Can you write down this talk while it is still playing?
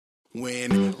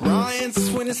When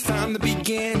it's time to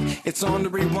begin, it's on the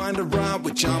Rewind to Ride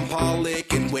with John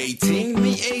Pollock and Waiting.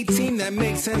 The 18 that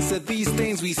makes sense of these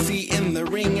things we see in the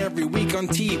ring every week on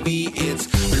TV. It's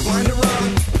Rewind to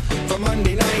Ride for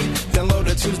Monday night. Download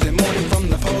it Tuesday morning from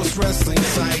the Post Wrestling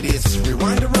site. It's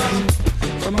Rewind to Ride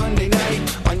for Monday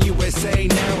night on USA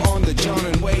Now on the John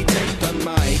and Wai Take the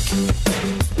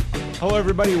Mic. Hello,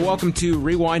 everybody. Welcome to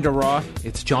Rewind to Raw.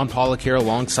 It's John Pollock here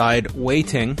alongside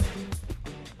Waiting.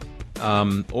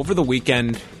 Over the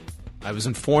weekend, I was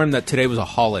informed that today was a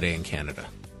holiday in Canada.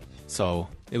 So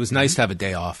it was nice to have a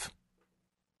day off.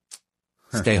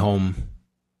 Stay home,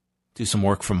 do some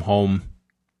work from home,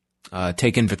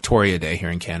 take in Victoria Day here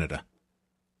in Canada.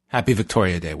 Happy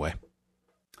Victoria Day, Wai.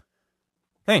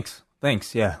 Thanks,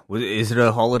 yeah. Is it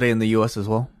a holiday in the U.S. as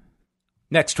well?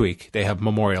 Next week, they have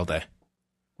Memorial Day.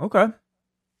 Okay.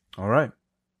 All right.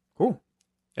 Cool.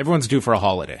 Everyone's due for a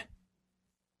holiday.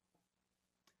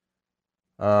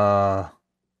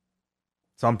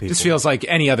 Some people. Just feels like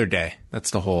any other day.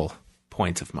 That's the whole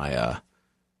point of my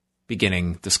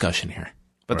beginning discussion here.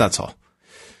 But That's all.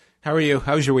 How are you?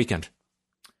 How was your weekend?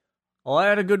 Well, I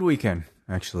had a good weekend,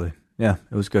 actually. Yeah,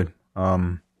 it was good.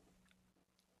 Yeah,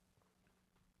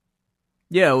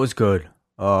 it was good.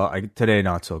 Today,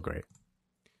 not so great.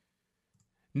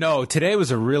 No, today was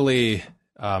a really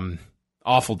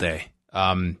awful day.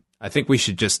 I think we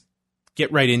should just get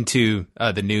right into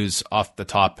the news off the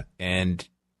top, and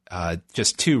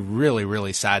just two really,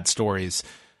 really sad stories.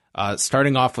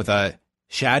 Starting off with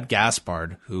Shad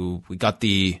Gaspard, who we got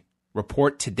the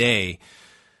report today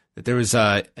that there was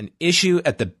an issue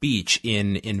at the beach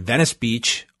in Venice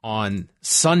Beach on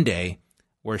Sunday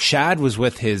where Shad was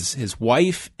with his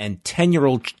wife and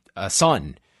 10-year-old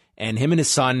son, and him and his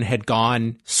son had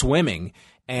gone swimming,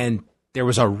 and there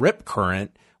was a rip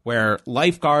current where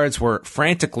lifeguards were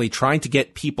frantically trying to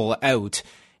get people out,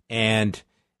 and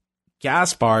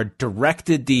Gaspard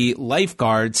directed the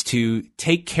lifeguards to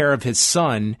take care of his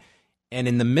son, and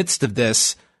in the midst of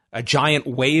this, a giant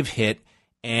wave hit,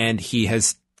 and he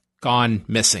has gone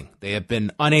missing. They have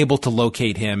been unable to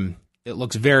locate him. It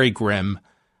looks very grim.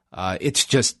 It's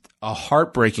just a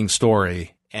heartbreaking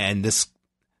story, and this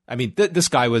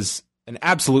guy was an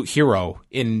absolute hero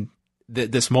in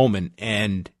this moment,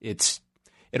 and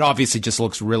it obviously just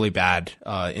looks really bad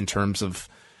in terms of,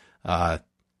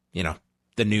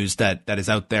 the news that is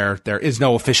out there. There is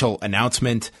no official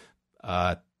announcement.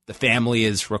 The family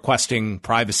is requesting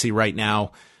privacy right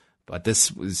now, but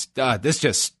this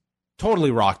just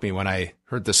totally rocked me when I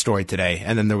heard this story today,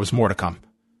 and then there was more to come.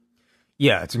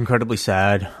 Yeah, it's incredibly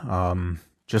sad.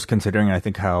 Just considering, I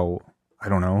think how, I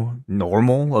don't know,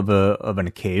 normal of an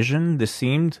occasion this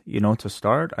seemed, to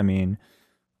start. I mean,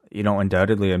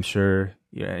 undoubtedly, I'm sure,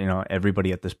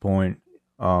 everybody at this point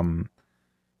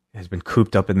has been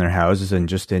cooped up in their houses, and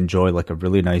just to enjoy like a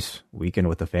really nice weekend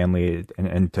with the family,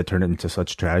 and to turn it into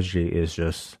such tragedy is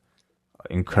just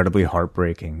incredibly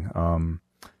heartbreaking.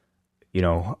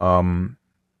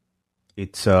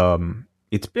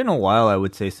 It's been a while, I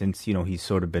would say, since he's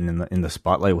sort of been in the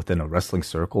spotlight within a wrestling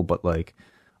circle, but like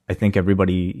I think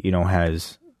everybody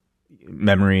has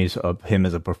memories of him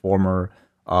as a performer.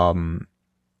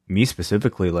 Me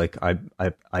specifically, like I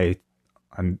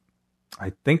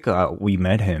think we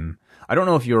met him. I don't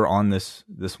know if you were on this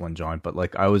one, John, but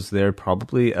like I was there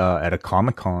probably at a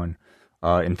Comic-Con.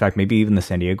 In fact, maybe even the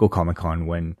San Diego Comic-Con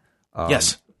when.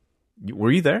 Yes.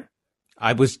 Were you there?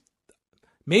 I was.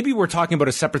 Maybe we're talking about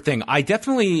a separate thing. I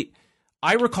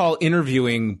recall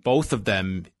interviewing both of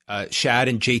them, Shad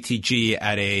and JTG,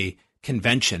 at a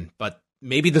convention, but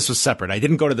maybe this was separate. I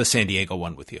didn't go to the San Diego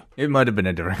one with you. It might have been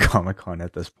a different Comic-Con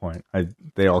at this point.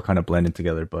 They all kind of blended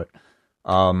together, but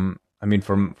I mean,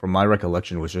 from my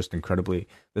recollection, it was just incredibly.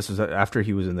 This was after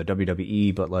he was in the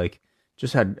WWE, but like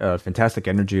just had fantastic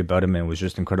energy about him, and was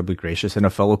just incredibly gracious, and a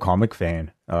fellow comic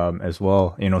fan as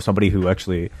well. Somebody who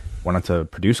actually wanted to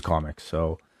produce comics.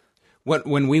 So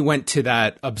when we went to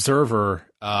that Observer,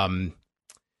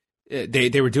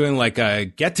 they were doing like a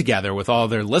get together with all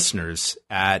their listeners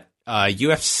at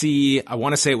UFC. I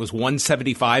want to say it was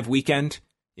 175 weekend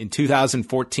in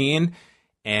 2014.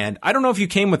 And I don't know if you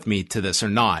came with me to this or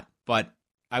not, but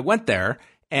I went there,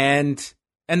 and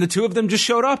the two of them just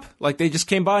showed up. Like they just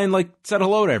came by and like said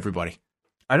hello to everybody.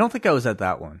 I don't think I was at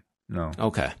that one. No.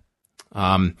 Okay.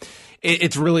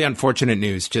 It's really unfortunate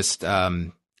news. Just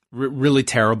really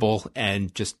terrible,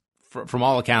 and just from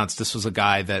all accounts, this was a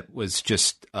guy that was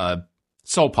just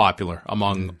so popular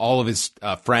among all of his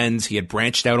friends. He had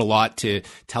branched out a lot to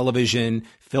television,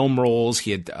 film roles.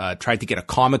 He had tried to get a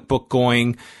comic book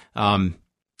going. And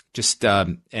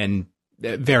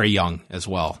very young as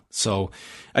well. So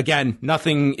again,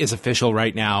 nothing is official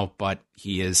right now, but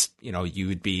he is, you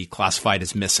would be classified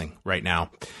as missing right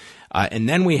now. And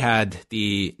then we had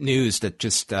the news that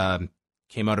just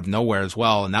came out of nowhere as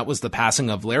well, and that was the passing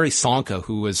of Larry Sonka,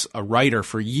 who was a writer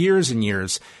for years and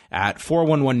years at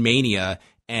 411 Mania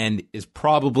and is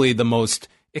probably the most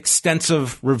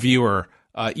extensive reviewer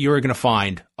you're going to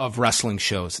find of wrestling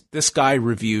shows. This guy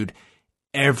reviewed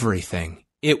everything.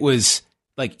 It was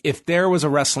like, if there was a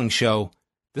wrestling show,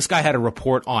 this guy had a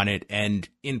report on it, and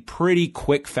in pretty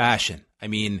quick fashion. I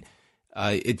mean,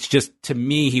 it's just, to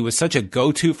me, he was such a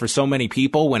go-to for so many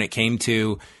people when it came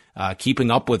to keeping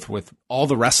up with all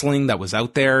the wrestling that was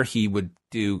out there. He would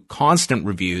do constant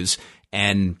reviews,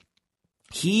 and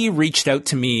he reached out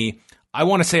to me, I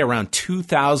want to say around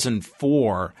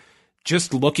 2004,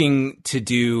 just looking to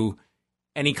do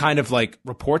any kind of like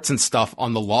reports and stuff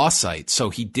on the Law site. So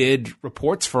he did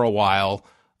reports for a while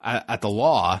at the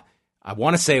Law. I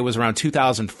want to say it was around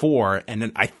 2004. And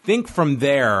then I think from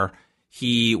there,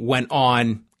 he went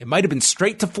on, it might have been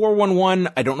straight to 411.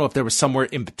 I don't know if there was somewhere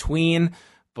in between,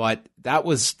 but that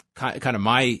was kind of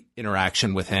my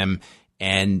interaction with him.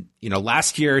 And,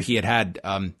 last year he had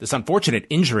this unfortunate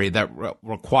injury that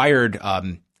required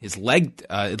his leg,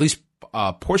 at least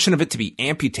a portion of it, to be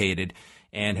amputated,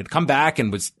 and had come back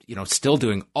and was, still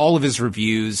doing all of his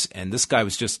reviews. And this guy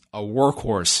was just a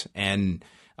workhorse, and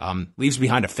leaves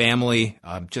behind a family.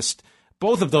 Just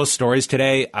both of those stories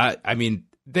today, I mean,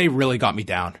 they really got me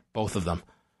down, both of them.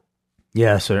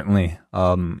 Yeah, certainly.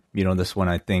 This one,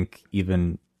 I think,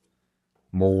 even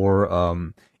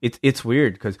more, it's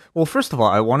weird because, well, first of all,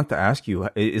 I wanted to ask you,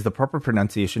 is the proper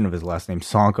pronunciation of his last name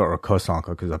Sonka or Kosonka?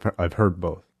 Because I've heard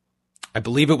both. I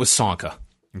believe it was Sonka.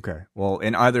 Okay. Well,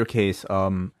 in either case,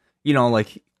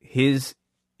 like, his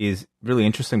is really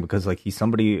interesting because, like, he's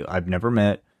somebody I've never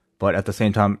met, but at the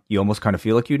same time, you almost kind of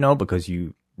feel like because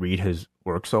you read his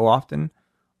work so often.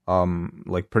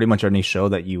 Like, pretty much any show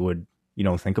that you would,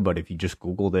 think about, if you just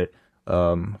Googled it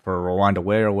for Rewind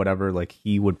Away or whatever, like,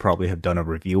 he would probably have done a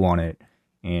review on it.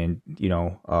 And,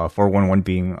 411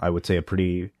 being, I would say, a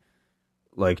pretty,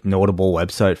 like, notable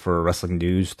website for wrestling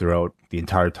news throughout the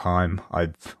entire time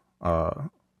I've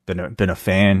been a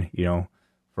fan,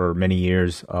 for many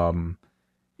years. I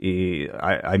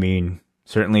mean,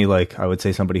 certainly, like, I would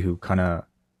say somebody who kind of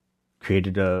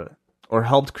created or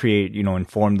helped create,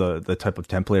 inform the type of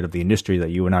template of the industry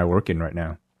that you and I work in right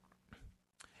now.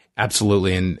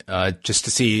 Absolutely. And just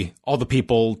to see all the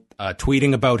people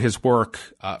tweeting about his work,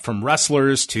 from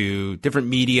wrestlers to different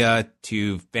media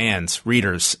to fans,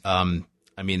 readers. I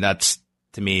mean, that's,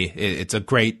 to me, it's a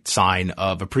great sign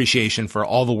of appreciation for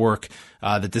all the work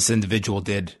that this individual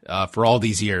did for all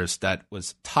these years. That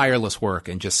was tireless work,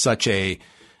 and just such a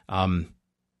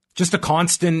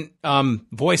constant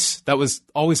voice that was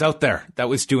always out there, that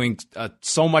was doing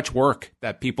so much work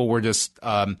that people were just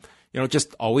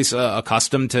just always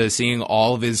accustomed to seeing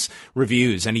all of his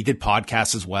reviews. And he did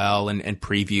podcasts as well, and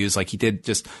previews. Like, he did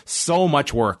just so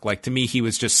much work. Like, to me, he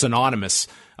was just synonymous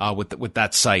with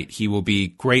that site. He will be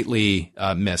greatly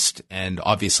missed, and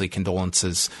obviously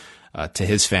condolences to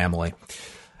his family.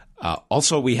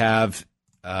 Also, we have,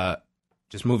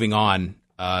 just moving on,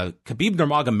 Khabib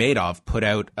Nurmagomedov put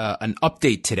out an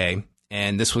update today,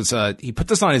 and this was he put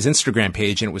this on his Instagram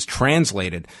page, and it was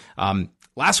translated.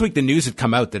 Last week, the news had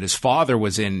come out that his father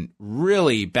was in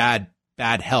really bad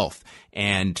health,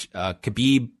 and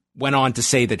Khabib went on to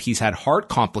say that he's had heart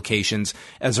complications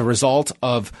as a result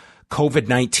of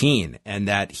COVID-19, and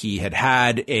that he had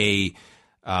a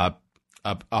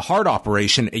heart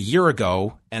operation a year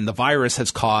ago, and the virus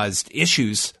has caused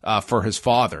issues for his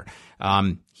father.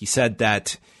 He said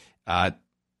that,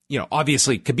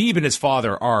 obviously Khabib and his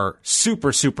father are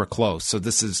super, super close. So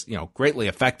this has, greatly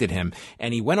affected him.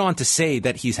 And he went on to say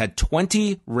that he's had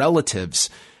 20 relatives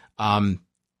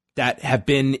that have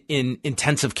been in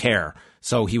intensive care.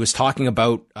 So he was talking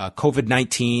about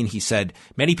COVID-19. He said,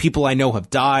 many people I know have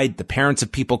died, the parents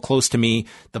of people close to me.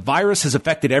 The virus has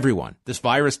affected everyone. This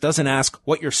virus doesn't ask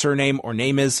what your surname or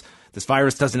name is. This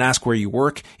virus doesn't ask where you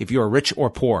work, if you are rich or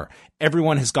poor.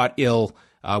 Everyone has got ill.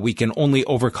 We can only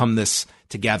overcome this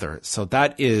together. So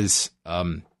that is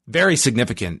very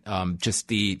significant. Just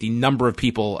the number of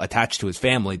people attached to his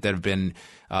family that have been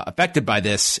affected by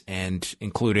this, and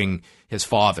including his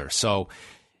father. So,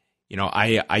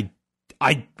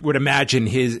 I would imagine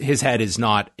his head is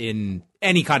not in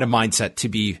any kind of mindset to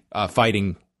be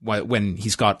fighting when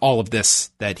he's got all of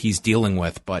this that he's dealing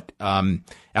with. But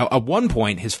at one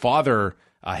point, his father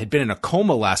had been in a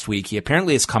coma last week. He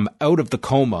apparently has come out of the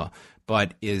coma,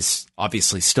 but is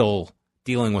obviously still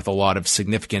dealing with a lot of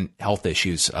significant health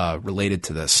issues related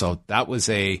to this. So that was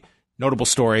a notable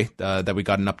story that we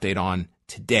got an update on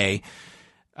today.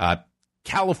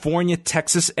 California,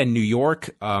 Texas, and New York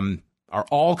are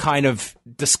all kind of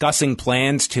discussing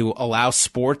plans to allow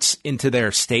sports into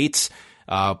their states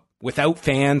without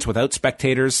fans, without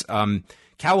spectators.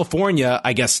 California,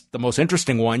 I guess the most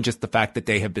interesting one, just the fact that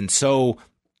they have been so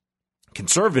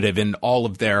conservative in all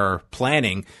of their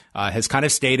planning, has kind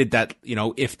of stated that,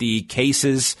 if the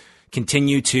cases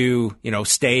continue to,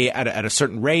 stay at a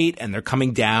certain rate and they're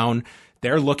coming down,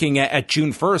 they're looking at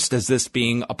June 1st as this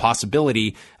being a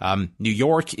possibility. New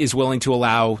York is willing to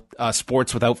allow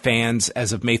sports without fans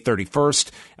as of May 31st,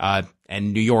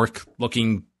 and New York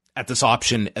looking at this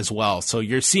option as well. So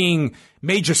you're seeing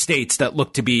major states that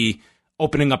look to be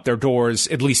opening up their doors,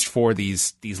 at least for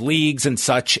these leagues and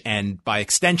such. And by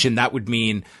extension, that would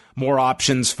mean more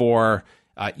options for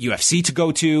UFC to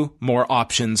go to, more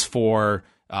options for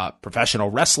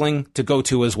professional wrestling to go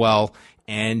to as well.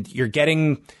 And you're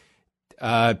getting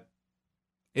at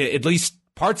least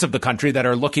parts of the country that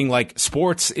are looking like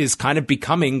sports is kind of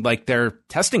becoming like their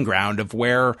testing ground of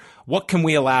what can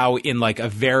we allow in like a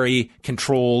very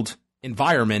controlled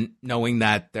environment, knowing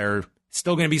that there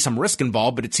still going to be some risk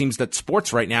involved, but it seems that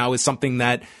sports right now is something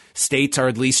that states are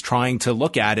at least trying to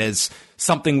look at as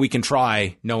something we can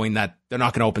try, knowing that they're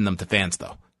not going to open them to fans,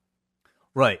 though.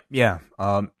 Right. Yeah.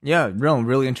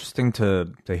 Really interesting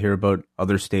to hear about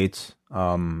other states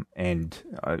and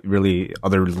really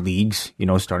other leagues,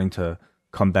 starting to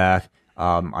come back.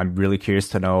 I'm really curious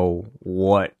to know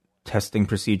what testing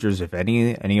procedures, if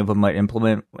any of them might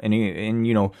implement.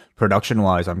 And production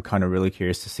wise, I'm kind of really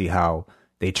curious to see how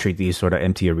they treat these sort of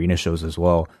empty arena shows as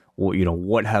well. What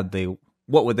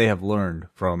would they have learned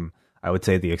from, I would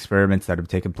say, the experiments that have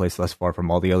taken place thus far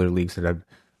from all the other leagues that have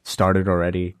started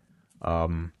already?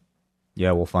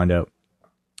 We'll find out.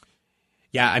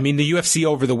 Yeah, I mean, the UFC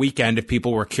over the weekend, if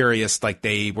people were curious, like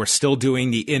they were still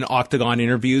doing the in-octagon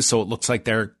interviews, so it looks like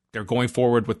they're going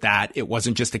forward with that. It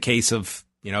wasn't just a case of,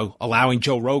 allowing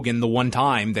Joe Rogan the one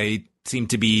time. They seem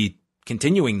to be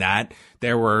continuing that.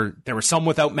 There were some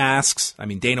without masks. I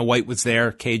mean, Dana White was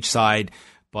there, cage side,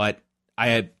 but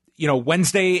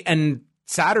Wednesday and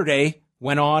Saturday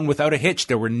went on without a hitch.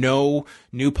 There were no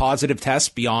new positive tests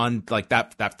beyond like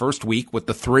that first week with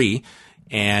the 3.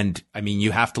 And I mean,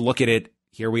 you have to look at it.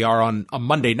 Here we are on a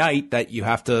Monday night that you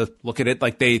have to look at it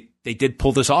like they did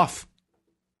pull this off.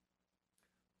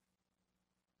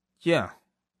 Yeah.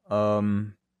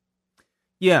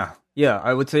 Yeah,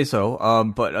 I would say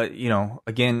so. But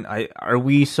again, are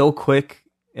we so quick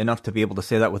enough to be able to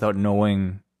say that without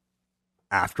knowing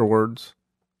afterwards?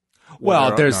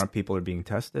 Well, there's people are being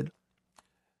tested.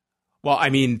 Well, I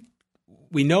mean,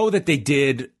 we know that they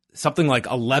did something like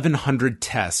 1,100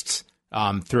 tests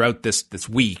throughout this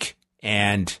week,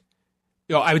 and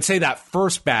I would say that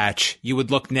first batch, you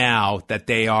would look now that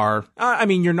they are.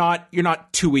 You're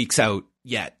not 2 weeks out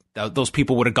yet. Those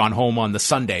people would have gone home on the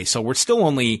Sunday, so we're still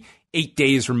only 8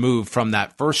 days removed from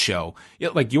that first show.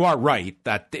 Like, you are right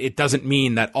that it doesn't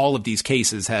mean that all of these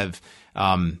cases have,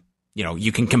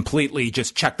 you can completely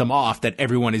just check them off that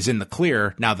everyone is in the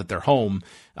clear now that they're home.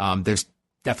 There's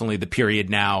definitely the period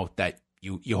now that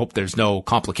you hope there's no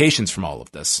complications from all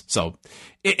of this. So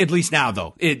at least now,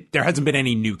 though, there hasn't been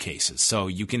any new cases. So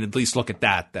you can at least look at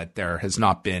that there has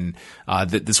not been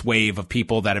this wave of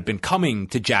people that have been coming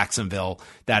to Jacksonville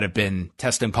that have been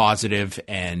testing positive,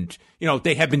 and,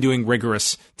 they have been doing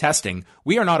rigorous testing.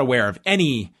 We are not aware of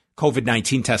any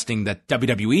COVID-19 testing that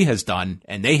WWE has done,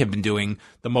 and they have been doing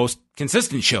the most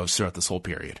consistent shows throughout this whole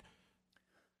period.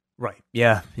 Right.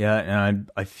 Yeah.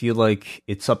 And I feel like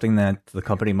it's something that the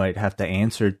company might have to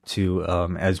answer to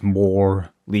as more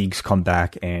leagues come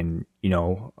back and,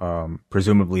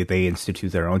 presumably they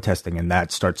institute their own testing, and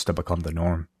that starts to become the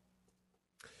norm.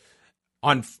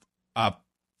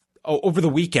 Over the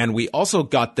weekend, we also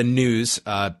got the news.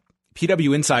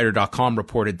 PWInsider.com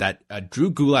reported that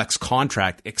Drew Gulak's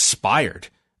contract expired.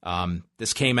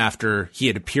 This came after he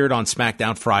had appeared on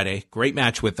SmackDown Friday. Great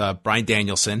match with Bryan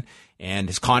Danielson. And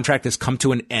his contract has come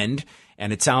to an end,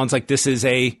 and it sounds like this is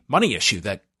a money issue,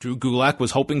 that Drew Gulak was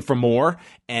hoping for more.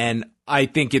 And I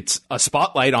think it's a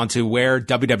spotlight onto where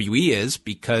WWE is,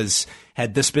 because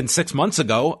had this been 6 months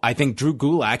ago, I think Drew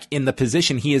Gulak, in the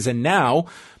position he is in now,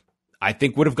 I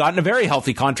think would have gotten a very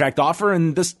healthy contract offer,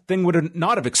 and this thing would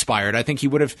not have expired. I think he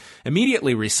would have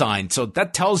immediately resigned. So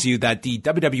that tells you that the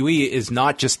WWE is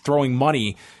not just throwing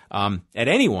money at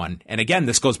anyone. And again,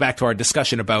 this goes back to our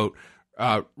discussion about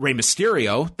Rey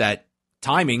Mysterio, that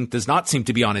timing does not seem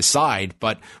to be on his side.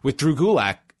 But with Drew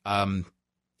Gulak,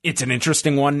 it's an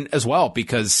interesting one as well,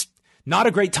 because not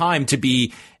a great time to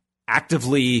be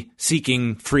actively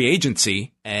seeking free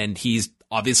agency. And he's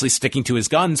obviously sticking to his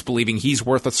guns, believing he's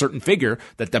worth a certain figure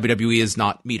that WWE is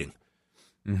not meeting.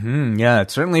 Yeah, it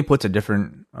certainly puts a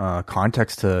different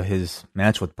context to his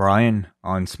match with Bryan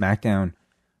on SmackDown,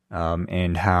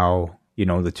 and how,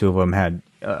 the two of them had,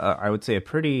 I would say, a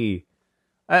pretty,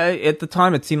 at the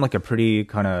time, it seemed like a pretty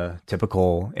kind of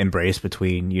typical embrace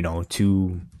between,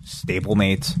 two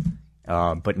stablemates.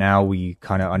 But now we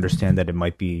kind of understand that it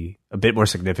might be a bit more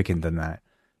significant than that.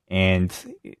 And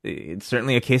it's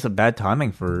certainly a case of bad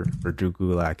timing for Drew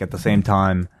Gulak. At the same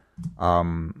time,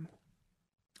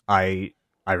 I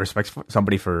respect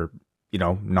somebody for,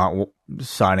 not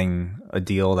signing a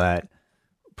deal that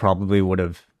probably would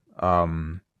have,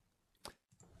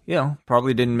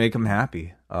 probably didn't make him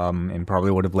happy, and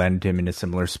probably would have landed him in a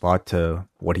similar spot to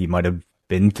what he might have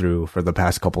been through for the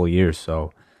past couple of years.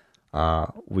 So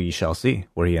we shall see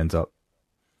where he ends up.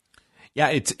 Yeah,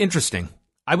 it's interesting.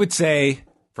 I would say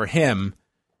for him,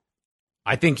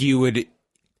 I think you would,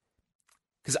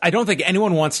 because I don't think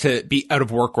anyone wants to be out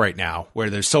of work right now where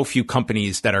there's so few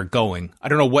companies that are going. I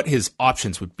don't know what his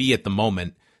options would be at the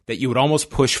moment, that you would almost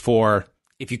push for,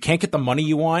 if you can't get the money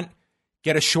you want,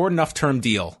 get a short enough term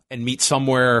deal and meet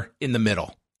somewhere in the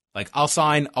middle. Like, I'll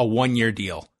sign a 1-year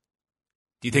deal.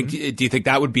 Do you think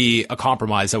that would be a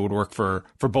compromise that would work for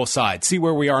both sides? See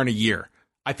where we are in a year.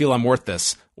 I feel I'm worth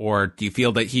this. Or do you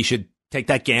feel that he should take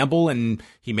that gamble and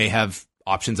he may have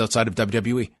options outside of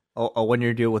WWE? A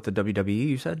 1-year deal with the WWE,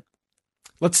 you said?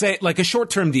 Let's say like a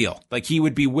short-term deal. Like, he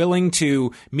would be willing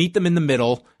to meet them in the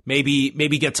middle, maybe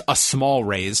gets a small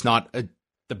raise, not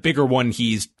the bigger one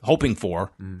he's hoping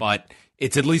for, but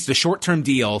it's at least a short-term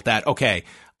deal that, okay,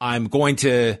 I'm going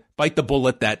to bite the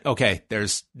bullet that, okay,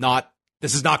 this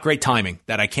is not great timing,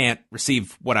 that I can't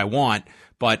receive what I want,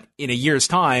 but in a year's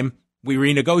time, we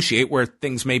renegotiate where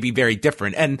things may be very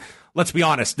different. And let's be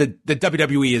honest, the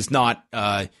WWE is not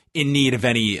in need of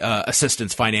any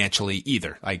assistance financially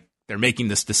either. Like, they're making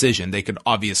this decision. They could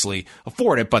obviously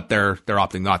afford it, but they're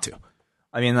opting not to.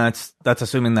 I mean, that's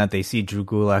assuming that they see Drew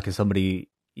Gulak as somebody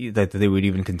that they would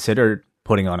even consider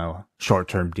putting on a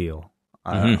short-term deal.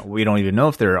 We don't even know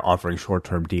if they're offering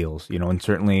short-term deals, and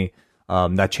certainly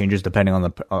that changes depending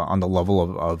on the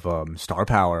level of star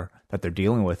power that they're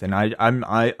dealing with. And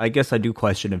I guess I do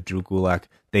question if Drew Gulak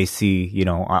they see,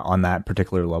 on that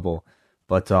particular level.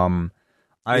 But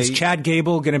is Chad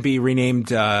Gable going to be renamed?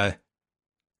 Hey,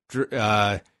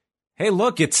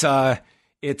 look, it's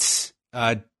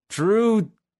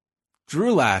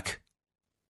Drewlak.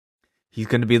 He's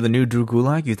going to be the new Drew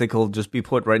Gulak? You think he'll just be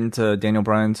put right into Daniel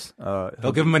Bryan's?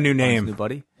 They'll give him a new name. New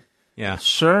buddy? Yeah.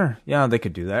 Sure. Yeah, they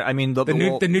could do that. I mean,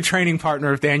 the new training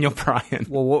partner of Daniel Bryan.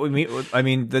 Well, what we mean, I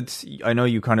know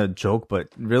you kind of joke, but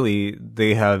really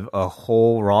they have a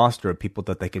whole roster of people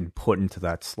that they can put into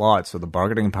that slot. So the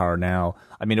bargaining power now,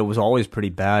 I mean, it was always pretty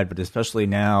bad, but especially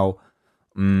now,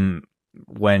 when,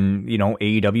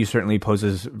 AEW certainly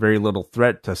poses very little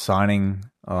threat to signing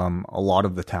a lot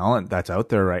of the talent that's out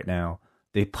there right now.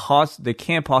 They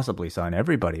can't possibly sign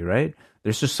everybody, right?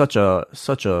 There's just such a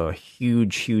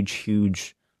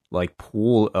huge like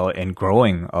pool and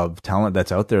growing of talent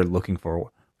that's out there looking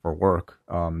for work,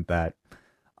 that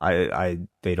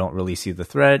they don't really see the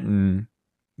threat, and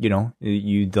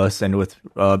you thus end with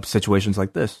situations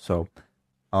like this. So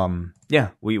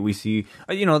we see,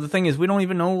 the thing is, we don't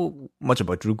even know much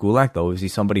about Drew Gulak though. Is he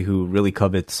somebody who really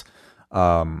covets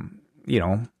a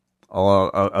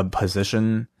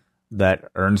position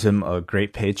that earns him a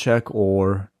great paycheck,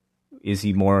 or is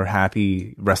he more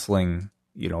happy wrestling,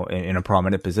 in a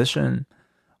prominent position,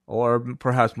 or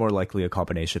perhaps more likely a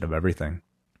combination of everything?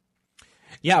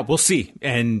 Yeah, we'll see.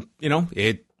 And,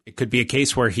 it could be a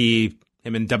case where him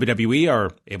and WWE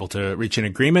are able to reach an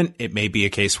agreement. It may be a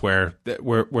case where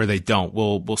they don't.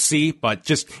 We'll see. But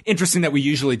just interesting that we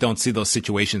usually don't see those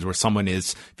situations where someone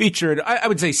is featured, I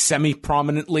would say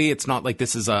semi-prominently. It's not like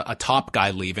this is a top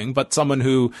guy leaving, but someone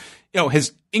who,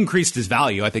 has increased his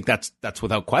value. I think that's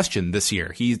without question this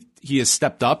year. He has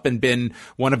stepped up and been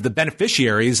one of the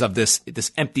beneficiaries of this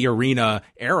empty arena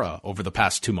era over the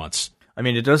past 2 months. I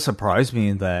mean, it does surprise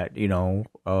me that,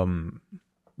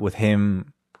 with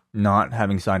him not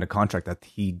having signed a contract, that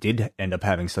he did end up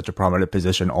having such a prominent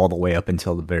position all the way up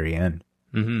until the very end.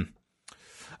 Mm-hmm.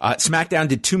 SmackDown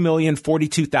did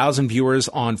 2,042,000 viewers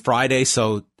on Friday,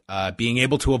 so being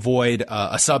able to avoid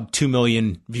a sub 2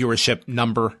 million viewership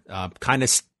number, kind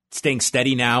of staying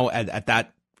steady now at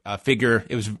that figure.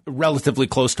 It was relatively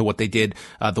close to what they did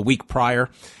the week prior.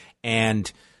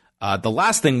 And the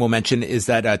last thing we'll mention is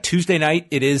that Tuesday night,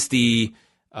 it is the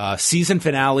season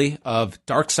finale of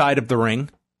Dark Side of the Ring,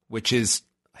 which is,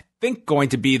 I think going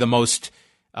to be the most.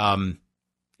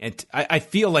 And I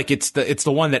feel like it's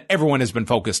the one that everyone has been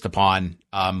focused upon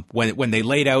when they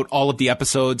laid out all of the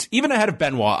episodes, even ahead of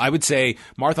Benoit. I would say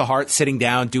Martha Hart sitting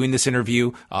down doing this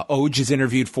interview. Oj is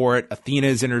interviewed for it. Athena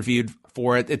is interviewed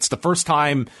for it. It's the first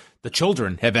time the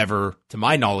children have ever, to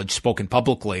my knowledge, spoken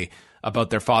publicly about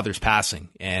their father's passing,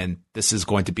 and this is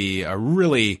going to be a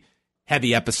really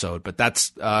heavy episode. But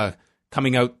that's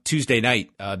coming out Tuesday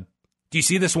night. Do you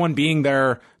see this one being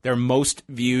their most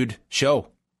viewed show?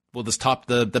 Will this top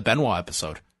the Benoit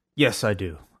episode? Yes, I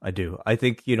do. I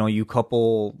think, you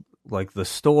couple like the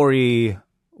story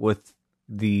with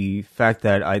the fact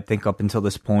that I think up until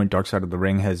this point, Dark Side of the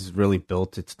Ring has really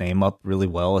built its name up really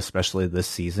well, especially this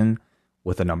season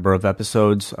with a number of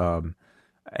episodes.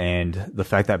 And the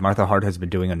fact that Martha Hart has been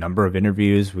doing a number of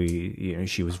interviews.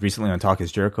 She was recently on Talk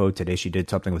is Jericho. Today she did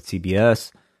something with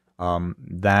CBS.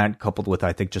 That coupled with,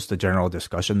 I think, just the general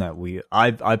discussion that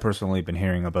I personally been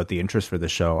hearing about the interest for the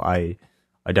show, I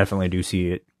definitely do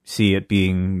see it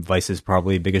being Vice's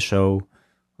probably biggest show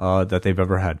that they've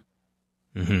ever had.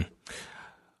 Mm-hmm.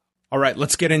 All right,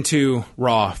 let's get into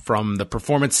Raw from the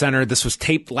Performance Center. This was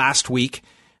taped last week.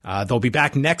 They'll be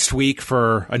back next week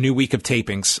for a new week of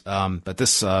tapings. But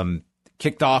this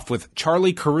kicked off with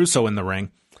Charlie Caruso in the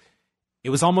ring. It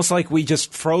was almost like we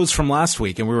just froze from last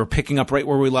week and we were picking up right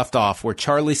where we left off, where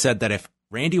Charlie said that if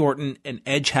Randy Orton and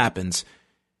Edge happens,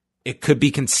 it could be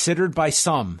considered by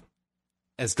some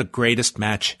as the greatest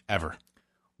match ever.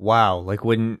 Wow. Like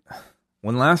when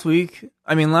last week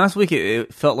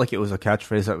it felt like it was a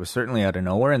catchphrase that was certainly out of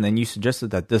nowhere. And then you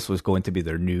suggested that this was going to be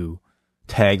their new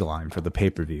tagline for the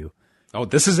pay-per-view. Oh,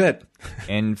 this is it.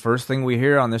 And first thing we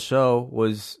hear on this show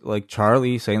was like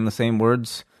Charlie saying the same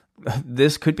words.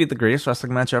 This could be the greatest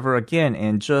wrestling match ever again,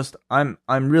 and just I'm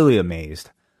really amazed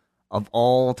of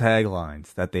all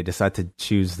taglines that they decide to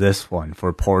choose this one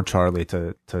for poor Charlie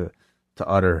to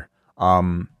utter.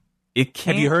 It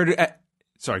can't. Have you heard?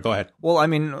 Sorry, go ahead. Well, I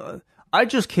mean, I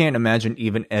just can't imagine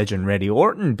even Edge and Randy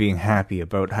Orton being happy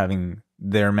about having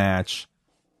their match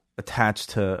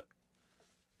attached to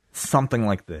something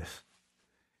like this.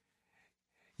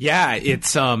 Yeah,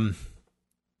 it's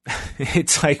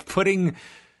it's like putting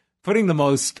the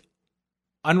most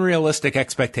unrealistic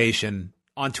expectation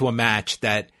onto a match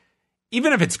that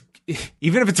even if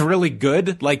it's really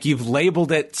good, like you've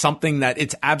labeled it something that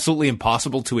it's absolutely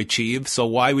impossible to achieve. So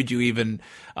why would you even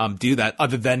do that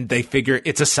other than they figure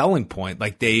it's a selling point?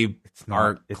 Like they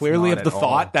are clearly of the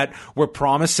thought that we're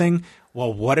promising,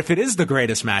 well, what if it is the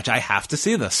greatest match? I have to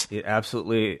see this. It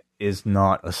absolutely is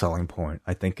not a selling point.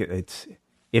 I think it's,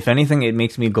 if anything, it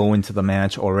makes me go into the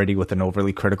match already with an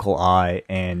overly critical eye.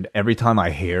 And every time I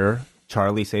hear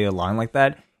Charlie say a line like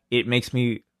that, it makes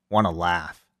me want to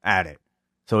laugh at it.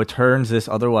 So it turns this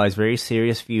otherwise very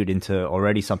serious feud into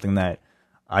already something that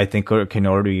I think can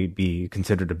already be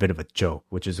considered a bit of a joke,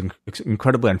 which is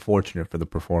incredibly unfortunate for the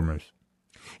performers.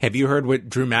 Have you heard what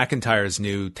Drew McIntyre's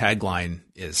new tagline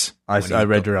is? I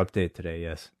read your update today,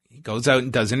 yes. He goes out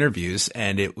and does interviews,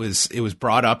 and it was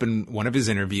brought up in one of his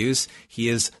interviews. He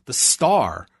is the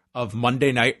star of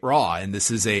Monday Night Raw, and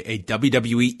this is a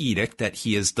WWE edict that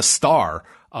he is the star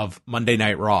of Monday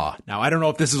Night Raw. Now, I don't know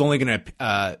if this is only going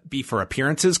to be for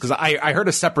appearances, because I heard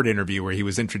a separate interview where he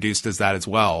was introduced as that as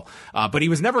well, but he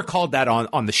was never called that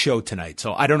on the show tonight.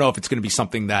 So I don't know if it's going to be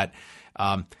something that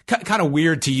kind of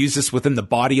weird to use this within the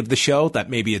body of the show, that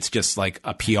maybe it's just like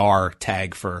a PR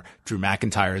tag for Drew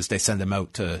McIntyre as they send him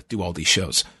out to do all these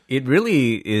shows. It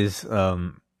really is.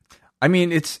 I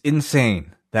mean, it's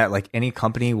insane that like any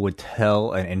company would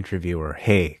tell an interviewer,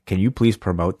 hey, can you please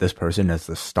promote this person as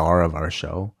the star of our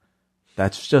show?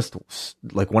 That's just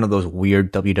like one of those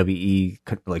weird WWE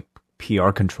like PR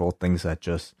control things that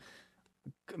just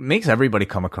makes everybody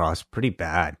come across pretty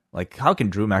bad. Like, how can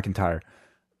Drew McIntyre?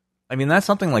 I mean, that's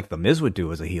something like The Miz would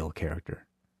do as a heel character.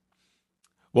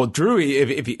 Well, Drew,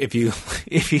 if you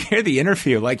hear the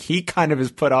interview, like he kind of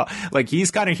is put off, like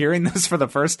he's kind of hearing this for the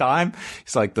first time.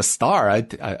 He's like, the star,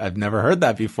 I've never heard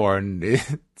that before, and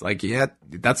it's like, yeah,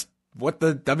 that's what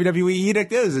the WWE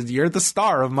edict is you're the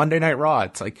star of Monday Night Raw.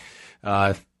 It's like,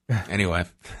 anyway,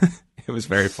 it was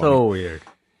very funny. So weird.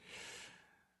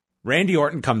 Randy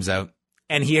Orton comes out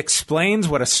and he explains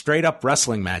what a straight up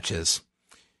wrestling match is.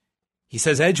 He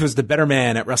says Edge was the better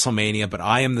man at WrestleMania, but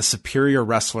I am the superior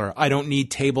wrestler. I don't need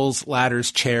tables,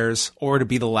 ladders, chairs, or to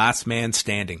be the last man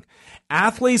standing.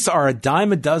 Athletes are a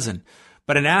dime a dozen,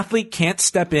 but an athlete can't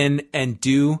step in and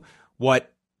do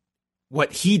what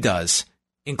he does,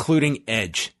 including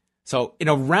Edge. So in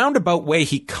a roundabout way,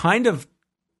 he kind of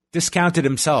discounted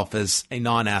himself as a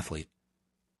non-athlete.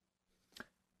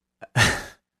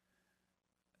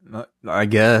 I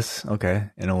guess. Okay,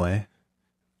 in a way.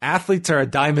 Athletes are a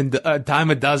dime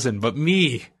a dozen, but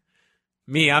me,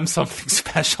 I'm something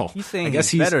special. He's saying I guess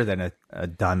he's better than a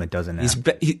dime a dozen.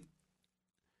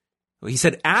 He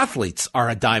said athletes are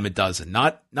a dime a dozen,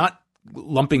 not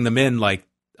lumping them in like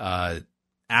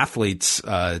athletes.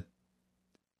 The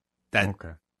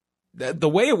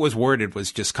way it was worded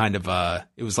was just kind of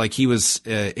it was like he was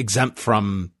exempt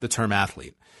from the term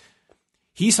athlete.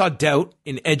 He saw doubt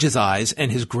in Edge's eyes,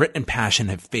 and his grit and passion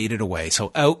have faded away.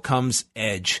 So out comes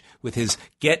Edge with his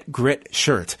Get Grit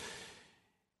shirt.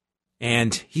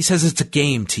 And he says it's a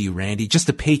game to you, Randy, just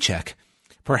a paycheck.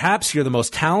 Perhaps you're the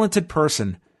most talented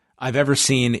person I've ever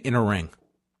seen in a ring.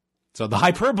 So the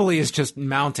hyperbole is just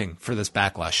mounting for this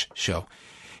Backlash show.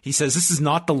 He says this is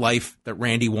not the life that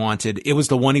Randy wanted. It was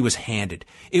the one he was handed.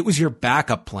 It was your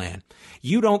backup plan.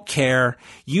 You don't care.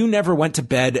 You never went to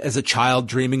bed as a child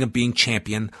dreaming of being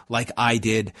champion like I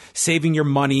did, saving your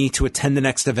money to attend the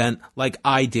next event like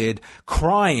I did,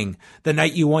 crying the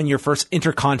night you won your first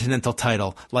Intercontinental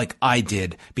title like I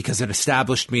did because it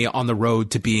established me on the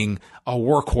road to being a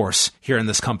workhorse here in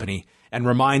this company, and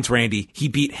reminds Randy he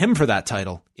beat him for that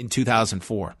title in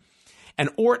 2004. And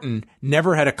Orton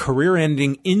never had a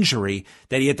career-ending injury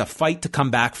that he had to fight to come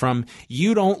back from.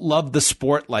 You don't love the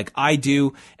sport like I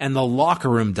do, and the locker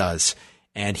room does.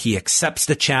 And he accepts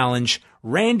the challenge.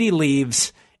 Randy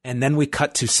leaves, and then we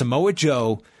cut to Samoa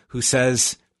Joe, who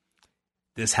says,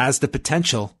 this has the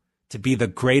potential to be the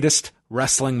greatest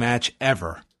wrestling match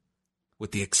ever,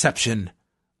 with the exception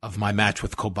of my match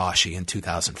with Kobashi in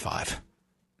 2005.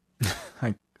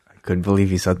 I couldn't believe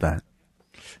he said that.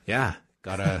 Yeah,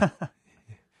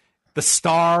 the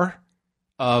star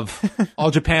of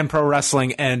All Japan Pro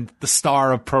Wrestling and the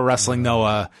star of Pro Wrestling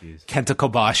Noah, Kenta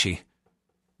Kobashi.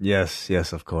 Yes,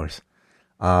 of course.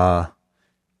 Yeah,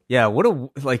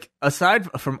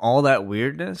 aside from all that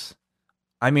weirdness,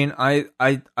 I mean,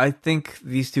 I think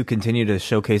these two continue to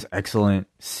showcase excellent,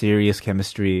 serious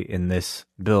chemistry in this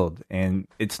build, and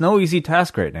it's no easy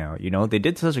task right now. You know, they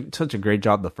did such a great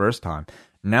job the first time.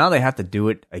 Now they have to do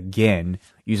it again,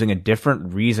 using a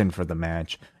different reason for the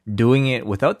match, doing it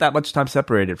without that much time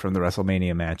separated from the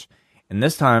WrestleMania match, and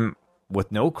this time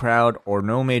with no crowd or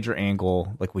no major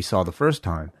angle like we saw the first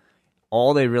time.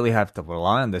 All they really have to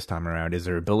rely on this time around is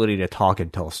their ability to talk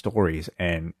and tell stories,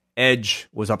 and Edge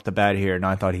was up to bat here, and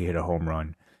I thought he hit a home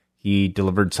run. He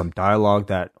delivered some dialogue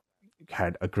that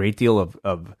had a great deal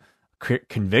of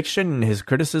conviction in his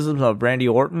criticisms of Randy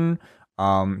Orton.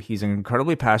 He's an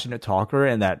incredibly passionate talker,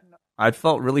 and that I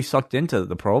felt really sucked into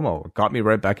the promo. It got me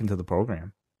right back into the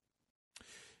program.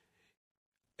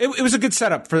 It was a good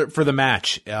setup for the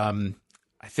match. I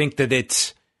think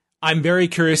that I'm very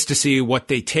curious to see what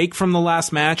they take from the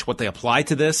last match, what they apply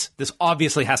to this. This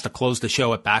obviously has to close the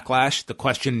show at Backlash. The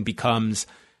question becomes,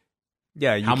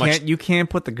 you can't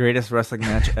put the greatest wrestling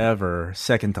match ever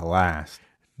second to last.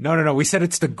 No. We said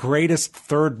it's the greatest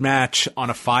third match on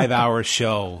a 5-hour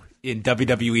show in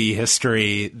WWE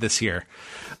history this year.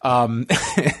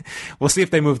 We'll see if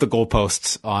they move the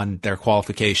goalposts on their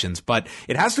qualifications, but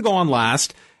it has to go on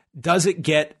last. Does it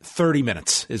get 30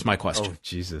 minutes is my question. Oh,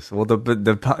 Jesus. Well,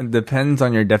 depends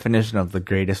on your definition of the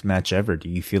greatest match ever. Do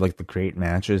you feel like the great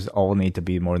matches all need to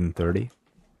be more than 30?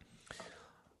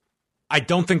 I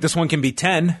don't think this one can be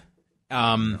 10.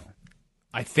 No.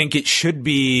 I think it should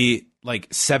be like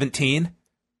 17.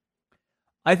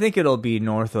 I think it'll be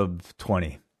north of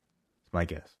 20. My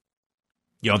guess.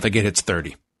 You don't think it hits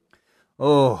 30?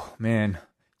 Oh, man.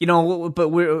 You know,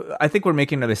 but I think we're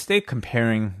making a mistake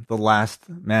comparing the last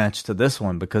match to this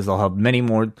one, because they'll have many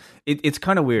more. It's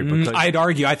kind of weird. Because I'd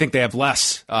argue I think they have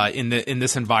less in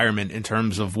this environment in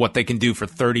terms of what they can do for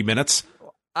 30 minutes.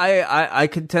 I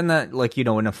contend that, like, you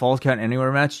know, in a Falls Count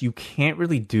Anywhere match, you can't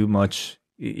really do much,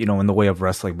 you know, in the way of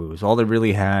wrestling moves. All they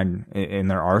really had in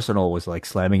their arsenal was like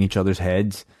slamming each other's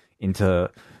heads into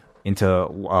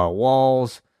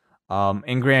walls.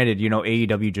 And granted, you know,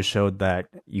 AEW just showed that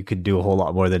you could do a whole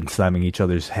lot more than slamming each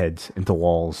other's heads into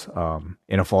walls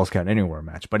in a Falls Count Anywhere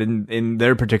match. But in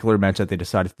their particular match that they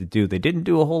decided to do, they didn't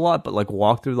do a whole lot but like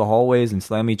walk through the hallways and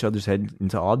slam each other's heads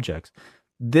into objects.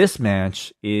 This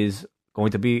match is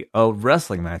going to be a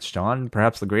wrestling match, John,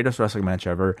 perhaps the greatest wrestling match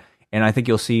ever. And I think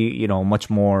you'll see, you know, much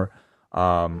more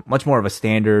of a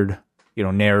standard, you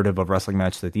know, narrative of wrestling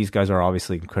match that these guys are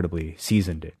obviously incredibly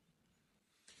seasoned in.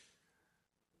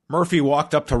 Murphy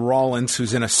walked up to Rollins,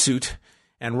 who's in a suit,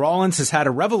 and Rollins has had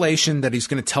a revelation that he's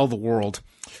going to tell the world.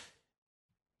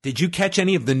 Did you catch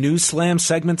any of the News Slam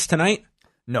segments tonight?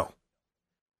 No.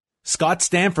 Scott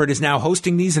Stanford is now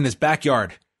hosting these in his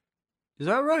backyard. Is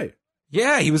that right?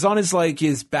 Yeah, he was on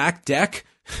his back deck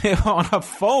on a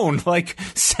phone, like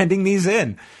sending these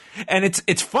in. And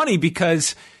it's funny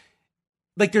because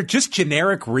like they're just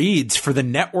generic reads for the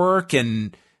network.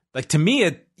 And like, to me,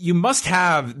 you must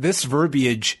have this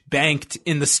verbiage banked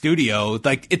in the studio.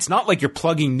 Like, it's not like you're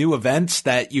plugging new events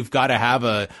that you've got to have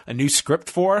a new script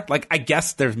for. Like, I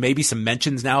guess there's maybe some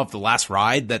mentions now of the last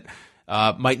ride that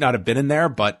might not have been in there.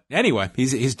 But anyway,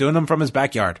 he's doing them from his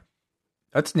backyard.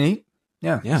 That's neat.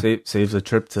 Yeah. Saves a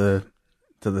trip to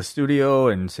the studio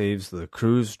and saves the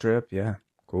cruise trip. Yeah.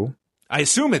 Cool. I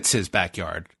assume it's his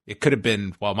backyard. It could have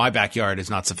been, well, my backyard is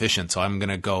not sufficient, so I'm going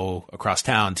to go across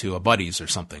town to a buddy's or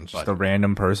something. Just a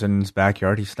random person's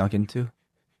backyard he snuck into?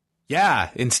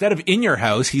 Yeah. Instead of in your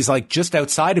house, he's like just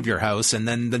outside of your house, and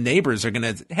then the neighbors are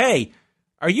going to, hey,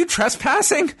 are you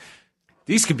trespassing?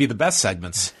 These could be the best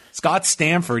segments. Scott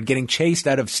Stanford getting chased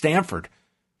out of Stanford.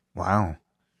 Wow.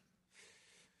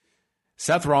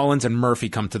 Seth Rollins and Murphy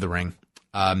come to the ring.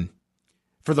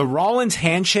 For the Rollins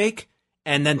handshake,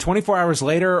 and then 24 hours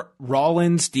later,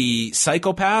 Rollins, the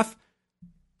psychopath,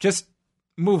 just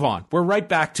move on. We're right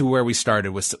back to where we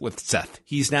started with Seth.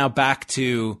 He's now back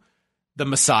to the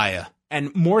Messiah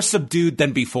and more subdued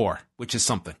than before, which is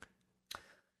something.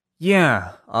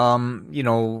 Yeah.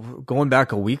 Going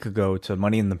back a week ago to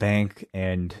Money in the Bank,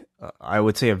 and I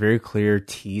would say a very clear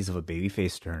tease of a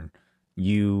babyface turn.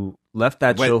 You left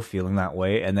that show feeling that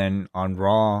way, and then on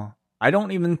Raw, I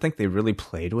don't even think they really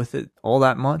played with it all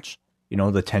that much.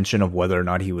 The tension of whether or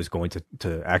not he was going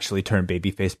to actually turn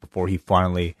babyface before he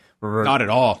finally not at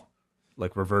all,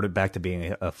 like reverted back to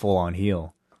being a full-on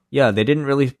heel. Yeah, they didn't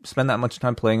really spend that much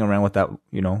time playing around with that,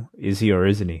 is he or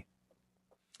isn't he?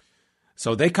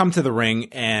 So they come to the ring,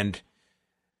 and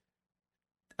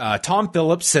Tom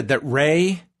Phillips said that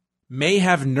Ray may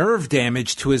have nerve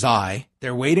damage to his eye.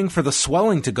 They're waiting for the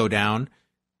swelling to go down.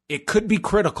 It could be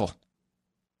critical.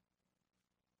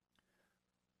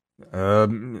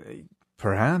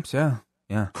 Perhaps, yeah.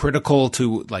 Critical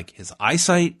to like his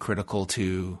eyesight. Critical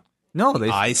to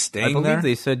eye staying I believe there.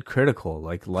 They said critical,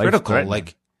 like life critical,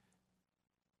 like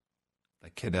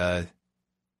could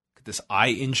this eye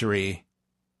injury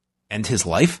end his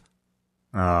life?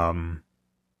 I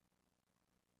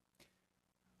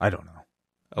don't know.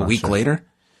 A week later,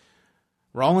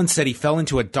 Rollins said he fell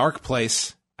into a dark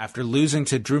place after losing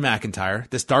to Drew McIntyre.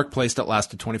 This dark place that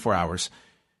lasted 24 hours.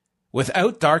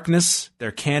 Without darkness,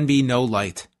 there can be no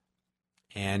light.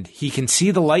 And he can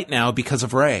see the light now because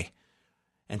of Ray.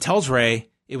 And tells Ray,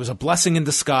 it was a blessing in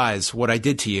disguise what I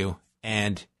did to you,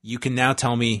 and you can now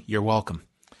tell me you're welcome.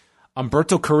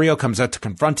 Humberto Carrillo comes out to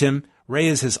confront him. Ray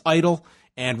is his idol,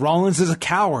 and Rollins is a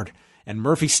coward. And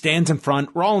Murphy stands in front.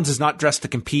 Rollins is not dressed to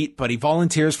compete, but he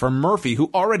volunteers for Murphy,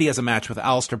 who already has a match with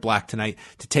Aleister Black tonight,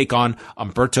 to take on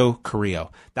Humberto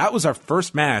Carrillo. That was our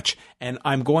first match, and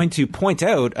I'm going to point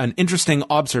out an interesting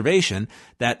observation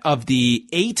that of the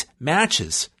 8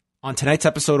 matches on tonight's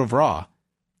episode of Raw,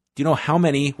 do you know how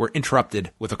many were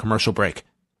interrupted with a commercial break?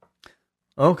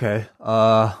 Okay.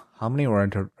 How many were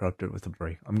interrupted with a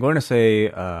break? I'm going to say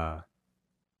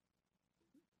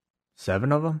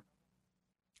 7 of them.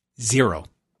 0.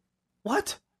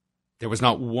 What? There was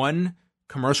not one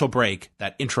commercial break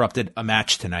that interrupted a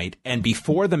match tonight. And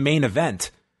before the main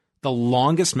event, the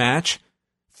longest match,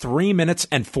 3 minutes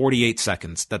and 48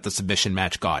 seconds that the submission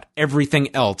match got.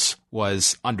 Everything else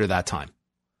was under that time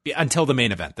until the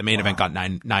main event. The main event got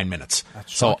 9 minutes.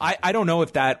 So I don't know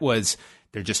if that was,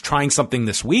 they're just trying something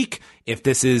this week. If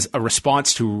this is a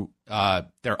response to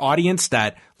their audience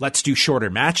that let's do shorter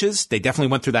matches. They definitely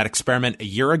went through that experiment a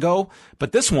year ago.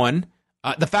 But this one,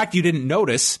 the fact you didn't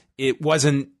notice, it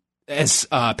wasn't as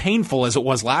painful as it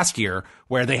was last year,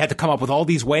 where they had to come up with all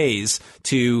these ways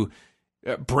to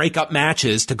break up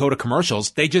matches to go to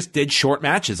commercials. They just did short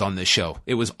matches on this show.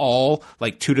 It was all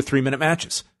like 2 to 3 minute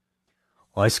matches.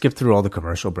 Well, I skipped through all the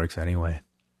commercial breaks anyway.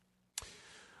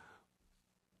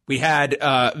 We had,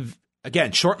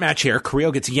 again, short match here.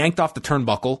 Carrillo gets yanked off the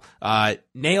turnbuckle,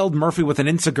 nailed Murphy with an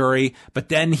enziguri, but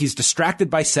then he's distracted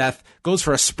by Seth, goes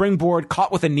for a springboard,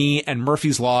 caught with a knee, and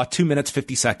Murphy's Law, 2 minutes,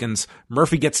 50 seconds.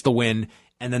 Murphy gets the win,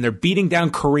 and then they're beating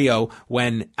down Carrillo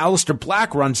when Aleister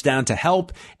Black runs down to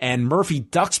help, and Murphy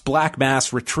ducks Black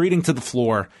Mass, retreating to the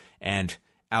floor, and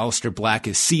Aleister Black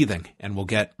is seething, and we'll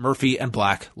get Murphy and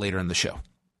Black later in the show.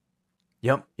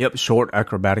 Yep, short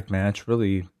acrobatic match,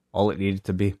 really all it needed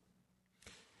to be.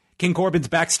 King Corbin's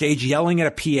backstage yelling at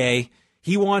a PA.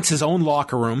 He wants his own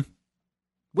locker room,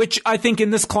 which I think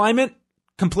in this climate,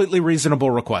 completely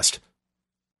reasonable request.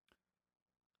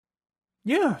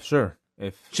 Yeah, sure.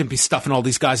 Shouldn't be stuffing all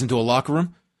these guys into a locker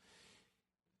room.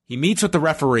 He meets with the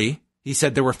referee. He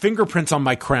said there were fingerprints on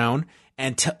my crown,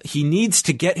 and he needs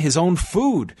to get his own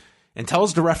food. and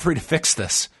tells the referee to fix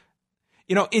this.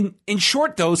 You know, in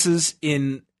short doses,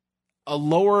 in a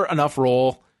lower enough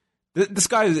role, this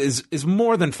guy is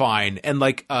more than fine, and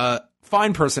like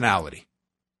fine personality.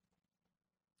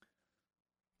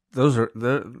 Those are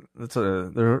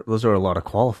those are a lot of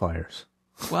qualifiers.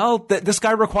 Well, this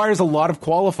guy requires a lot of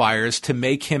qualifiers to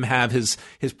make him have his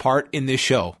part in this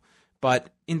show.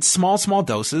 But in small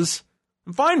doses,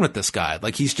 I'm fine with this guy.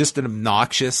 Like, he's just an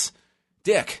obnoxious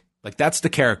dick. Like, that's the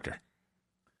character.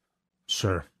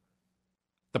 Sure.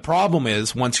 The problem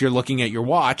is once you're looking at your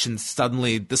watch and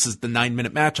suddenly this is the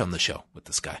 9-minute match on the show with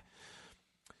this guy.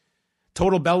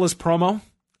 Total Bella's promo.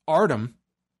 Artem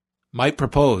might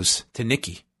propose to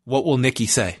Nikki. What will Nikki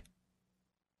say?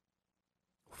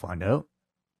 We'll find out.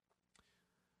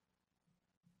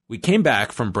 We came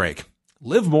back from break.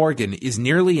 Liv Morgan is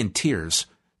nearly in tears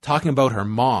talking about her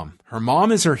mom. Her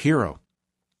mom is her hero.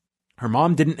 Her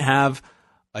mom didn't have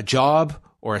a job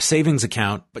or a savings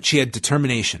account, but she had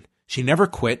determination. She never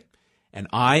quit, and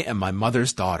I am my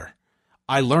mother's daughter.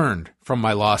 I learned from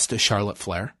my loss to Charlotte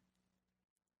Flair.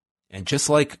 And just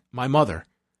like my mother,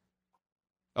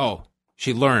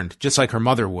 she learned just like her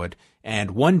mother would,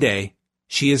 and one day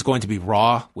she is going to be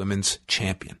Raw Women's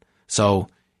Champion. So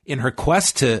in her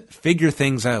quest to figure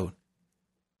things out,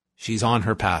 she's on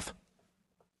her path.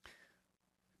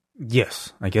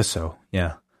 Yes, I guess so.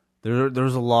 Yeah.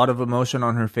 There's a lot of emotion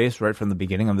on her face right from the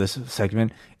beginning of this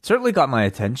segment. It certainly got my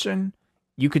attention.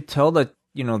 You could tell that,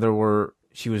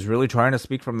 she was really trying to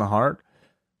speak from the heart.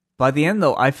 By the end,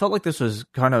 though, I felt like this was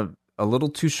kind of a little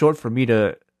too short for me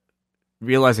to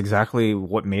realize exactly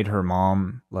what made her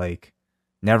mom, like,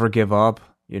 never give up,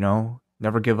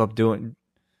 never give up doing...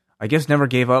 I guess never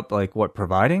gave up, like, what,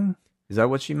 providing? Is that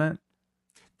what she meant?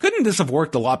 Couldn't this have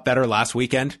worked a lot better last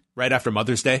weekend, right after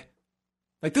Mother's Day?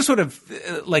 Like, this would have,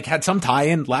 had some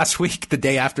tie-in last week, the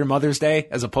day after Mother's Day,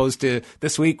 as opposed to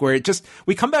this week, where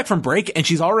we come back from break and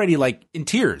she's already, like, in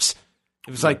tears.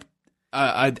 It was like,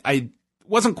 I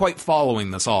wasn't quite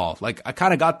following this all. Like, I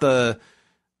kind of got the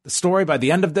story by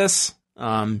the end of this.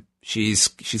 She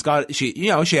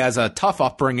has a tough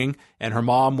upbringing, and her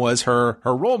mom was her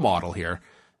role model here.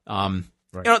 Right.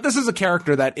 This is a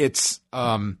character that it's,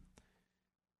 I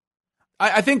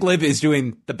think Liv is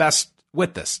doing the best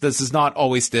with this. This is not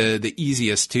always the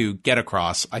easiest to get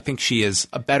across. I think she is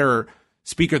a better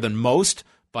speaker than most,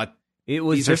 but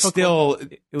this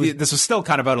was still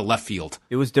kind of out of left field.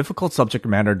 It was difficult subject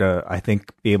matter to, I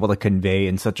think, be able to convey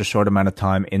in such a short amount of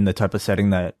time in the type of setting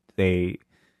that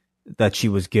she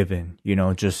was given,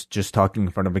 just talking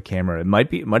in front of a camera. It might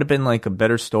have been like a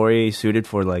better story suited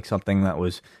for like something that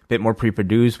was a bit more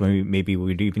pre-produced, when maybe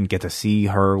we'd even get to see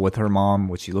her with her mom,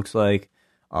 what she looks like,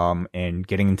 and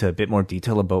getting into a bit more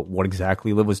detail about what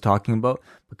exactly Liv was talking about.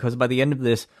 Because by the end of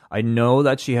this, I know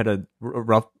that she had a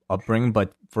rough upbringing,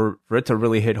 but for it to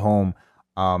really hit home,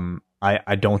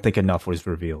 I don't think enough was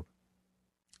revealed.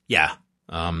 Yeah.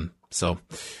 So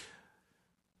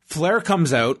Flair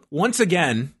comes out once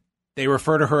again. They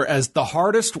refer to her as the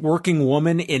hardest working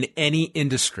woman in any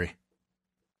industry.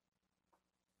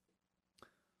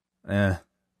 Okay.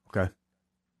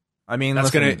 I mean,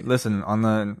 listen, on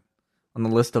the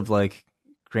list of like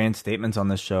grand statements on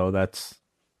this show, that's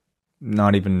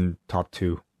not even top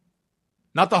 2.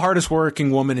 Not the hardest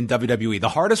working woman in WWE, the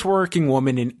hardest working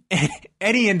woman in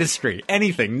any industry,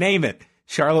 anything, name it.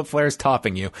 Charlotte Flair's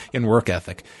topping you in work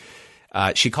ethic.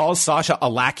 She calls Sasha a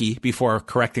lackey before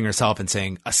correcting herself and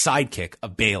saying a sidekick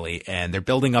of Bayley. And they're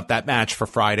building up that match for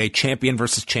Friday, champion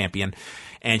versus champion.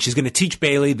 And she's going to teach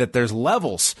Bayley that there's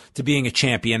levels to being a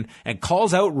champion, and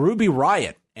calls out Ruby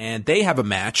Riott. And they have a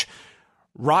match.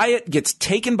 Riott gets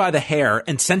taken by the hair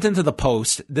and sent into the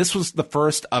post. This was the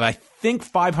first of, I think,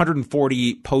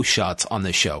 540 post shots on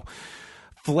this show.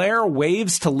 Flair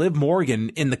waves to Liv Morgan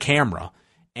in the camera,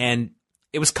 and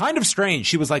it was kind of strange.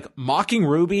 She was like mocking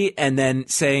Ruby and then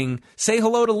saying, say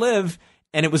hello to Liv.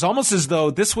 And it was almost as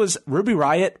though this was Ruby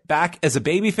Riott back as a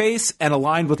babyface and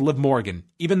aligned with Liv Morgan,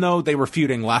 even though they were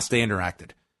feuding last they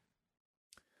interacted.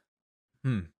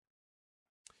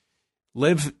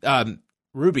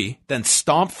 Ruby then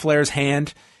stomped Flair's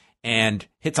hand and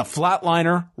hits a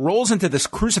flatliner, rolls into this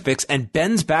crucifix, and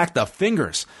bends back the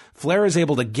fingers. Flair is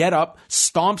able to get up,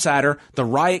 stomps at her, the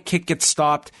Riott kick gets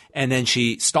stopped, and then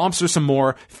she stomps her some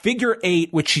more. Figure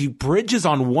 8, which she bridges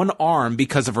on one arm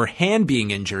because of her hand being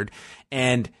injured,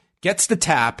 and gets the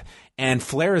tap, and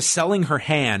Flair is selling her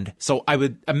hand, so I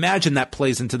would imagine that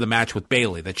plays into the match with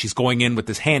Bayley, that she's going in with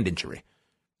this hand injury.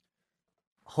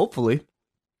 Hopefully.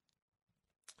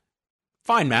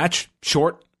 Fine match.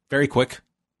 Short, very quick.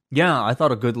 Yeah, I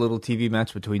thought a good little TV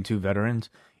match between two veterans.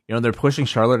 They're pushing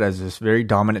Charlotte as this very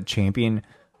dominant champion,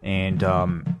 And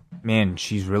man,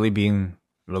 she's really being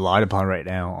relied upon right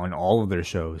now on all of their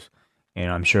shows,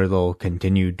 and I'm sure they'll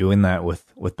continue doing that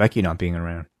with Becky not being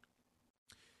around.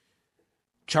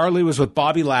 Charlie was with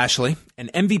Bobby Lashley,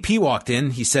 and MVP walked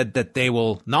in. He said that they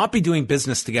will not be doing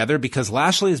business together because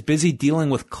Lashley is busy dealing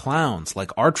with clowns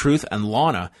like R-Truth and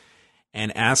Lana,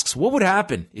 and asks, what would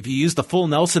happen if you used the full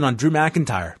Nelson on Drew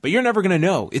McIntyre? But you're never going to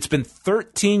know. It's been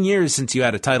 13 years since you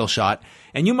had a title shot,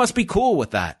 and you must be cool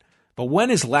with that. But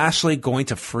when is Lashley going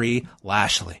to free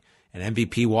Lashley? And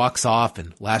MVP walks off,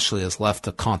 and Lashley is left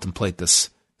to contemplate this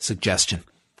suggestion.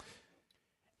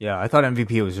 Yeah, I thought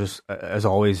MVP was just, as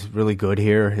always, really good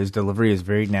here. His delivery is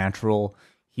very natural.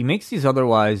 He makes these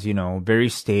otherwise, very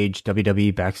staged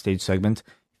WWE backstage segments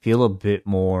feel a bit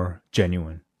more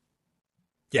genuine.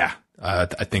 Yeah, I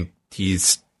think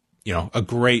he's, a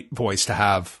great voice to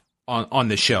have on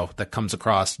the show that comes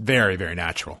across very, very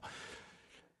natural.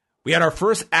 We had our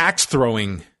first axe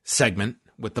throwing segment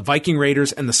with the Viking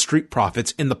Raiders and the Street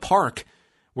Profits in the park,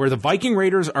 where the Viking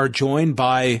Raiders are joined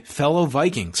by fellow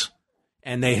Vikings,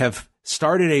 and they have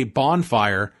started a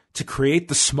bonfire to create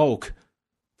the smoke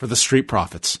for the Street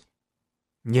Profits.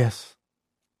 Yes.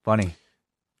 Funny.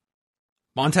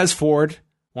 Montez Ford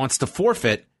wants to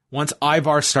forfeit once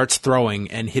Ivar starts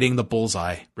throwing and hitting the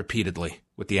bullseye repeatedly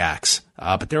with the axe.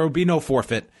 But there would be no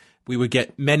forfeit. We would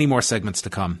get many more segments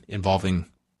to come involving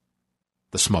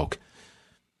the smoke.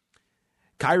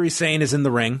 Kairi Sane is in the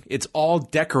ring. It's all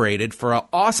decorated for a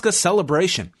Asuka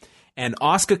celebration. And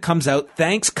Asuka comes out,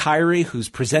 thanks Kairi, who's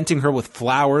presenting her with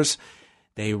flowers.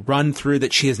 They run through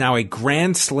that she is now a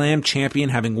Grand Slam champion,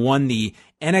 having won the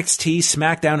NXT,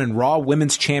 SmackDown, and Raw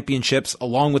Women's Championships,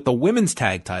 along with the women's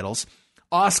tag titles.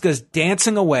 Asuka's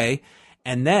dancing away,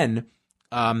 and then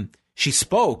she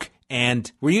spoke.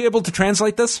 And were you able to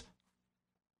translate this?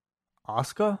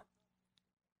 Asuka?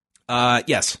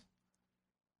 Yes.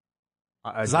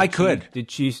 Because I could.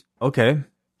 Did she? Okay,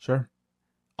 sure.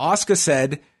 Asuka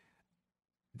said,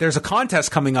 there's a contest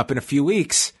coming up in a few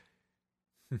weeks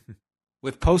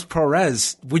with Post Pro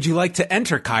Res. Would you like to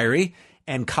enter, Kairi?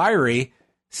 And Kairi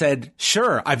said,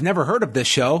 sure, I've never heard of this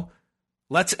show.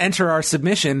 Let's enter our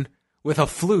submission with a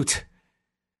flute.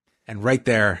 And right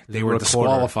there, they were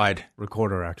disqualified.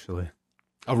 Recorder, actually.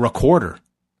 A recorder?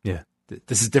 Yeah.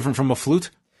 This is different from a flute?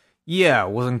 Yeah,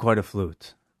 it wasn't quite a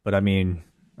flute. But I mean,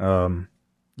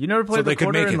 you never played the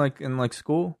recorder in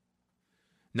school?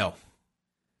 No,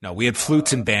 we had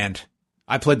flutes in band.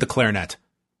 I played the clarinet.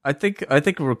 I think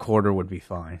a recorder would be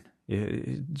fine.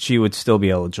 She would still be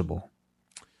eligible.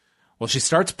 Well, she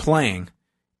starts playing,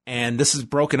 and this is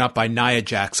broken up by Nia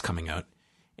Jax coming out.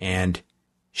 And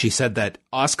she said that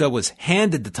Asuka was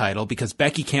handed the title because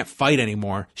Becky can't fight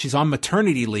anymore. She's on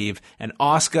maternity leave, and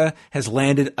Asuka has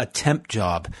landed a temp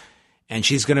job. And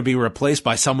she's going to be replaced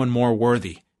by someone more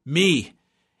worthy. Me.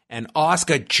 And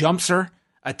Asuka jumps her,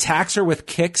 attacks her with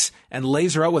kicks, and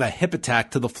lays her out with a hip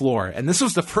attack to the floor. And this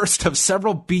was the first of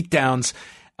several beatdowns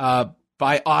by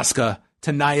Asuka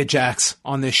to Nia Jax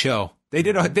on this show. They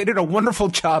did a wonderful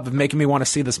job of making me want to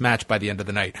see this match by the end of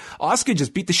the night. Asuka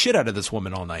just beat the shit out of this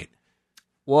woman all night.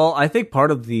 Well, I think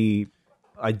part of the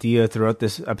idea throughout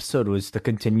this episode was to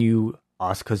continue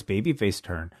Asuka's babyface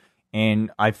turn.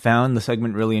 And I found the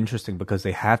segment really interesting because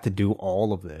they have to do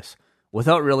all of this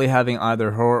without really having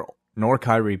either her nor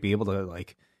Kairi be able to,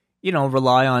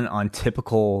 rely on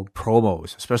typical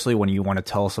promos, especially when you want to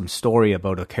tell some story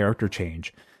about a character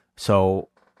change. So,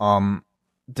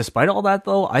 despite all that,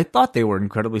 though, I thought they were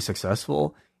incredibly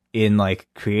successful in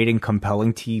creating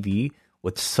compelling TV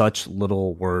with such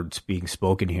little words being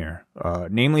spoken here.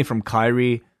 Namely from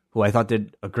Kairi, who I thought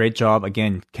did a great job,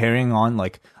 again, carrying on,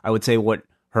 I would say what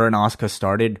her and Asuka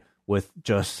started with,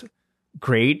 just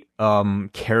great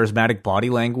charismatic body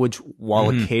language while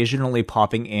occasionally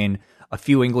popping in a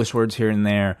few English words here and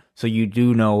there, so you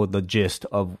do know the gist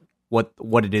of what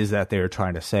it is that they're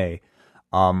trying to say.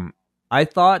 I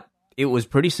thought it was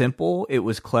pretty simple. It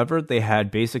was clever. They had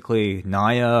basically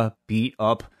Nia beat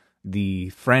up the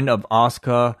friend of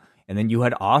Asuka, and then you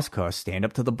had Asuka stand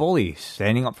up to the bully,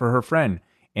 standing up for her friend.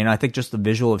 And I think just the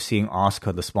visual of seeing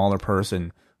Asuka, the smaller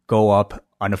person, go up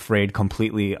unafraid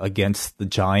completely against the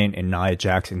giant and Nia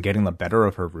Jax and getting the better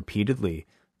of her repeatedly,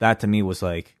 that to me was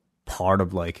part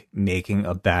of making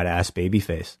a badass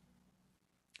babyface.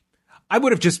 I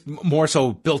would have just more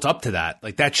so built up to that.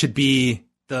 That should be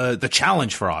the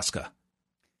challenge for Asuka.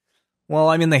 Well,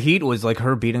 I mean, the heat was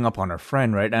her beating up on her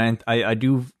friend, right? And I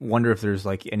do wonder if there's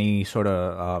any sort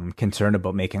of concern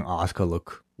about making Asuka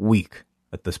look weak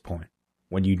at this point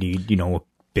when you need, a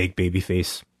big baby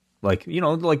face, like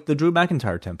the Drew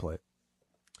McIntyre template.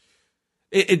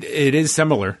 It is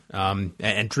similar.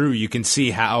 And Drew, you can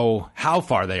see how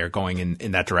far they are going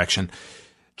in that direction.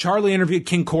 Charlie interviewed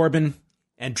King Corbin,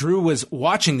 and Drew was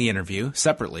watching the interview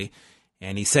separately,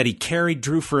 and he said he carried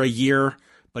Drew for a year,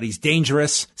 but he's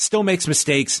dangerous, still makes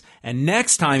mistakes, and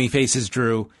next time he faces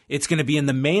Drew, it's going to be in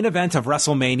the main event of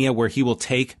WrestleMania where he will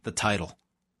take the title.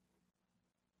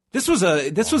 This was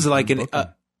like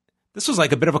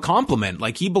a bit of a compliment.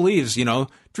 Like, he believes,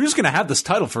 Drew's going to have this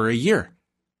title for a year.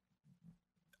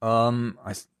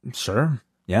 Sure.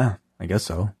 Yeah, I guess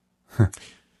so.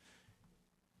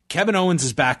 Kevin Owens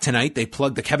is back tonight. They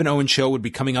plugged the Kevin Owens show would be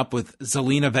coming up with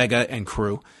Zelina Vega and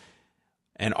crew.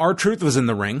 And R-Truth was in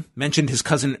the ring, mentioned his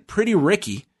cousin Pretty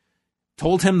Ricky,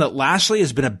 told him that Lashley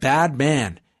has been a bad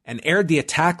man, and aired the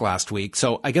attack last week.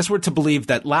 So I guess we're to believe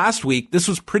that last week this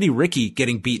was Pretty Ricky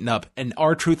getting beaten up, and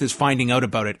R-Truth is finding out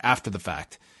about it after the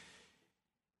fact.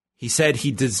 He said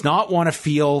he does not want to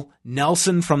feel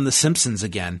Nelson from The Simpsons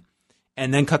again,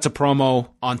 and then cuts a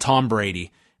promo on Tom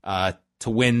Brady to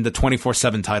win the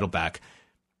 24/7 title back.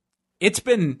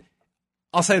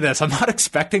 I'll say this, I'm not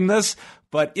expecting this,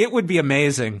 but it would be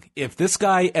amazing if this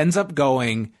guy ends up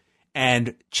going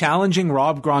and challenging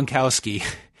Rob Gronkowski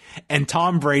and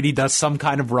Tom Brady does some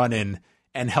kind of run-in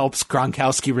and helps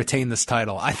Gronkowski retain this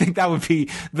title. I think that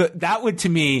would to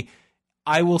me,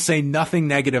 I will say nothing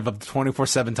negative of the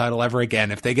 24/7 title ever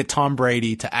again if they get Tom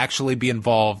Brady to actually be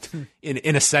involved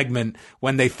in a segment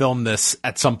when they film this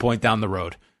at some point down the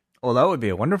road. Well, that would be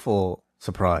a wonderful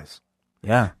surprise.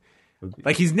 Yeah.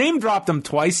 Like, he's name dropped him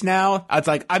twice now. I was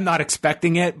like, I'm not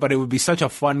expecting it, but it would be such a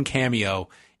fun cameo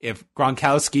if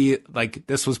Gronkowski, like,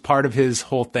 this was part of his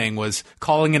whole thing, was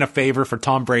calling in a favor for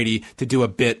Tom Brady to do a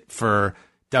bit for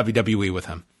WWE with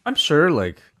him. I'm sure,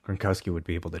 like, Gronkowski would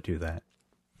be able to do that.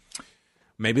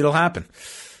 Maybe it'll happen.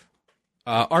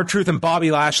 R-Truth and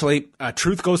Bobby Lashley.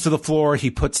 Truth goes to the floor.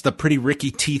 He puts the Pretty Ricky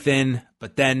teeth in,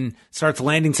 but then starts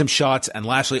landing some shots, and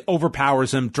Lashley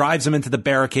overpowers him, drives him into the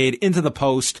barricade, into the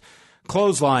post,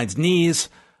 clotheslines, knees,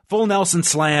 full Nelson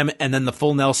slam, and then the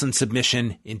full Nelson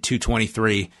submission in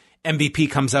 2:23. MVP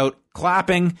comes out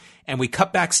clapping, and we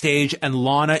cut backstage, and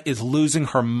Lana is losing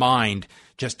her mind,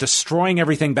 just destroying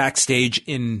everything backstage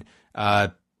in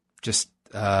a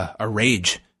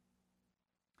rage.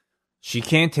 She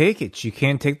can't take it. She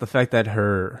can't take the fact that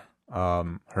her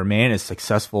man is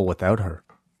successful without her.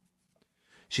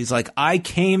 She's like, I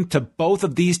came to both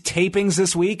of these tapings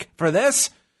this week for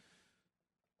this?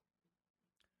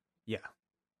 Yeah.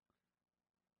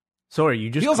 Sorry, you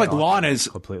just feels like Lana is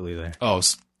completely there. Oh,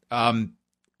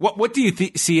 what do you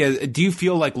see? Do you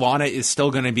feel like Lana is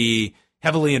still going to be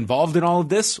heavily involved in all of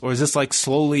this, or is this like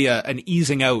slowly an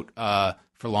easing out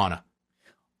for Lana?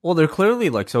 Well, they're clearly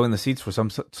like sowing the seeds for some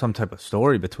type of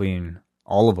story between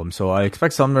all of them. So I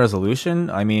expect some resolution.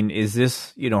 I mean, is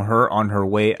this, her on her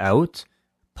way out?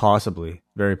 Possibly.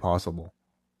 Very possible.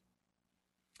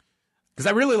 Because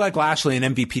I really like Lashley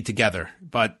and MVP together,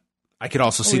 but I could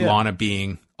also see Lana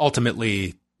being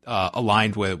ultimately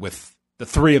aligned with the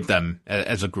three of them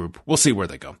as a group. We'll see where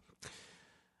they go.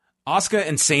 Asuka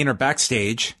and Sane are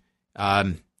backstage.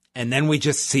 And then we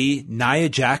just see Nia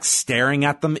Jax staring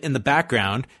at them in the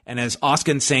background. And as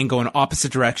Asuka and Sane go in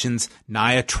opposite directions,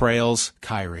 Nia trails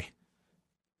Kairi.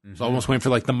 Mm-hmm. So almost waiting for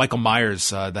like the Michael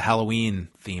Myers, the Halloween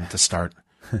theme to start.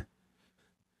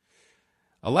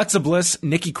 Alexa Bliss,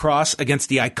 Nikki Cross against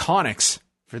the Iconics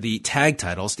for the tag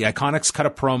titles. The Iconics cut a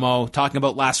promo talking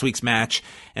about last week's match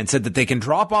and said that they can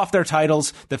drop off their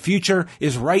titles. The future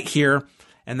is right here.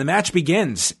 And the match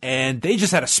begins. And they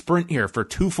just had a sprint here for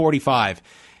 2:45.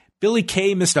 Billie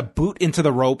Kay missed a boot into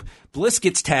the rope. Bliss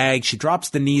gets tagged. She drops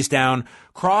the knees down.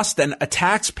 Cross then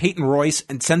attacks Peyton Royce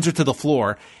and sends her to the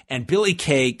floor. And Billie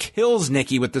Kay kills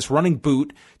Nikki with this running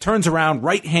boot, turns around,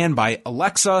 right hand by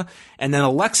Alexa. And then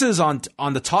Alexa's on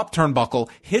the top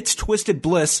turnbuckle, hits Twisted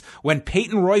Bliss when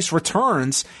Peyton Royce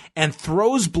returns and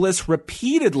throws Bliss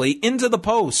repeatedly into the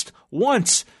post.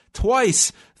 Once,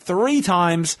 twice, 3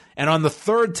 times, and on the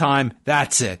 3rd time,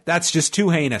 that's it. That's just too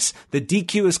heinous. The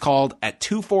DQ is called at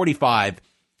 2:45,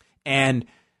 and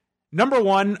number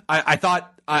one, I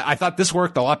thought this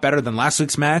worked a lot better than last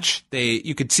week's match.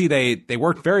 You could see they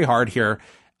worked very hard here.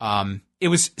 It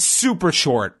was super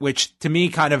short, which to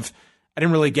me I didn't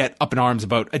really get up in arms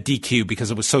about a DQ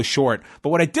because it was so short. But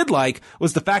what I did like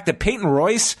was the fact that Peyton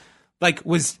Royce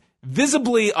was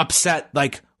visibly upset,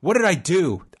 what did I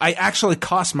do? I actually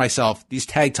cost myself these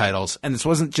tag titles, and this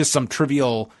wasn't just some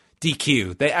trivial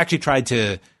DQ. They actually tried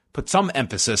to put some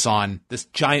emphasis on this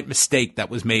giant mistake that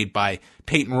was made by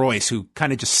Peyton Royce, who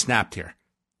kind of just snapped here.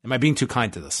 Am I being too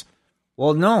kind to this?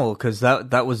 Well, no, because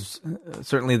that was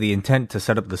certainly the intent to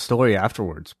set up the story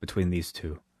afterwards between these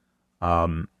two.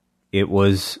 It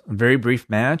was a very brief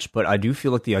match, but I do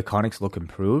feel like the Iconics look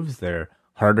improved. They're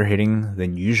harder hitting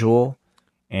than usual.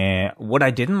 And what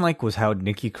I didn't like was how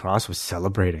Nikki Cross was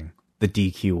celebrating the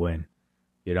DQ win,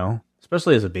 you know,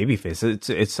 especially as a babyface.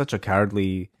 It's such a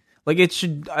cowardly, like it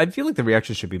should, I feel like the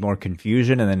reaction should be more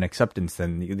confusion and then acceptance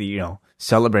than, you know,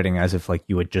 celebrating as if like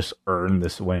you had just earned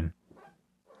this win.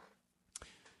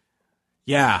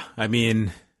 Yeah. I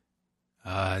mean,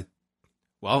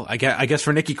 well, I guess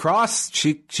for Nikki Cross,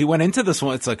 she went into this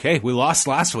one. It's like, hey, we lost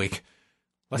last week.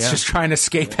 Let's just try and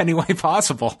escape any way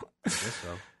possible. I guess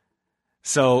so.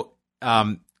 So,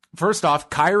 first off,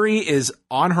 Kairi is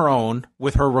on her own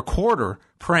with her recorder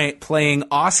playing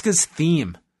Asuka's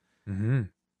theme. Mm-hmm.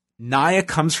 Nia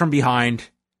comes from behind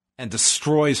and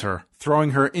destroys her,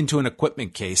 throwing her into an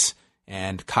equipment case,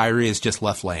 and Kairi is just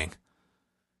left laying.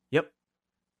 Yep.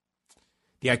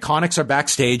 The Iconics are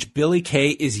backstage. Billie Kay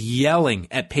is yelling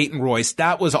at Peyton Royce,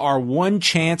 "That was our one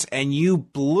chance and you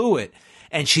blew it."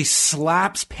 And she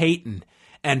slaps Peyton,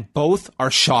 and both are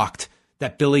shocked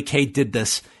that Billie Kay did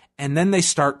this. And then they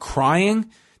start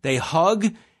crying, they hug,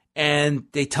 and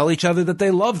they tell each other that they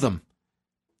love them.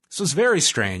 This was very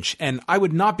strange, and I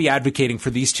would not be advocating for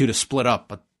these two to split up,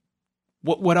 but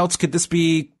what else could this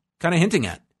be kind of hinting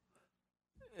at?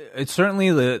 It's certainly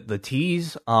the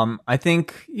tease. I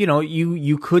think, you know,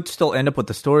 you could still end up with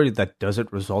the story that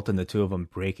doesn't result in the two of them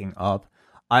breaking up.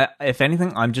 If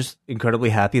anything, I'm just incredibly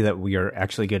happy that we are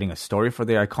actually getting a story for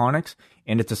the Iconics,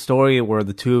 and it's a story where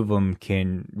the two of them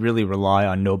can really rely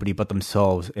on nobody but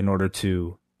themselves in order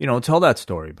to, you know, tell that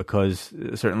story, because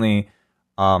certainly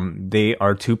they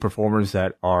are two performers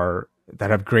that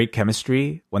have great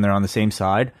chemistry when they're on the same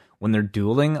side. When they're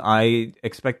dueling, I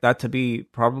expect that to be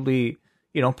probably,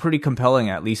 you know, pretty compelling,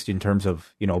 at least in terms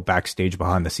of, you know, backstage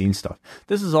behind the scenes stuff.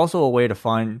 This is also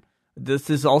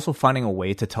finding a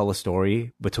way to tell a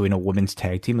story between a women's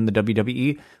tag team in the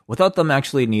WWE without them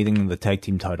actually needing the tag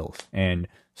team titles. And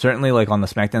certainly, like, on the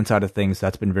SmackDown side of things,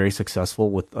 that's been very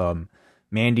successful with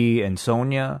Mandy and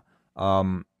Sonya.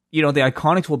 You know, the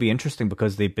Iconics will be interesting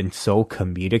because they've been so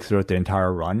comedic throughout the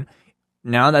entire run.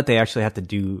 Now that they actually have to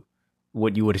do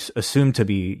what you would assume to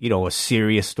be, you know, a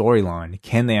serious storyline,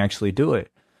 can they actually do it?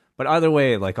 But either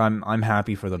way, like, I'm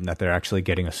happy for them that they're actually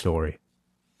getting a story.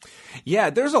 Yeah,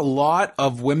 there's a lot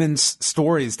of women's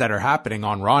stories that are happening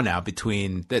on Raw now,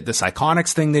 between this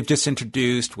Iconics thing they've just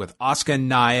introduced with Asuka and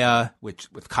Nia,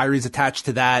 which with Kairi's attached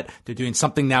to that. They're doing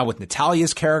something now with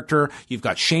Natalya's character. You've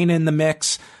got Shayna in the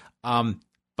mix.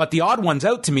 But the odd ones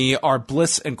out to me are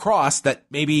Bliss and Cross, that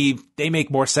maybe they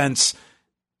make more sense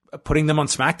putting them on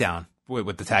SmackDown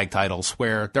with the tag titles,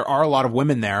 where there are a lot of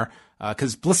women there.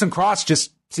 Because Bliss and Cross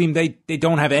just seem they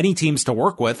don't have any teams to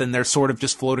work with, and they're sort of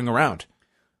just floating around.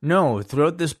 No,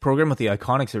 throughout this program with the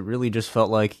Iconics, it really just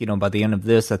felt like, you know, by the end of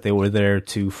this, that they were there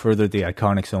to further the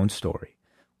Iconics' own story,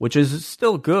 which is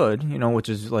still good, you know, which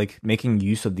is like making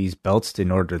use of these belts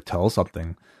in order to tell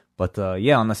something. But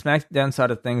yeah, on the SmackDown side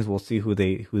of things, we'll see who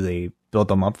they build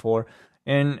them up for.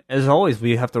 And as always,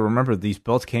 we have to remember these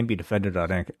belts can be defended on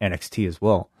NXT as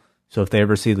well. So if they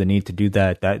ever see the need to do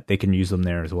that they can use them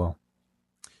there as well.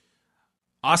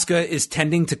 Asuka is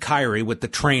tending to Kairi with the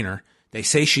trainer. They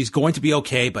say she's going to be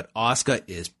okay, but Asuka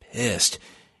is pissed.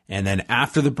 And then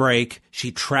after the break,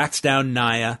 she tracks down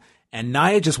Nia, and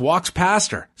Nia just walks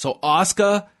past her. So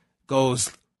Asuka goes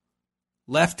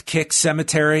left kick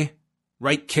cemetery,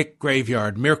 right kick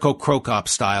graveyard, Mirko Krokop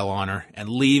style on her, and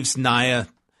leaves Nia.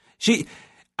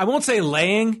 I won't say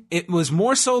laying. It was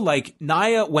more so like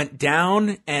Nia went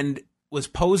down and was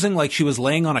posing like she was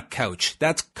laying on a couch.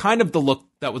 That's kind of the look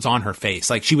that was on her face.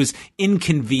 Like she was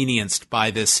inconvenienced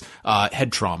by this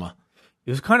head trauma.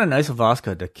 It was kind of nice of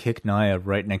Asuka to kick Nia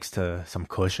right next to some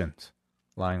cushions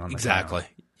lying on the Exactly.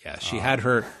 ground. Yeah, she had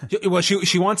her. Well,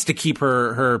 she wants to keep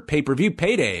her pay-per-view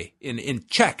payday in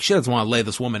check. She doesn't want to lay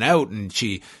this woman out, and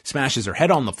she smashes her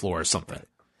head on the floor or something. Right.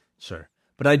 Sure,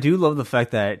 but I do love the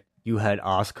fact that you had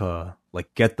Asuka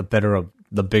like get the better of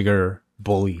the bigger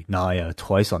bully Nia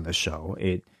twice on this show.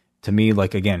 It, to me,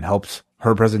 like, again, helps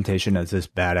her presentation as this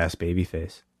badass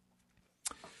babyface.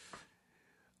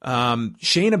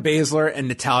 Shayna Baszler and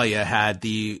Natalya had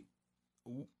the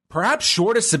perhaps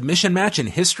shortest submission match in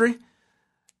history.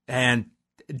 And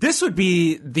this would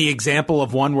be the example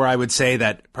of one where I would say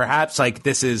that perhaps like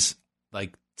this is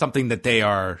like something that they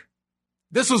are.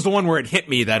 This was the one where it hit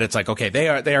me that it's like, okay,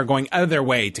 they are going out of their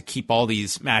way to keep all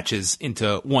these matches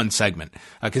into one segment,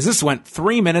 because this went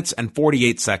 3 minutes and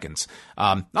 48 seconds.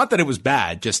 Not that it was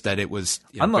bad, just that it was.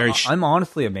 I'm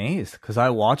honestly amazed because I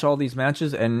watch all these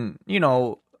matches and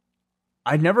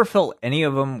I never felt any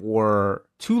of them were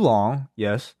too long.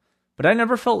 Yes, but I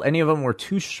never felt any of them were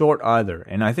too short either.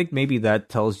 And I think maybe that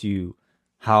tells you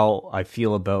how I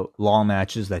feel about long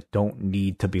matches that don't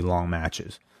need to be long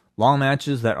matches. Long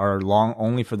matches that are long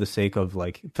only for the sake of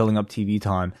like filling up TV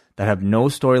time, that have no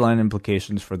storyline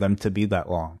implications for them to be that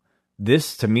long.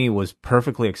 This to me was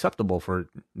perfectly acceptable for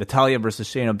Natalya versus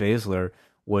Shayna Baszler,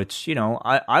 which, you know,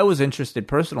 I was interested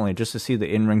personally just to see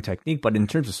the in-ring technique, but in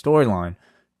terms of storyline,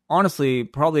 honestly,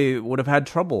 probably would have had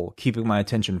trouble keeping my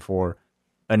attention for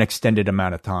an extended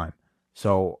amount of time.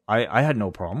 So I had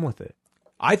no problem with it.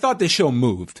 I thought this show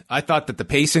moved. I thought that the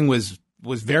pacing was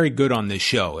very good on this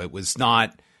show. It was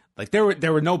not like there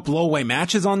were no blowaway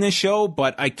matches on this show,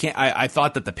 but I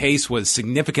thought that the pace was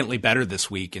significantly better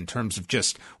this week in terms of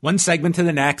just one segment to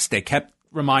the next. They kept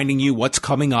reminding you what's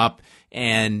coming up,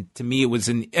 and to me it was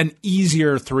an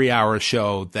easier 3-hour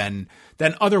show than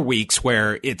other weeks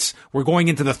where we're going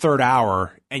into the third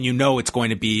hour and you know it's going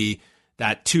to be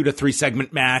that 2 to 3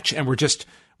 segment match, and we're just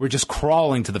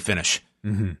crawling to the finish.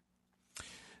 Mm-hmm.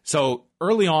 So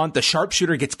early on, the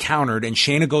sharpshooter gets countered, and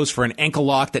Shayna goes for an ankle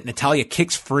lock that Natalya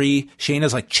kicks free.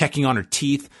 Shayna's like checking on her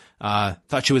teeth.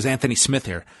 Thought she was Anthony Smith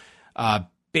here.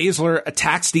 Baszler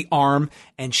attacks the arm,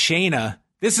 and Shayna,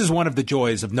 this is one of the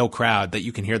joys of no crowd that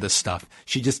you can hear this stuff.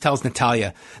 She just tells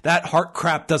Natalya, that heart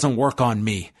crap doesn't work on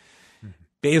me.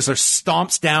 Baszler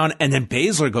stomps down, and then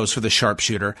Baszler goes for the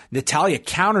sharpshooter. Natalya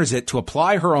counters it to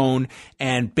apply her own,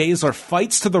 and Baszler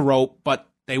fights to the rope, but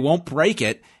they won't break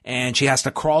it, and she has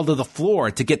to crawl to the floor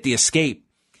to get the escape.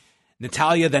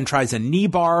 Natalya then tries a knee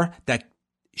bar that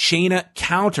Shayna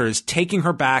counters, taking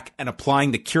her back and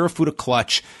applying the Kirifuda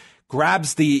clutch,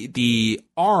 grabs the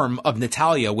arm of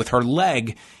Natalya with her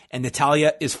leg, and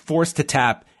Natalya is forced to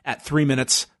tap at 3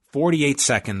 minutes, 48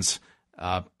 seconds.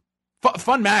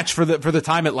 Fun match for the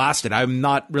time it lasted. I'm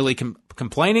not really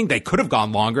complaining. They could have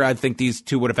gone longer. I think these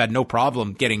two would have had no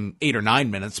problem getting 8 or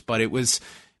 9 minutes, but it was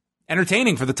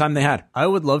entertaining for the time they had. I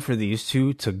would love for these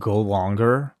two to go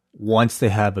longer once they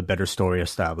have a better story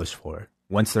established for it.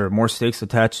 Once there are more stakes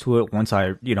attached to it, once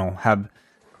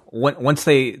once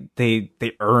they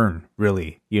earn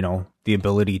really, the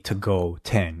ability to go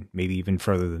 10, maybe even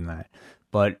further than that.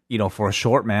 But, for a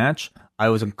short match, I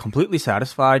was completely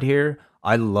satisfied here.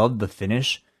 I loved the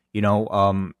finish. You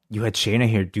had Shayna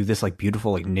here do this like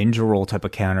beautiful like ninja roll type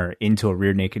of counter into a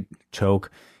rear naked choke.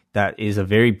 That is a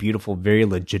very beautiful, very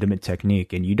legitimate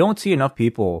technique. And you don't see enough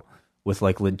people with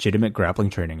like legitimate grappling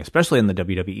training, especially in the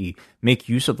WWE, make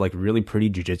use of like really pretty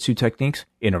jiu-jitsu techniques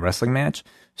in a wrestling match.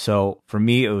 So for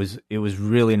me, it was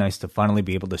really nice to finally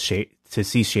be able to see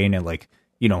Shayna like,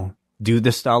 do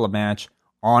this style of match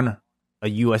on a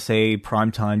USA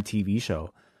primetime TV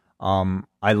show.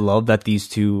 I love that these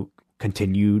two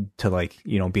continued to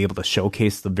be able to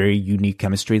showcase the very unique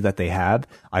chemistry that they have.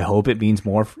 I hope it means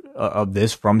more of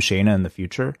this from Shayna in the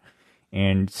future,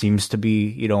 and seems to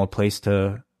be, a place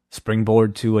to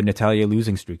springboard to a Natalya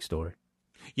losing streak story.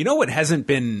 What hasn't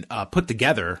been put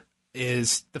together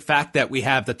is the fact that we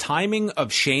have the timing of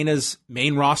Shayna's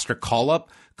main roster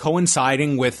call-up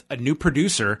coinciding with a new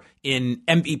producer in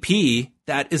MVP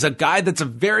that is a guy that's a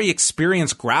very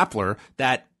experienced grappler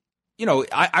that,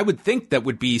 I would think that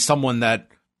would be someone that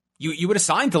you would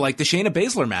assign to like the Shayna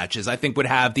Baszler matches. I think would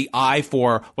have the eye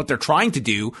for what they're trying to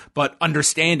do, but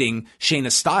understanding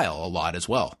Shayna's style a lot as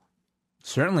well.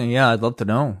 Certainly, yeah. I'd love to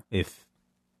know if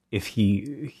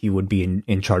he would be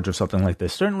in charge of something like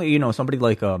this. Certainly, somebody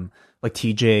like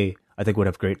TJ, I think would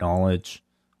have great knowledge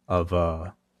of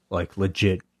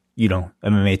legit,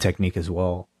 MMA technique as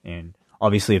well. And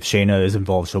obviously, if Shayna is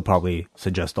involved, she'll probably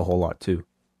suggest a whole lot too.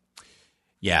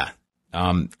 Yeah.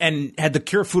 And had the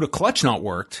Kirifuda clutch not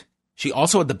worked, she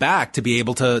also had the back to be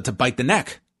able to bite the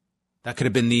neck. That could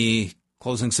have been the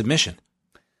closing submission.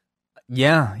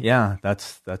 Yeah.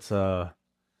 That's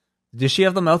Does she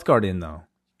have the mouth guard in though?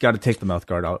 Got to take the mouth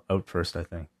guard out first, I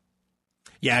think.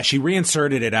 Yeah, she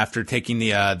reinserted it after taking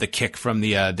the kick from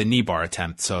the knee bar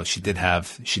attempt. So she did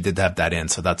have that in.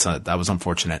 So that was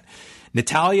unfortunate.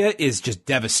 Natalya is just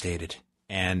devastated,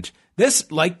 and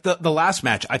this, like the last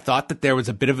match, I thought that there was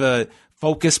a bit of a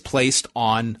focus placed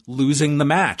on losing the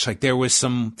match. Like there was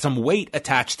some weight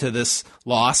attached to this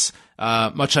loss,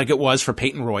 much like it was for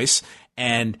Peyton Royce.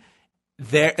 And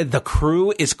the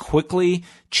crew is quickly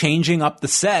changing up the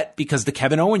set because the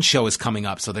Kevin Owens show is coming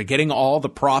up. So they're getting all the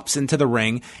props into the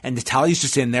ring, and Natalya's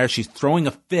just in there. She's throwing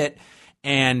a fit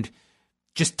and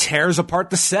just tears apart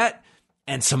the set.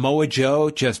 And Samoa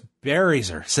Joe just buries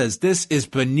her, says this is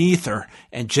beneath her,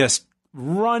 and just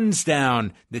runs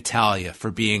down Natalya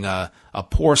for being a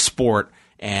poor sport,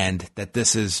 and that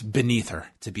this is beneath her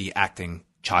to be acting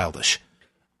childish.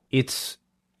 It's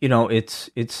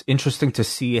it's interesting to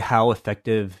see how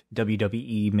effective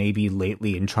WWE may be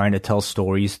lately in trying to tell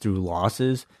stories through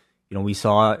losses. We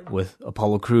saw it with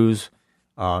Apollo Crews.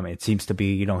 It seems to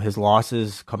be, his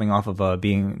losses coming off of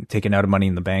being taken out of Money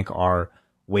in the Bank are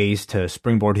ways to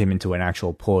springboard him into an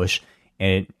actual push.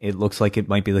 And it looks like it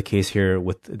might be the case here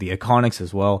with the Iconics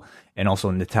as well, and also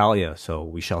Natalya. So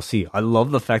we shall see. I love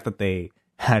the fact that they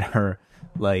had her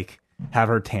have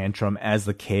her tantrum as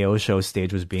the KO show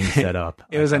stage was being set up.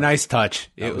 It was a nice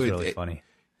touch. It was really funny.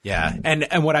 Yeah.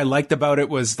 And what I liked about it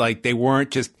was like they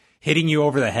weren't just hitting you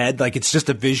over the head. Like it's just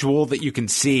a visual that you can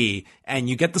see and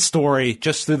you get the story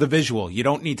just through the visual. You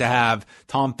don't need to have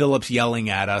Tom Phillips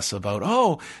yelling at us about,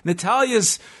 oh,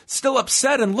 Natalya's still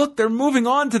upset and look, they're moving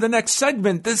on to the next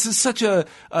segment. This is such a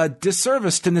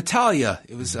disservice to Natalya.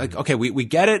 It was like, okay, we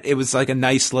get it. It was like a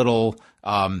nice little,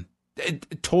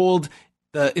 it told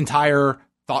the entire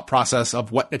thought process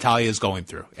of what Natalya is going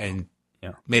through and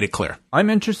made it clear.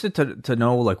 I'm interested to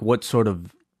know like what sort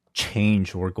of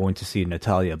change we're going to see in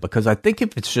Natalya, because I think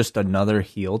if it's just another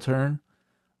heel turn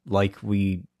like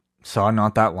we saw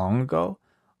not that long ago,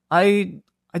 I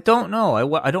don't know.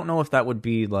 I don't know if that would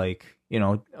be like,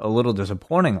 a little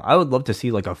disappointing. I would love to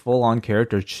see like a full-on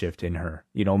character shift in her,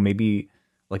 maybe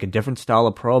like a different style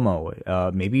of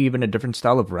promo, maybe even a different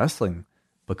style of wrestling,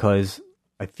 because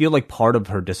I feel like part of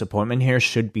her disappointment here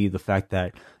should be the fact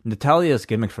that Natalya's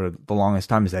gimmick for the longest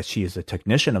time is that she is a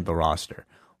technician of the roster.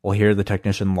 Well, here the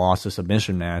technician lost a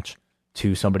submission match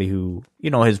to somebody who,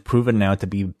 has proven now to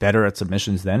be better at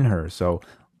submissions than her. So,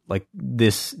 like,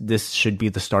 this should be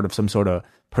the start of some sort of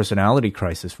personality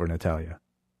crisis for Natalya.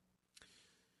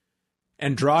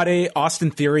 Andrade,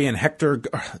 Austin Theory, and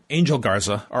Angel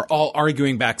Garza are all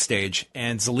arguing backstage,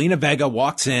 and Zelina Vega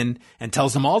walks in and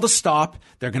tells them all to stop.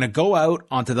 They're going to go out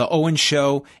onto the Owens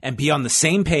show and be on the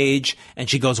same page, and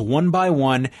she goes one by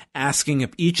one, asking if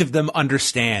each of them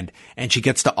understand, and she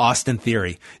gets to Austin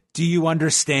Theory. Do you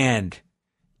understand?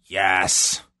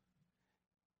 Yes.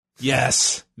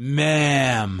 Yes,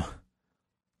 ma'am.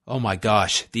 Oh my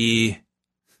gosh,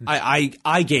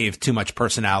 I gave too much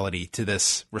personality to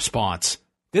this response.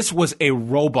 This was a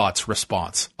robot's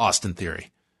response, Austin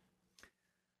Theory.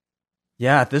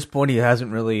 Yeah, at this point, he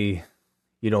hasn't really,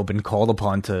 been called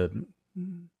upon to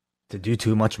do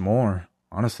too much more.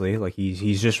 Honestly, like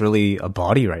he's just really a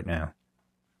body right now.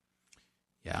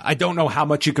 Yeah, I don't know how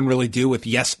much you can really do with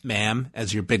 "yes, ma'am"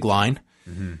 as your big line,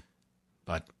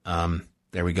 but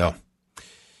there we go.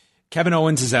 Kevin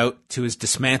Owens is out to his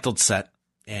dismantled set,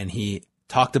 and he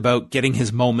talked about getting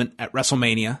his moment at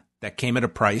WrestleMania that came at a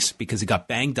price because he got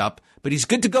banged up, but he's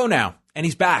good to go now, and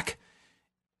he's back.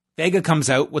 Vega comes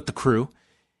out with the crew,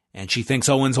 and she thinks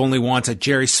Owens only wants a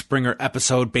Jerry Springer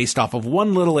episode based off of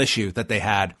one little issue that they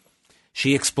had.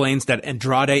 She explains that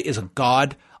Andrade is a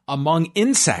god among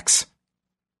insects.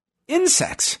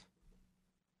 Insects?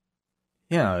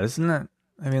 Yeah, isn't that...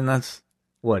 I mean, that's...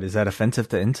 What, is that offensive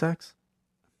to insects?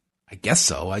 I guess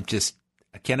so. I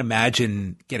can't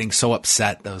imagine getting so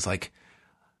upset that I was like,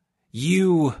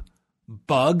 you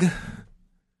bug,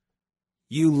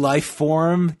 you life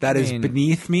form that is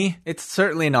beneath me. It's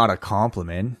certainly not a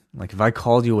compliment. Like, if I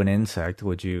called you an insect,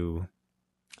 would you...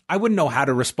 I wouldn't know how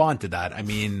to respond to that. I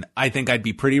mean, I think I'd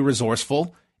be pretty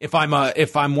resourceful. If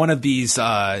I'm one of these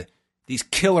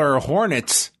killer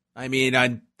hornets, I mean,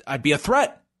 I'd be a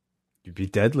threat. You'd be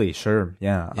deadly, sure.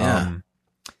 Yeah.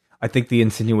 I think the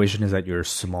insinuation is that you're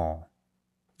small.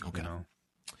 Okay.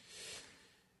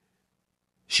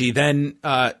 She then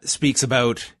speaks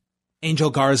about Angel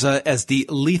Garza as the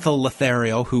lethal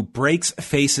Lothario who breaks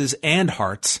faces and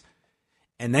hearts,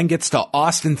 and then gets to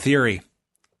Austin Theory.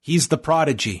 He's the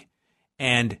prodigy,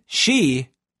 and she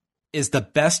is the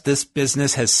best this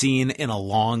business has seen in a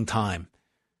long time.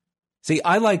 See,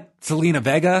 I like Zelina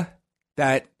Vega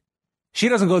that she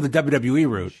doesn't go the WWE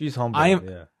route. She's humble.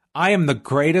 I am the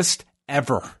greatest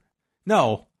ever.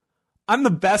 No, I'm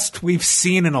the best we've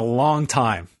seen in a long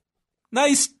time.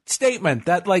 Nice statement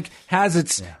that has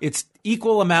its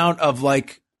equal amount of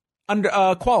under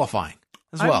qualifying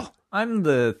as well. I'm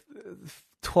the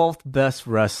 12th best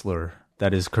wrestler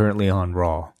that is currently on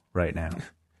Raw right now.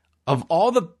 Of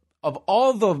all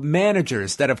the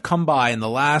managers that have come by in the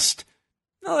last,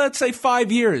 let's say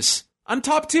 5 years, I'm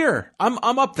top tier. I'm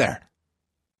up there.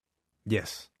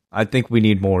 Yes. I think we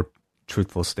need more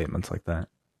truthful statements like that.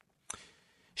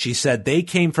 She said they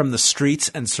came from the streets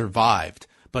and survived,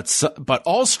 but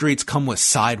all streets come with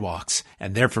sidewalks,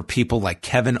 and they're for people like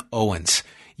Kevin Owens.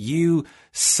 You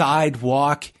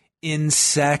sidewalk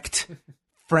insect,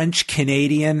 French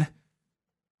Canadian.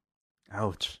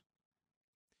 Ouch.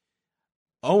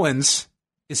 Owens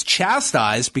is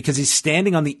chastised because he's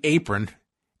standing on the apron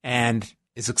and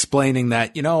is explaining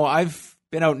that, I've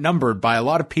been outnumbered by a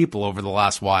lot of people over the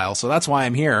last while, so that's why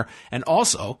I'm here. And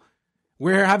also,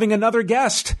 we're having another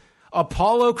guest,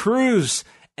 Apollo Crews.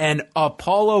 And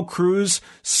Apollo Crews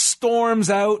storms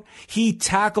out. He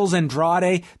tackles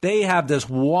Andrade. They have this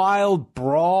wild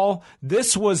brawl.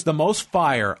 This was the most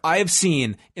fire I have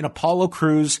seen in Apollo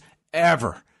Crews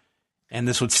ever. And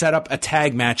this would set up a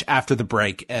tag match after the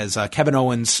break, as Kevin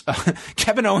Owens'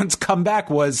 comeback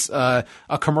was a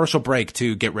commercial break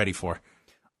to get ready for.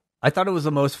 I thought it was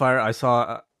the most fire I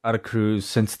saw out of Crews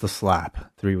since the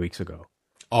slap 3 weeks ago.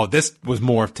 Oh, this was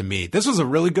more to me. This was a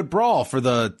really good brawl for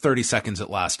the 30 seconds it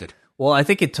lasted. Well, I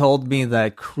think it told me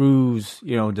that Crews,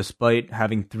 despite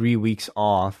having 3 weeks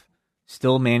off,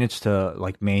 still managed to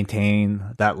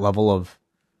maintain that level of,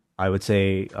 I would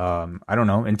say,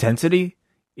 intensity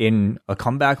in a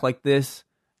comeback like this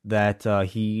that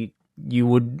you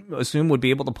would assume would be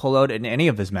able to pull out in any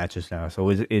of his matches now. So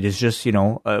it is just,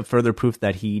 further proof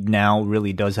that he now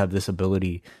really does have this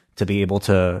ability to be able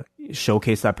to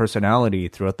showcase that personality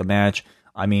throughout the match.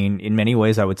 I mean, in many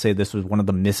ways, I would say this was one of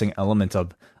the missing elements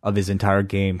of his entire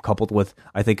game, coupled with,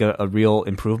 I think, a real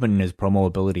improvement in his promo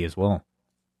ability as well.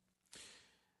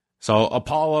 So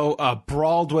Apollo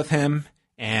brawled with him,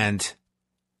 and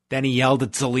then he yelled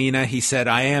at Zelina. He said,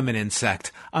 "I am an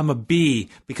insect. I'm a bee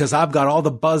because I've got all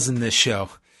the buzz in this show."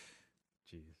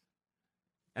 Jeez.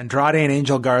 Andrade and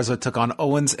Angel Garza took on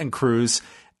Owens and Crews.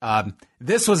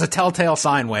 This was a telltale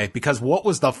sign, Way, because what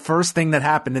was the first thing that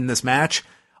happened in this match?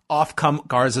 Off come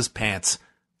Garza's pants.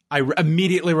 I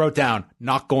immediately wrote down,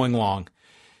 not going long.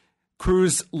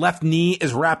 Crews' left knee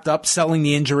is wrapped up, selling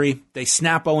the injury. They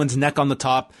snap Owens' neck on the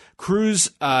top. Crews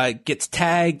gets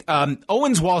tagged.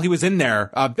 Owens, while he was in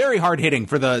there, very hard hitting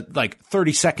for the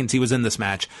 30 seconds he was in this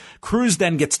match. Crews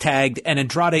then gets tagged, and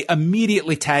Andrade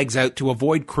immediately tags out to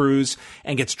avoid Crews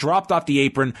and gets dropped off the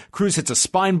apron. Crews hits a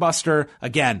spine buster.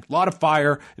 Again, a lot of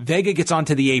fire. Vega gets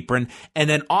onto the apron, and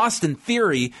then Austin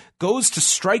Theory goes to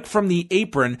strike from the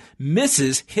apron,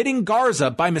 misses, hitting Garza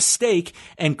by mistake,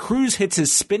 and Crews hits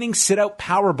his spinning sit-out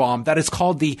powerbomb. That is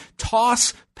called the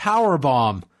Toss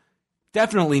Powerbomb.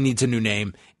 Definitely needs a new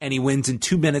name, and he wins in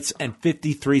 2 minutes and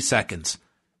 53 seconds.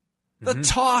 The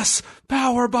Toss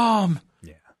Powerbomb.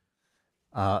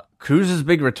 Yeah. Crews'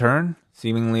 big return,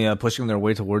 seemingly pushing their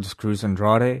way towards Crews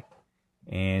Andrade,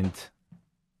 and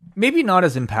maybe not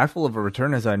as impactful of a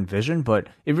return as I envisioned, but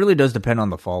it really does depend on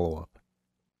the follow-up.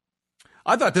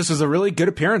 I thought this was a really good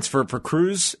appearance for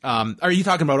Crews. Are you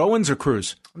talking about Owens or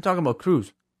Crews? I'm talking about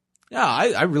Crews. Yeah,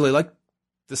 I really liked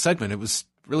the segment. It was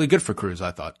really good for Crews,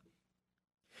 I thought.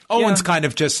 Owens kind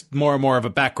of just more and more of a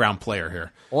background player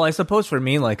here. Well, I suppose for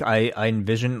me, I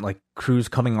envisioned Crews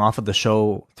coming off of the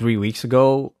show 3 weeks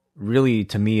ago, really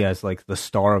to me as the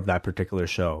star of that particular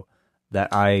show. That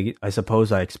I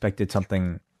suppose I expected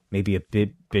something maybe a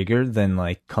bit bigger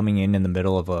than coming in the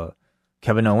middle of a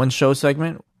Kevin Owens show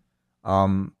segment.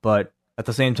 But at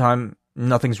the same time,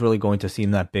 nothing's really going to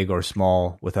seem that big or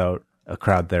small without a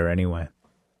crowd there anyway.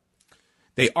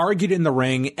 They argued in the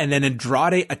ring, and then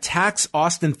Andrade attacks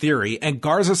Austin Theory, and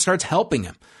Garza starts helping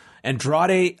him.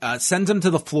 Andrade sends him to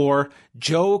the floor.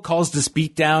 Joe calls this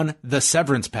beatdown the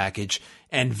severance package,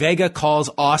 and Vega calls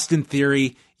Austin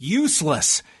Theory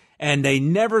useless, and they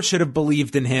never should have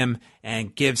believed in him,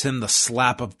 and gives him the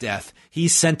slap of death.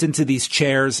 He's sent into these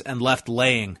chairs and left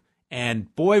laying,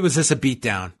 and boy, was this a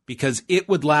beatdown, because it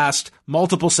would last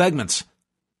multiple segments.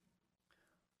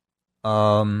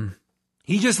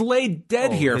 He just laid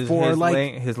dead here his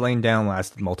laying down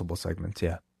lasted multiple segments,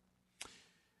 yeah.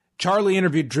 Charlie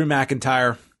interviewed Drew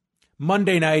McIntyre.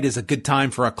 Monday night is a good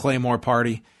time for a Claymore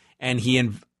party, and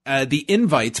the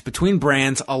invites between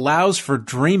brands allows for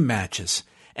dream matches,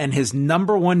 and his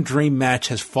number one dream match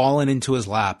has fallen into his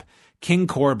lap, King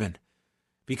Corbin,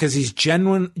 because he's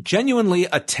genuinely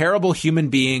a terrible human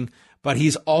being, but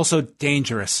he's also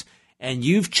dangerous. And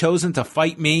you've chosen to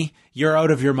fight me, you're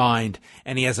out of your mind.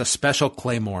 And he has a special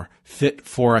Claymore fit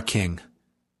for a king.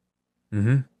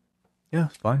 Mm-hmm. Yeah,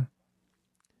 it's fine.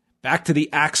 Back to the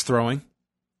axe throwing.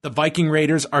 The Viking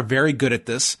Raiders are very good at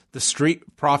this. The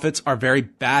Street Profits are very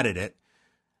bad at it.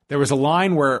 There was a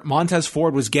line where Montez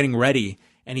Ford was getting ready,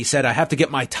 and he said, "I have to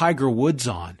get my Tiger Woods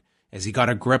on," as he got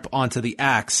a grip onto the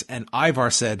axe. And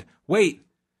Ivar said, "Wait,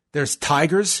 there's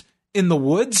tigers in the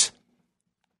woods?"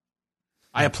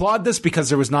 I applaud this because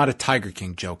there was not a Tiger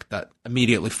King joke that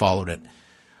immediately followed it.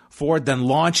 Ford then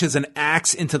launches an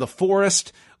axe into the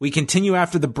forest. We continue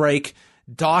after the break.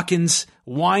 Dawkins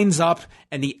winds up,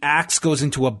 and the axe goes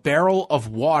into a barrel of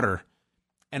water.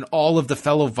 And all of the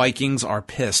fellow Vikings are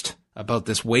pissed about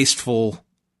this wasteful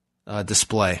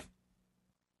display.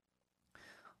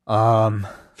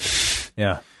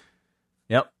 Yeah.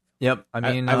 Yep. I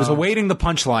mean, I was awaiting the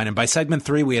punchline, and by segment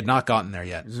 3, we had not gotten there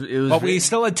yet. But we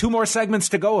still had 2 more segments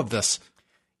to go of this.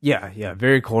 Yeah.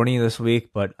 Very corny this week,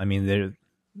 but I mean,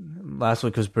 last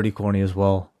week was pretty corny as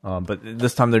well. But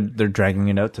this time they're dragging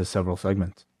it out to several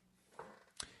segments.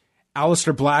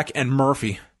 Aleister Black and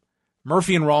Murphy.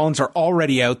 Murphy and Rollins are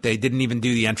already out. They didn't even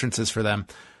do the entrances for them.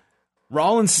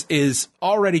 Rollins is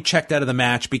already checked out of the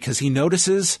match because he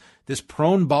notices this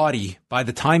prone body by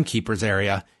the timekeepers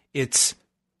area. It's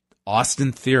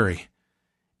Austin Theory.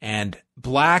 And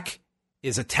Black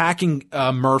is attacking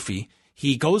Murphy.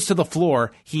 He goes to the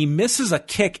floor. He misses a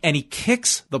kick, and he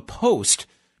kicks the post,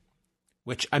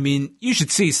 which, I mean, you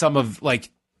should see some of, like,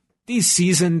 these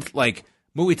seasoned, like,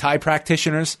 Muay Thai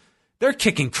practitioners. They're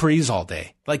kicking trees all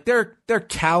day. Like, they're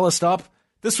calloused up.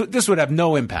 This would have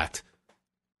no impact.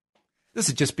 This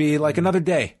would just be like another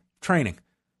day training.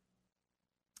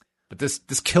 But this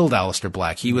killed Aleister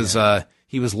Black. He was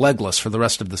legless for the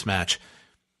rest of this match.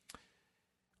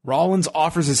 Rollins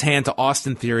offers his hand to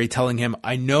Austin Theory, telling him,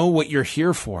 "I know what you're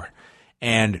here for."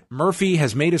 And Murphy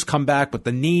has made his comeback, but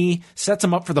the knee sets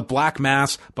him up for the Black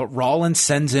Mass, but Rollins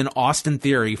sends in Austin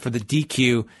Theory for the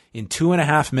DQ in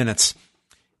 2.5 minutes.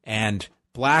 And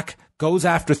Black goes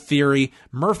after Theory.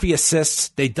 Murphy assists.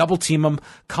 They double team him.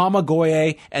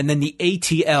 Kamagoye, and then the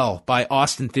ATL by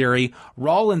Austin Theory.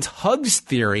 Rollins hugs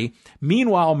Theory.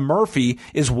 Meanwhile, Murphy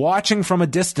is watching from a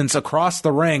distance across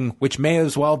the ring, which may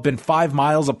as well have been 5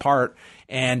 miles apart.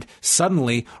 And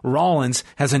suddenly, Rollins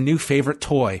has a new favorite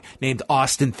toy named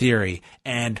Austin Theory.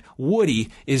 And Woody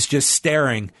is just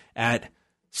staring at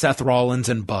Seth Rollins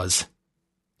and Buzz.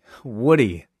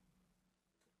 Woody.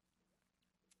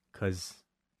 Because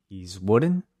he's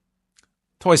wooden?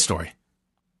 Toy Story.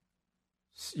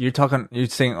 You're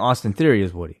saying Austin Theory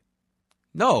is Woody?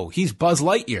 No, he's Buzz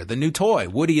Lightyear, the new toy.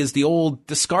 Woody is the old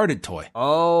discarded toy.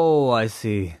 Oh, I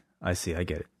see. I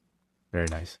get it. Very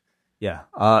nice. Yeah.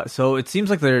 So it seems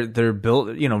like they're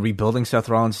rebuilding Seth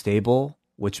Rollins' stable,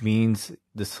 which means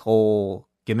this whole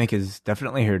gimmick is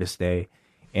definitely here to stay.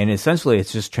 And essentially,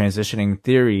 it's just transitioning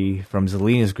Theory from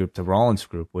Zelina's group to Rollins'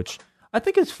 group, which I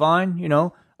think is fine.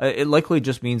 It likely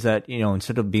just means that,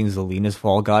 instead of being Zelina's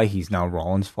fall guy, he's now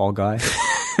Rollins' fall guy.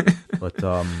 But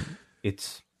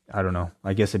I don't know.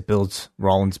 I guess it builds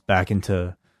Rollins back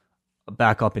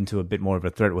up into a bit more of a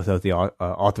threat without the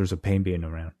Authors of Pain being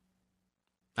around.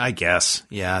 I guess.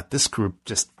 Yeah, this group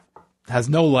just has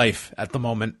no life at the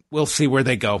moment. We'll see where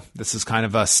they go. This is kind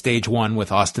of a stage 1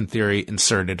 with Austin Theory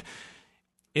inserted.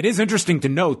 It is interesting to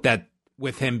note that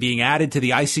with him being added to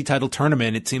the IC title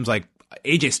tournament, it seems like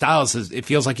AJ Styles it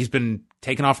feels like he's been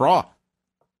taken off Raw.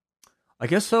 I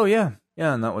guess so, yeah.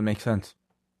 Yeah, and that would make sense.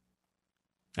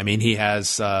 I mean, he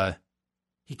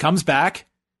comes back,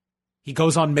 he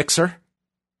goes on Mixer,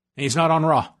 and he's not on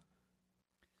Raw.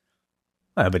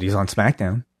 But he's on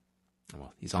SmackDown.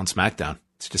 Well, he's on SmackDown.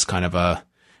 It's just kind of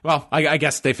I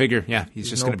guess they figure, yeah, he's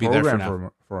just going to be there for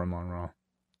now. For him on Raw.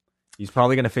 He's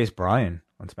probably going to face Bryan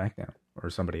on SmackDown or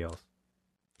somebody else.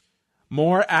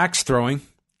 More axe throwing.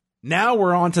 Now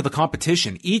we're on to the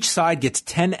competition. Each side gets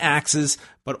 10 axes,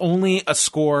 but only a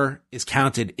score is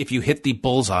counted if you hit the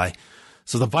bullseye.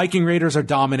 So the Viking Raiders are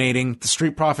dominating. The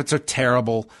Street Profits are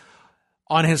terrible.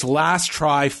 On his last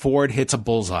try, Ford hits a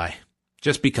bullseye.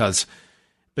 Just because.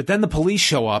 But then the police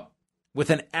show up with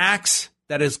an axe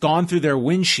that has gone through their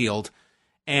windshield,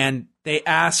 and they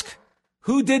ask,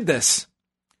 who did this?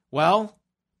 Well,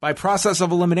 by process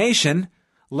of elimination,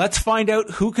 let's find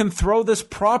out who can throw this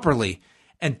properly.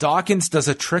 And Dawkins does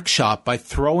a trick shot by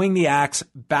throwing the axe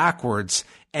backwards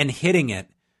and hitting it.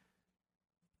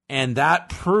 And that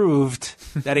proved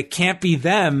that it can't be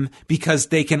them because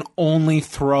they can only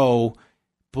throw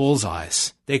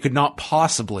bullseyes. They could not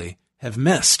possibly have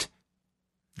missed.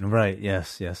 Right,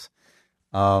 yes.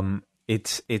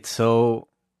 It's so...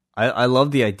 I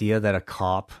love the idea that a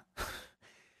cop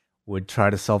would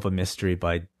try to solve a mystery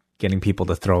by getting people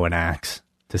to throw an axe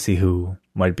to see who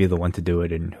might be the one to do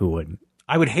it and who wouldn't.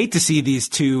 I would hate to see these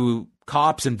two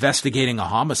cops investigating a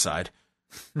homicide.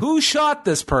 Who shot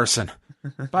this person?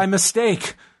 By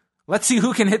mistake. Let's see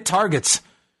who can hit targets.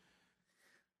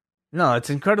 No, it's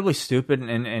incredibly stupid.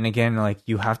 And again, like,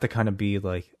 you have to kind of be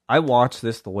like, I watch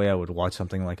this the way I would watch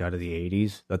something like out of the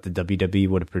 80s that the WWE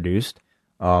would have produced.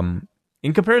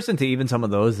 In comparison to even some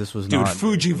of those, this was not... Dude,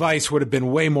 Fuji Vice would have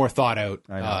been way more thought out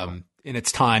in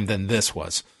its time than this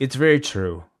was. It's very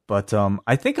true. But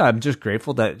I think I'm just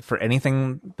grateful that for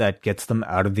anything that gets them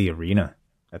out of the arena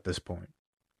at this point.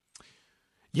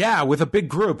 Yeah, with a big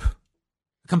group.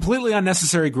 Completely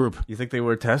unnecessary group. You think they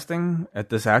were testing at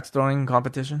this axe throwing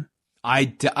competition? I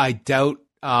doubt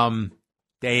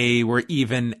They were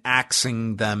even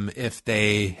axing them if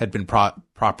they had been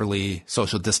properly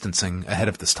social distancing ahead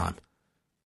of this time.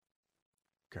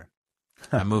 Okay.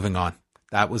 I'm moving on.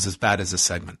 That was as bad as this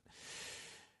segment.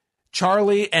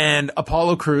 Charlie and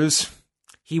Apollo Crews.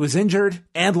 He was injured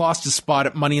and lost his spot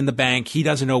at Money in the Bank. He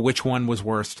doesn't know which one was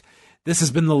worst. This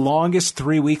has been the longest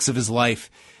 3 weeks of his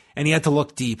life, and he had to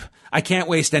look deep. I can't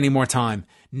waste any more time.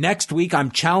 Next week,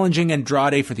 I'm challenging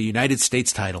Andrade for the United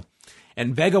States title.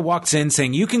 And Vega walks in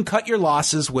saying, you can cut your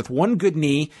losses with one good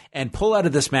knee and pull out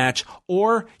of this match,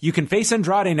 or you can face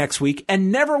Andrade next week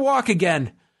and never walk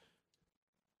again.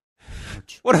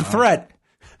 What a threat.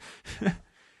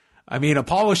 I mean,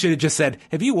 Apollo should have just said,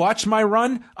 have you watched my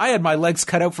run? I had my legs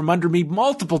cut out from under me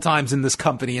multiple times in this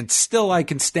company, and still I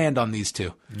can stand on these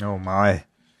two. Oh, my.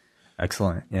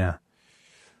 Excellent. Yeah.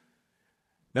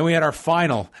 Then we had our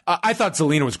final. I thought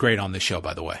Zelina was great on this show,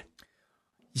 by the way.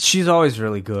 She's always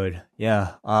really good.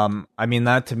 Yeah. I mean,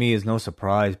 that to me is no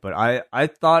surprise, but I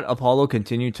thought Apollo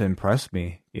continued to impress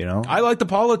me, you know? I liked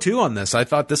Apollo too on this. I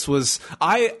thought this was,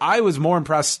 I was more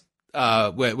impressed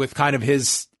with kind of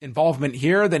his involvement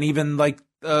here than even like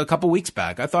a couple weeks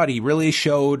back. I thought he really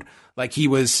showed like he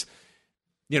was,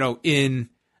 you know,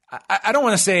 I don't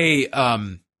want to say,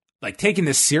 like taking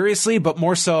this seriously, but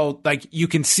more so like you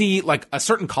can see like a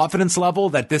certain confidence level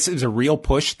that this is a real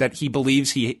push that he believes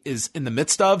he is in the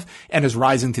midst of and is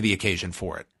rising to the occasion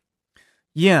for it.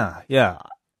 Yeah. Yeah.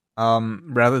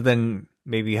 Rather than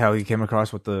maybe how he came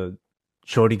across with the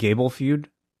Shorty Gable feud.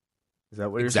 Is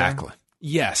that what you're saying? Exactly.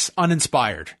 Yes.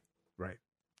 Uninspired. Right.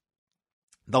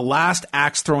 The last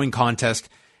axe throwing contest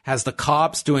has the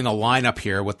cops doing a lineup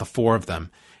here with the four of them.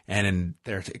 And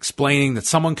they're explaining that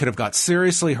someone could have got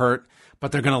seriously hurt,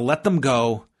 but they're going to let them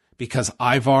go because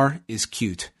Ivar is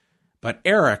cute. But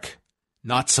Eric,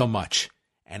 not so much.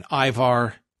 And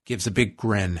Ivar gives a big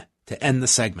grin to end the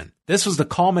segment. This was the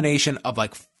culmination of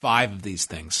like 5 of these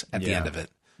things at the end of it.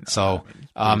 So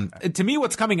to me,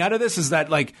 what's coming out of this is that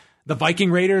like the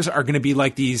Viking Raiders are going to be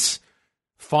like these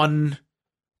fun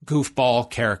goofball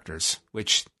characters,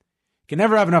 which you can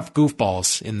never have enough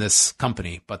goofballs in this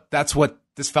company. But that's what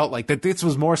this felt like, that this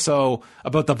was more so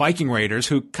about the Viking Raiders,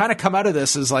 who kind of come out of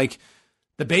this as like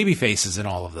the baby faces in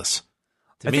all of this.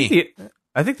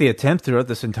 I think the attempt throughout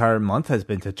this entire month has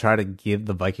been to try to give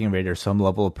the Viking Raiders some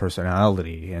level of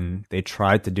personality, and they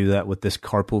tried to do that with this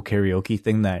carpool karaoke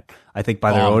thing that I think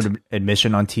by their own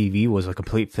admission on TV was a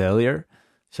complete failure.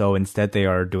 So instead they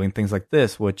are doing things like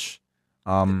this, which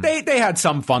they had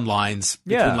some fun lines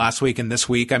between last week and this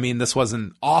week. I mean, this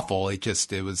wasn't awful. It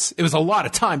was a lot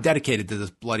of time dedicated to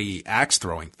this bloody axe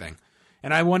throwing thing.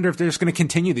 And I wonder if they're just going to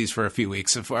continue these for a few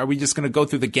weeks. Are we just going to go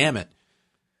through the gamut?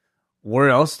 Where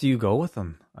else do you go with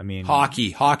them? I mean,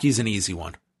 hockey. Hockey's an easy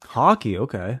one. Hockey,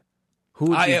 okay. Who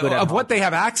would be good at what they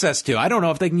have access to? I don't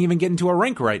know if they can even get into a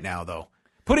rink right now, though.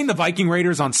 Putting the Viking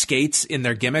Raiders on skates in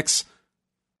their gimmicks.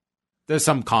 There's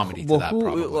some comedy to that,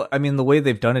 probably. I mean, the way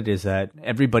they've done it is that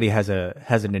everybody has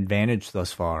an advantage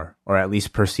thus far, or at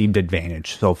least perceived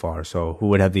advantage so far. So who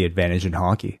would have the advantage in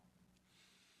hockey?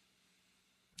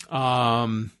 Yeah,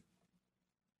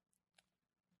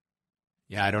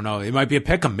 I don't know. It might be a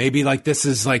pick'em. Maybe like this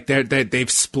is like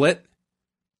they've split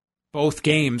both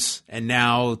games, and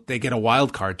now they get a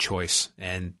wild card choice,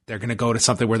 and they're going to go to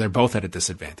something where they're both at a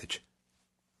disadvantage.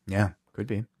 Yeah, could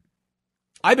be.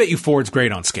 I bet you Ford's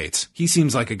great on skates. He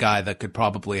seems like a guy that could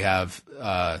probably have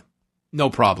no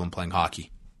problem playing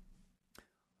hockey.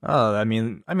 Oh, I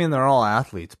mean, they're all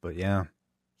athletes, but yeah,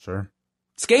 sure.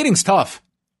 Skating's tough.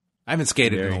 I haven't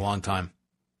skated in a long time.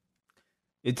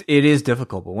 It is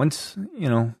difficult, but once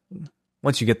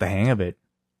you get the hang of it,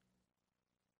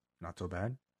 not so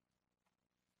bad.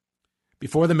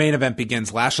 Before the main event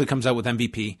begins, Lashley comes out with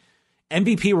MVP.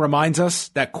 MVP reminds us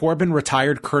that Corbin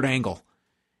retired Kurt Angle,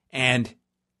 and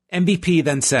MVP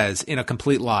then says, in a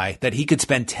complete lie, that he could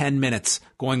spend 10 minutes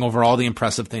going over all the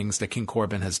impressive things that King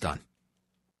Corbin has done.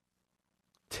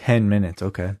 10 minutes,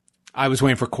 okay. I was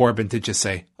waiting for Corbin to just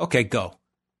say, okay, go.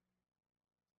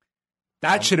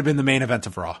 That should have been the main event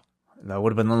of Raw. That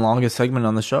would have been the longest segment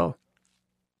on the show.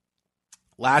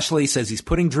 Lashley says he's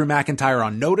putting Drew McIntyre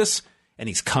on notice, and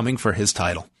he's coming for his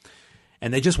title.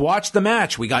 And they just watched the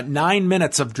match. We got 9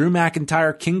 minutes of Drew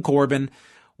McIntyre, King Corbin,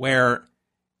 where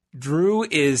Drew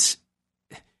his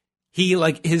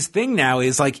thing now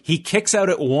is like he kicks out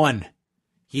at 1.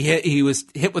 He was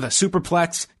hit with a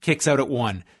superplex, kicks out at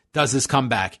 1, does his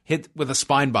comeback, hit with a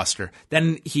spine buster.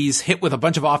 Then he's hit with a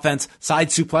bunch of offense, side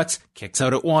suplex, kicks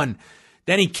out at 1.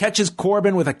 Then he catches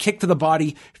Corbin with a kick to the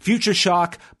body, future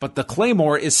shock, but the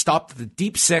Claymore is stopped at the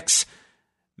deep 6.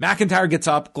 McIntyre gets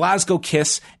up, Glasgow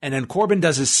kiss, and then Corbin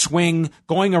does his swing,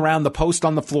 going around the post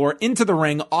on the floor, into the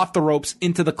ring, off the ropes,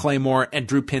 into the Claymore, and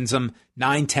Drew pins him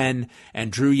 9-10,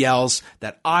 and Drew yells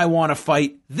that I want to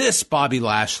fight this Bobby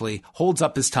Lashley, holds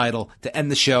up his title to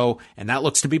end the show, and that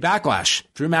looks to be Backlash.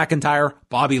 Drew McIntyre,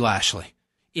 Bobby Lashley,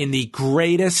 in the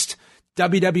greatest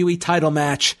WWE title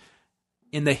match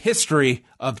in the history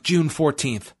of June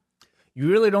 14th. You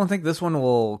really don't think this one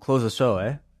will close the show,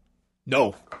 eh?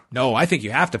 No, I think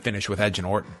you have to finish with Edge and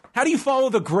Orton. How do you follow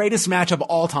the greatest match of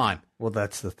all time? Well,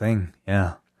 that's the thing.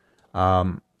 Yeah.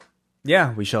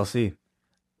 Yeah, we shall see.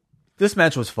 This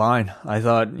match was fine. I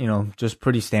thought, just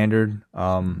pretty standard.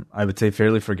 I would say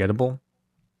fairly forgettable.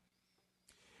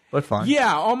 But fine.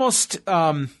 Yeah, almost. It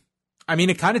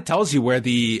kind of tells you where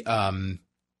the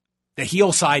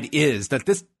heel side is. That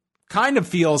this kind of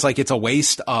feels like it's a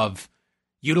waste of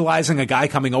utilizing a guy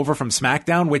coming over from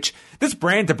SmackDown, which this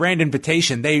brand-to-brand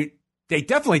invitation, they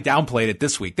definitely downplayed it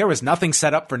this week. There was nothing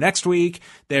set up for next week.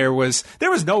 There was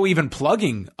no even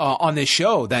plugging on this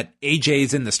show that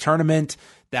AJ's in this tournament,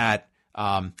 that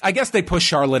I guess they pushed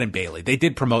Charlotte and Bayley. They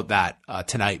did promote that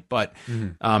tonight, but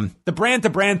the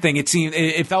brand-to-brand thing,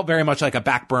 it felt very much like a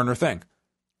back burner thing.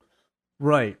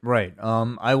 Right.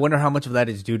 I wonder how much of that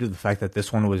is due to the fact that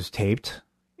this one was taped,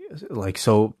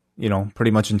 pretty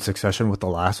much in succession with the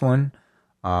last one.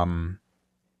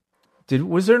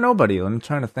 Was there nobody? I'm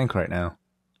trying to think right now.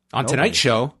 On tonight's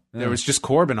show, there was just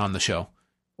Corbin on the show.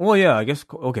 Well, yeah, I guess.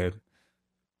 Okay.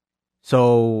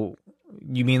 So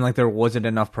you mean like there wasn't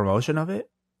enough promotion of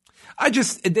it?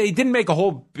 They didn't make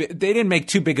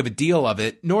too big of a deal of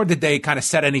it, nor did they kind of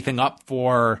set anything up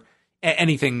for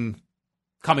anything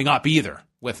coming up either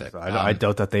with it. I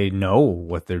doubt that they know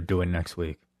what they're doing next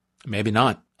week. Maybe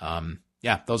not.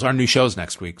 Yeah, those are new shows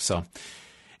next week. So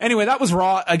anyway, that was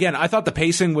Raw. Again, I thought the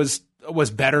pacing was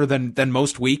better than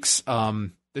most weeks.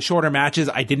 The shorter matches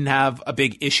I didn't have a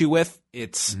big issue with.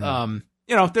 It's,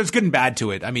 there's good and bad to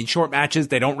it. I mean, short matches,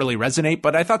 they don't really resonate,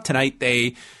 but I thought tonight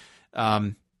I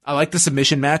like the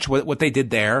submission match, what they did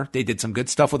there. They did some good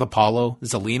stuff with Apollo.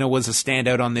 Zelina was a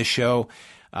standout on this show.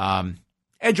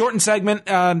 Edge Orton segment,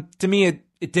 to me,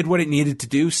 it did what it needed to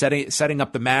do, setting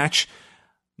up the match.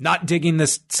 Not digging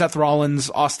this Seth Rollins,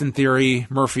 Austin Theory,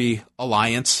 Murphy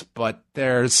alliance, but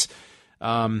there's,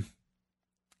 and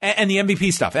the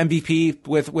MVP stuff. MVP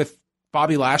with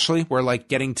Bobby Lashley. We're like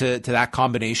getting to that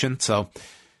combination. So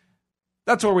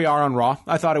that's where we are on Raw.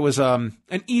 I thought it was an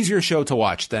easier show to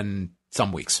watch than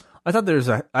some weeks. I thought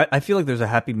I feel like there's a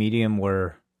happy medium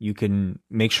where you can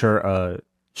make sure a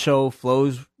show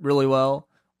flows really well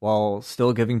while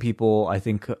still giving people, I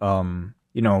think,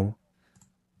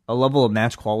 a level of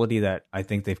match quality that I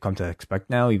think they've come to expect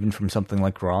now, even from something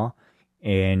like Raw.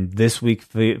 And this week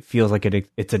feels like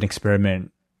it's an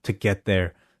experiment to get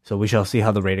there. So we shall see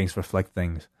how the ratings reflect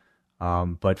things.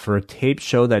 But for a taped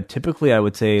show that typically I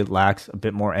would say lacks a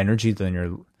bit more energy than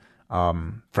your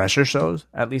fresher shows,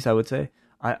 at least I would say,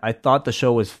 I thought the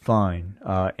show was fine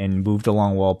and moved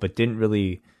along well, but didn't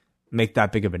really make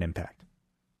that big of an impact.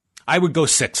 I would go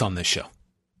 6 on this show.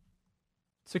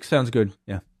 6 sounds good,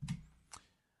 yeah.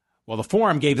 Well, the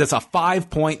forum gave this a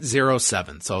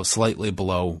 5.07, so slightly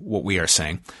below what we are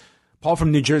saying. Paul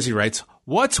from New Jersey writes,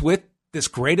 "What's with this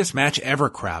greatest match ever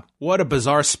crap? What a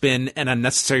bizarre spin and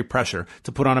unnecessary pressure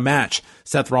to put on a match.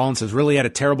 Seth Rollins has really had a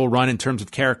terrible run in terms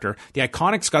of character. The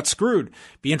Iconics got screwed.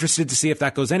 Be interested to see if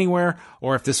that goes anywhere,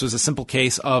 or if this was a simple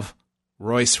case of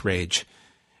Royce rage.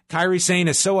 Kairi Sane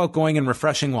is so outgoing and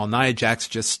refreshing, while Nia Jax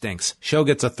just stinks. Show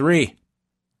gets a 3.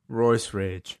 Royce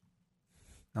rage.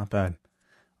 Not bad.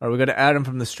 All right, we got to Adam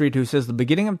from the street who says, the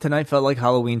beginning of tonight felt like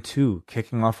Halloween 2,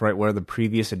 kicking off right where the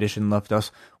previous edition left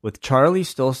us, with Charlie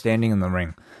still standing in the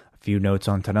ring. A few notes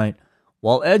on tonight.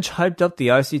 While Edge hyped up the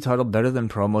IC title better than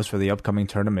promos for the upcoming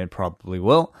tournament probably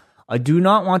will, I do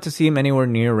not want to see him anywhere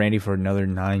near Randy for another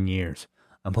 9 years.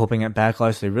 I'm hoping at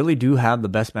Backlash they really do have the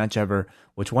best match ever,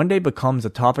 which one day becomes a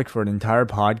topic for an entire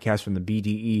podcast from the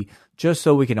BDE, just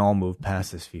so we can all move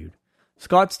past this feud.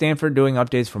 Scott Stanford doing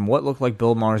updates from what looked like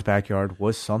Bill Maher's backyard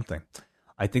was something.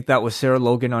 I think that was Sarah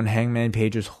Logan on Hangman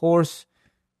Page's horse.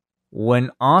 When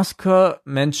Asuka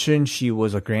mentioned she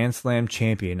was a Grand Slam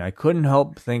champion, I couldn't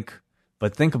help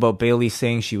but think about Bayley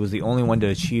saying she was the only one to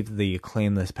achieve the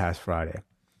acclaim this past Friday.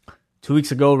 2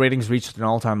 weeks ago, ratings reached an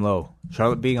all-time low.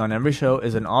 Charlotte being on every show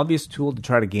is an obvious tool to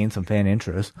try to gain some fan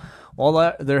interest.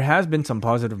 While there has been some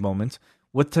positive moments,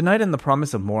 with tonight and the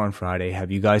promise of more on Friday,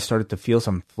 have you guys started to feel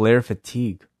some Flair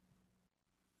fatigue?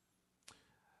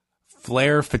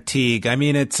 Flair fatigue. I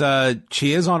mean, it's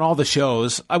she is on all the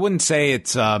shows. I wouldn't say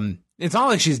it's not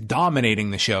like she's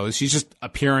dominating the shows. She's just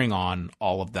appearing on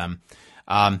all of them.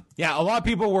 Yeah, a lot of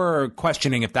people were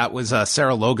questioning if that was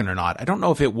Sarah Logan or not. I don't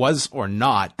know if it was or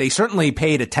not. They certainly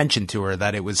paid attention to her,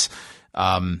 that it was,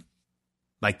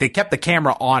 like they kept the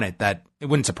camera on it. That it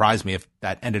wouldn't surprise me if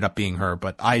that ended up being her,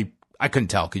 but I couldn't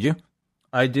tell. Could you?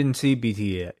 I didn't see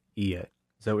BTE yet.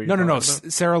 Is that what you're No. about?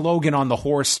 Sarah Logan on the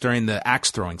horse during the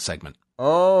axe throwing segment.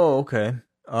 Oh, okay.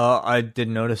 I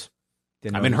didn't notice.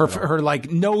 I mean, her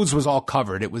like nose was all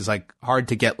covered. It was like hard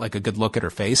to get like a good look at her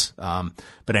face.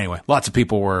 But anyway, lots of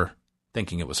people were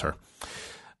thinking it was her.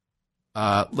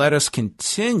 Let us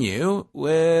continue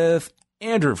with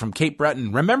Andrew from Cape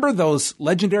Breton. Remember those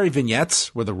legendary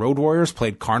vignettes where the Road Warriors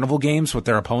played carnival games with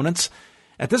their opponents?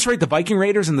 At this rate, the Viking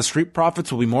Raiders and the Street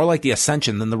Profits will be more like the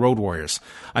Ascension than the Road Warriors.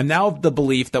 I'm now of the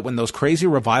belief that when those crazy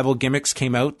revival gimmicks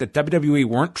came out, that WWE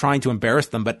weren't trying to embarrass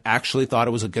them, but actually thought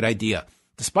it was a good idea.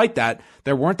 Despite that,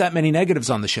 there weren't that many negatives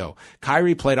on the show.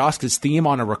 Kyrie played Asuka's theme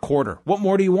on a recorder. What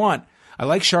more do you want? I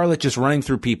like Charlotte just running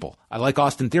through people. I like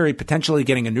Austin Theory potentially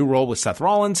getting a new role with Seth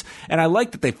Rollins, and I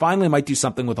like that they finally might do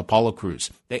something with Apollo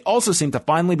Crews. They also seem to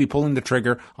finally be pulling the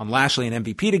trigger on Lashley and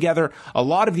MVP together. A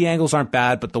lot of the angles aren't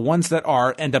bad, but the ones that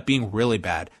are end up being really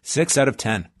bad. 6 out of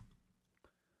 10.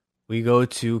 We go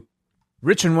to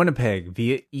Rich in Winnipeg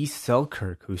via East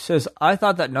Selkirk, who says, I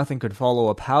thought that nothing could follow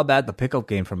up how bad the pickup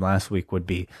game from last week would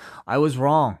be. I was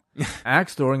wrong.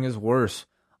 Axe throwing is worse.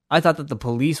 I thought that the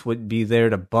police would be there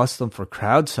to bust them for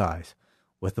crowd size.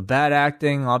 With the bad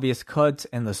acting, obvious cuts,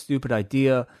 and the stupid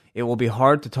idea, it will be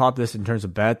hard to top this in terms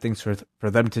of bad things for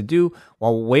them to do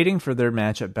while waiting for their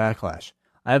match at Backlash.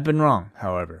 I have been wrong,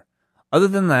 however. Other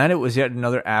than that, it was yet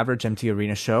another average empty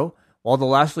arena show. While the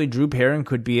Lashley Drew pairing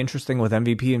could be interesting with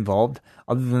MVP involved,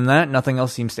 other than that, nothing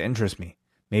else seems to interest me.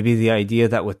 Maybe the idea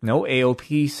that with no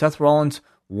AOP, Seth Rollins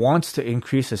wants to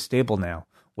increase his stable now,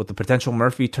 with the potential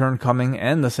Murphy turn coming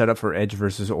and the setup for Edge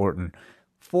versus Orton.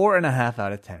 4.5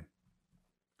 out of 10.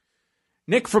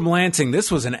 Nick from Lansing,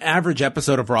 this was an average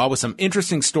episode of Raw with some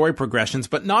interesting story progressions,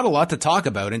 but not a lot to talk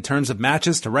about in terms of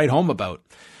matches to write home about.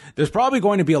 There's probably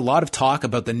going to be a lot of talk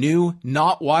about the new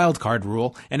not wildcard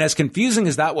rule, and as confusing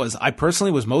as that was, I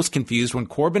personally was most confused when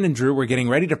Corbin and Drew were getting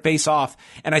ready to face off,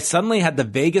 and I suddenly had the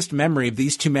vaguest memory of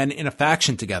these two men in a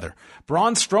faction together.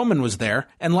 Braun Strowman was there,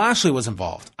 and Lashley was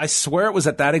involved. I swear it was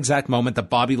at that exact moment that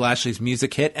Bobby Lashley's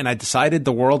music hit, and I decided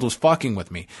the world was fucking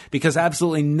with me, because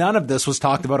absolutely none of this was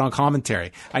talked about on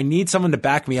commentary. I need someone to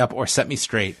back me up or set me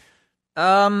straight.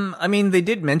 I mean, they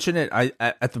did mention it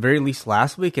at the very least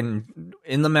last week, and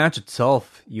in the match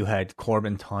itself, you had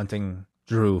Corbin taunting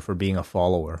Drew for being a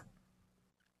follower.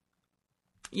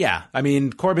 Yeah, I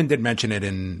mean, Corbin did mention it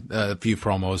in a few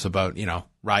promos about,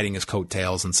 riding his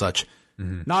coattails and such.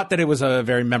 Mm-hmm. Not that it was a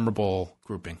very memorable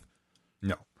grouping.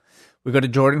 No. We go to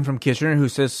Jordan from Kitchener, who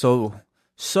says, so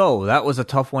that was a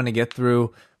tough one to get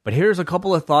through, but here's a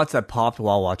couple of thoughts that popped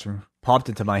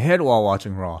into my head while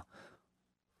watching Raw.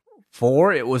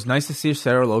 4, it was nice to see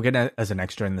Sarah Logan as an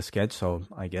extra in the sketch, so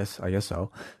I guess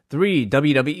so. 3,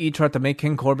 WWE tried to make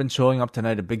King Corbin showing up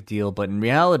tonight a big deal, but in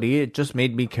reality, it just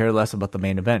made me care less about the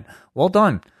main event. Well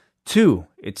done. 2,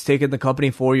 it's taken the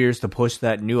company 4 years to push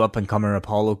that new up-and-comer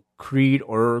Apollo Creed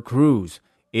or Crews.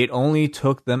 It only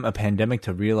took them a pandemic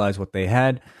to realize what they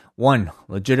had. 1,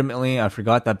 legitimately, I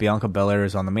forgot that Bianca Belair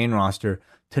is on the main roster.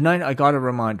 Tonight, I got a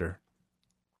reminder.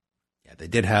 Yeah, they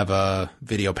did have a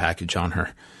video package on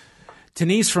her.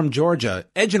 Denise from Georgia.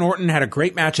 Edge and Orton had a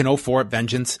great match in 2004 at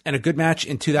Vengeance and a good match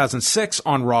in 2006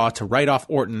 on Raw to write off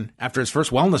Orton after his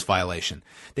first wellness violation.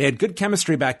 They had good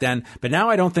chemistry back then, but now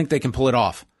I don't think they can pull it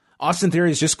off. Austin Theory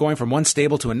is just going from one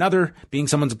stable to another, being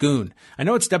someone's goon. I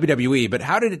know it's WWE, but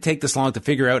how did it take this long to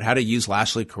figure out how to use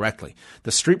Lashley correctly?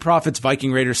 The Street Profits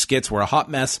Viking Raiders skits were a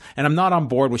hot mess, and I'm not on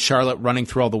board with Charlotte running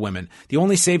through all the women. The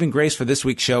only saving grace for this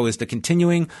week's show is the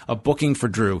continuing of booking for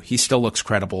Drew. He still looks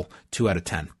credible. 2 out of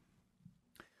 10.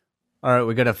 All right,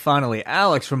 we got finally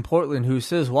Alex from Portland, who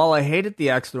says, while I hated the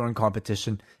axe throwing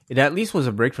competition, it at least was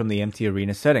a break from the empty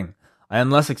arena setting. I am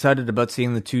less excited about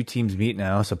seeing the two teams meet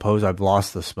now. Suppose I've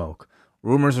lost the smoke.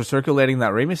 Rumors are circulating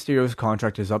that Rey Mysterio's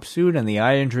contract is up soon, and the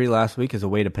eye injury last week is a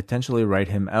way to potentially write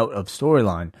him out of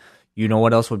storyline. You know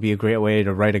what else would be a great way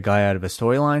to write a guy out of a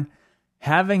storyline?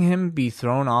 Having him be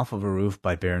thrown off of a roof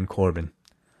by Baron Corbin.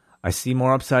 I see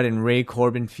more upside in Ray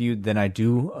Corbin feud than I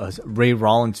do a Ray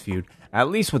Rollins feud, at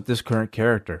least with this current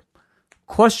character.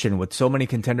 Question, with so many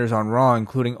contenders on Raw,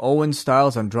 including Owens,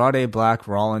 Styles, Andrade, Black,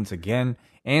 Rollins again,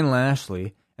 and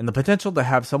Lashley, and the potential to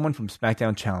have someone from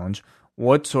SmackDown challenge,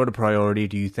 what sort of priority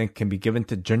do you think can be given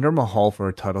to Jinder Mahal for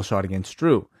a title shot against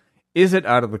Drew? Is it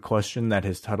out of the question that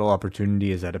his title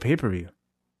opportunity is at a pay-per-view?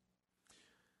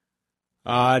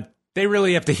 They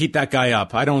really have to heat that guy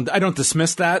up. I don't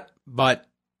dismiss that, but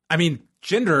I mean,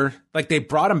 Jinder, like they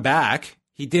brought him back.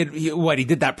 He did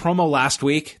that promo last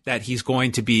week that he's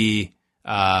going to be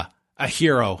a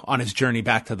hero on his journey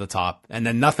back to the top, and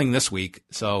then nothing this week.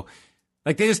 So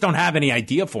like they just don't have any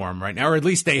idea for him right now, or at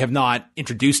least they have not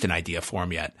introduced an idea for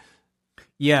him yet.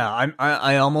 Yeah,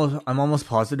 I'm almost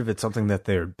positive it's something that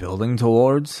they're building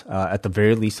towards. At the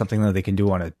very least, something that they can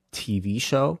do on a TV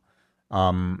show.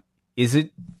 Is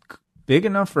it big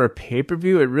enough for a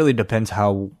pay-per-view? It really depends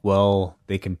how well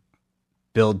they can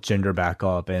build Jinder back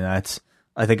up, and that's,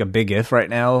 I think, a big if right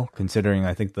now, considering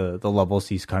I think the levels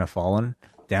he's kind of fallen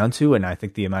down to, and I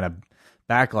think the amount of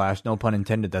backlash, no pun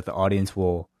intended, that the audience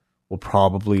will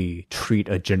probably treat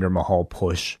a Jinder Mahal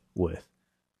push with.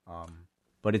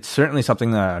 But it's certainly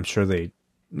something that I'm sure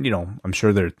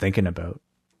they're thinking about.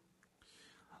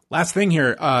 Last thing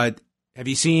here, have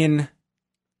you seen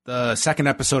the second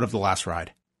episode of The Last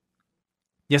Ride?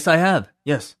 Yes, I have.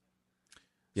 Yes,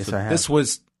 so I have. This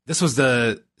was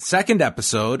the second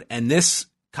episode, and this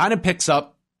kind of picks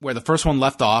up where the first one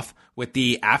left off with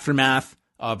the aftermath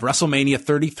of WrestleMania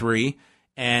 33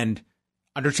 and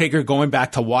Undertaker going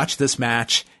back to watch this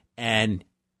match, and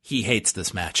he hates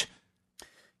this match.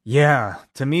 Yeah,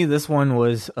 to me, this one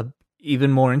was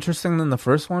even more interesting than the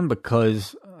first one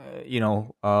because,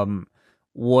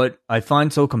 what I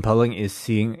find so compelling is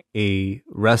seeing a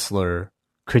wrestler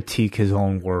critique his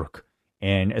own work.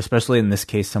 And especially in this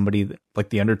case, somebody like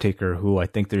The Undertaker, who I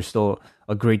think there's still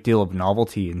a great deal of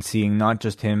novelty in seeing not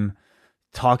just him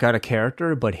talk out of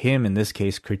character, but him, in this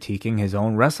case, critiquing his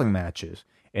own wrestling matches.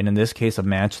 And in this case, a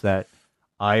match that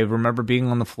I remember being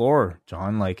on the floor,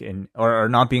 John, or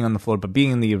not being on the floor, but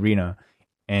being in the arena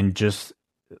and just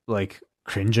like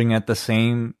cringing at the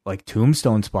same like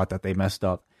tombstone spot that they messed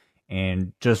up,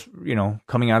 and just,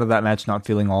 coming out of that match not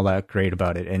feeling all that great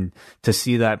about it. And to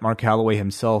see that Mark Calloway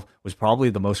himself was probably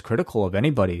the most critical of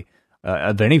anybody,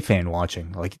 of any fan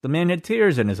watching. Like the man had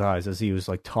tears in his eyes as he was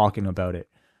like talking about it.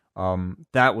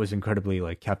 That was incredibly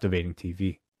like captivating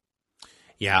TV.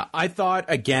 Yeah, I thought,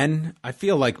 again, I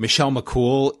feel like Michelle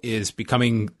McCool is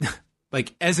becoming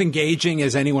like as engaging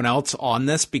as anyone else on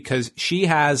this, because she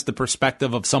has the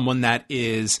perspective of someone that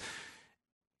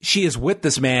she is with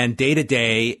this man day to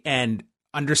day and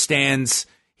understands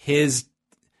his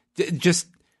just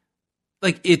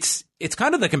like it's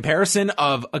kind of the comparison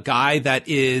of a guy that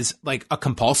is like a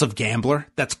compulsive gambler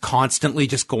that's constantly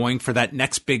just going for that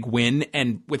next big win.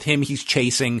 And with him, he's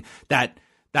chasing that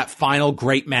final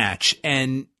great match.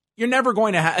 And you're never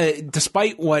going to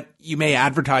despite what you may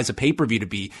advertise a pay-per-view to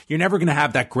be, you're never going to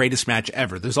have that greatest match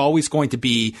ever. There's always going to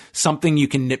be something you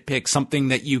can nitpick, something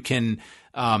that you can,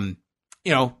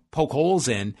 poke holes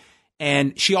in.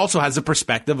 And she also has a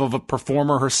perspective of a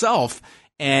performer herself.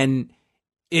 And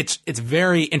it's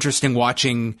very interesting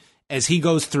watching as he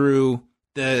goes through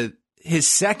his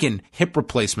second hip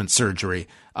replacement surgery,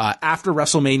 after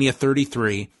WrestleMania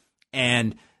 33.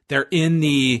 And they're in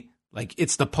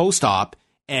it's the post-op,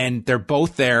 and they're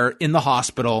both there in the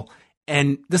hospital,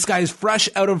 and this guy is fresh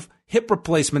out of hip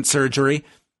replacement surgery,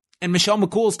 and Michelle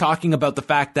McCool is talking about the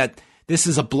fact that this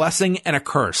is a blessing and a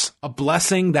curse. A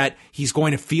blessing that he's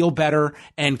going to feel better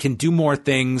and can do more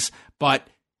things, but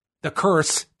the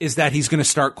curse is that he's going to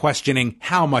start questioning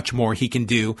how much more he can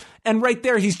do. And right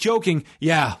there, he's joking,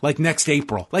 yeah, like next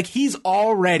April. Like he's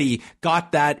already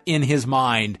got that in his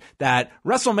mind that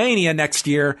WrestleMania next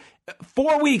year,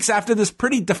 4 weeks after this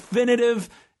pretty definitive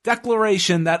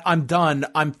declaration that I'm done,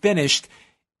 I'm finished,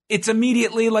 it's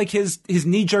immediately like his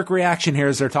knee-jerk reaction here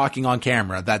as they're talking on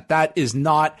camera, that is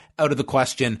not out of the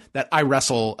question that I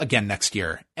wrestle again next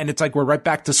year. And it's like we're right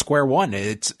back to square one.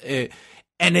 It's the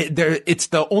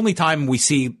only time we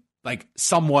see like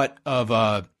somewhat of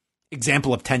a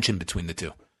example of tension between the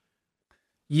two.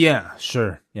 Yeah,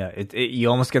 sure. Yeah, you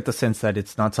almost get the sense that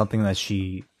it's not something that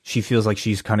she feels like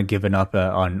she's kind of given up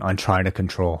on trying to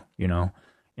control,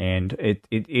 And it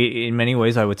in many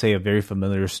ways, I would say, a very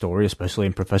familiar story, especially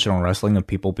in professional wrestling, of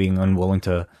people being unwilling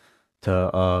to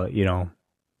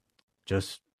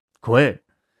just quit.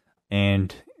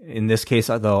 And in this case,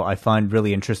 though, I find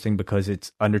really interesting because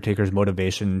it's Undertaker's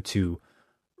motivation to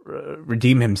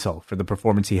redeem himself for the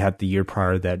performance he had the year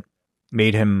prior that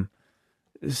made him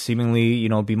seemingly,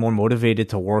 be more motivated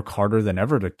to work harder than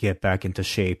ever to get back into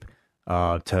shape,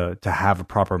 to have a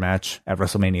proper match at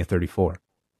WrestleMania 34.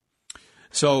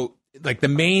 So like the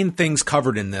main things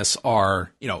covered in this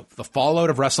are, the fallout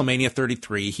of WrestleMania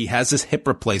 33. He has this hip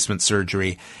replacement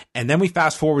surgery. And then we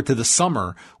fast forward to the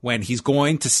summer when he's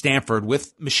going to Stanford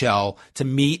with Michelle to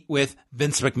meet with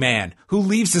Vince McMahon, who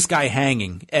leaves this guy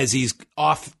hanging as he's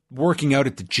off working out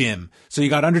at the gym. So you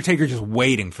got Undertaker just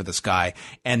waiting for this guy.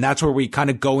 And that's where we kind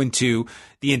of go into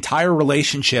the entire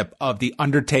relationship of the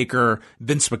Undertaker,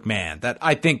 Vince McMahon, that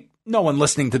I think no one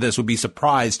listening to this would be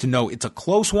surprised to know it's a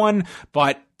close one,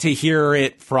 but to hear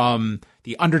it from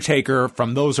the Undertaker,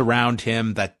 from those around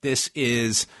him, that this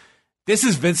is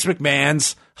Vince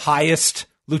McMahon's highest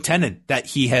lieutenant that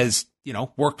he has,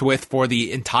 worked with for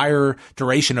the entire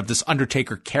duration of this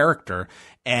Undertaker character.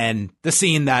 And the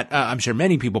scene that I'm sure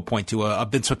many people point to, a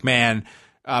Vince McMahon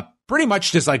pretty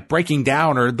much just like breaking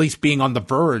down, or at least being on the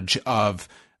verge of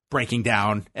breaking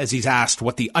down, as he's asked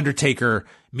what the Undertaker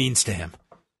means to him.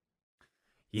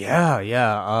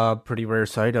 Yeah. Pretty rare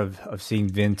sight of seeing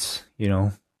Vince,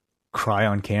 cry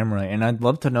on camera. And I'd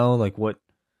love to know like what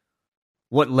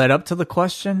led up to the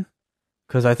question,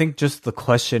 because I think just the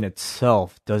question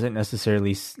itself doesn't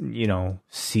necessarily,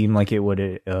 seem like it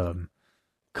would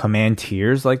command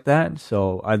tears like that.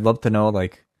 So I'd love to know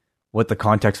like what the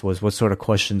context was, what sort of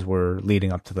questions were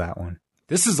leading up to that one.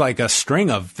 This is like a string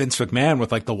of Vince McMahon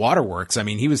with like the waterworks. I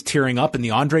mean, he was tearing up in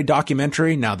the Andre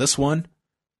documentary. Now this one.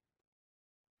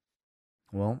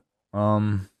 Well,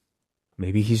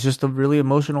 maybe he's just a really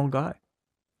emotional guy.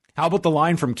 How about the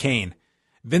line from Kane?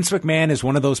 Vince McMahon is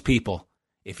one of those people.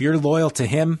 If you're loyal to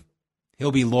him,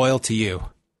 he'll be loyal to you.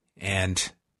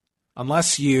 And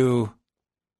unless you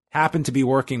happen to be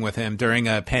working with him during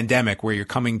a pandemic where you're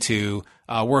coming to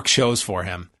work shows for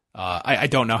him, I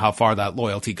don't know how far that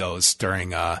loyalty goes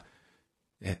during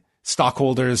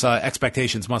stockholders'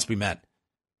 expectations must be met.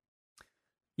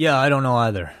 Yeah, I don't know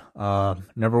either.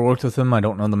 Never worked with him. I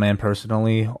don't know the man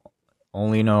personally.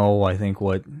 Only know, I think,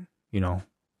 what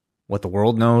the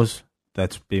world knows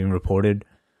that's being reported.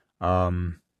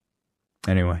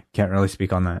 Anyway, can't really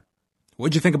speak on that.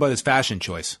 What'd you think about his fashion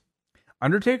choice?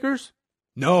 Undertaker's?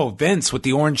 No, Vince with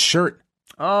the orange shirt.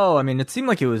 Oh, I mean, it seemed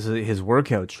like it was his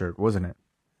workout shirt, wasn't it?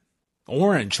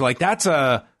 Orange. Like, that's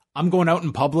I'm going out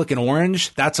in public in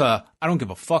orange. That's I don't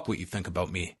give a fuck what you think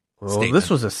about me. Well, statement. This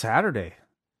was a Saturday.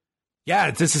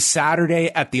 Yeah, this is Saturday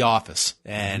at the office.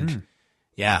 And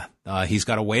he's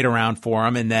got to wait around for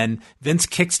him. And then Vince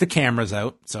kicks the cameras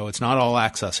out. So it's not all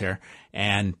access here.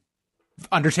 And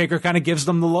Undertaker kind of gives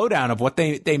them the lowdown of what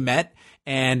they met.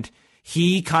 And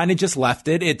he kind of just left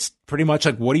it. It's pretty much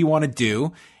like, what do you want to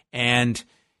do? And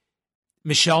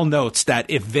Michelle notes that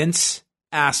if Vince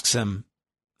asks him,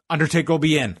 Undertaker will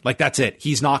be in. Like, that's it.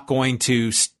 He's not going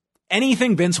to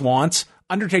anything Vince wants,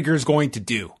 Undertaker is going to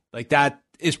do. Like, that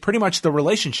is pretty much the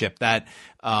relationship that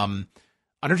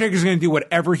Undertaker is going to do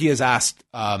whatever he is asked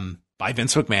by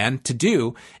Vince McMahon to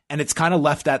do. And it's kind of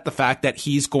left at the fact that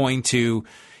he's going to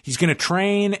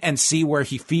train and see where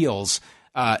he feels,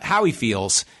 how he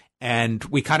feels. And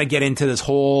we kind of get into this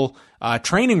whole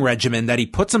training regimen that he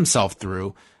puts himself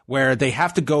through, where they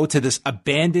have to go to this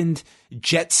abandoned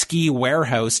jet ski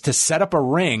warehouse to set up a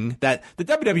ring that the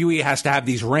WWE has to have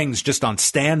these rings just on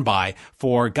standby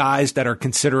for guys that are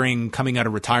considering coming out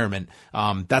of retirement.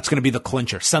 That's going to be the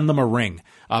clincher. Send them a ring.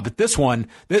 But this one,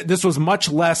 this was much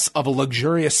less of a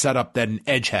luxurious setup than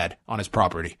Edge had on his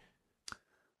property.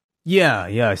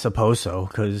 Yeah, I suppose so,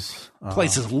 because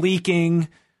place is leaking.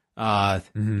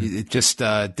 It just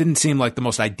didn't seem like the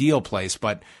most ideal place,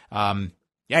 but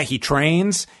he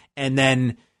trains, and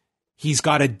then he's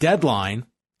got a deadline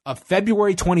of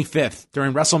February 25th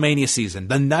during WrestleMania season,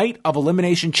 the night of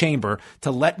Elimination Chamber,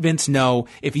 to let Vince know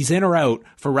if he's in or out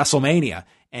for WrestleMania.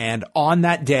 And on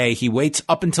that day, he waits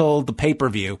up until the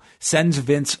pay-per-view, sends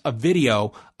Vince a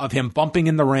video of him bumping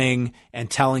in the ring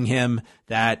and telling him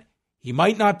that he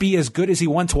might not be as good as he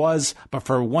once was, but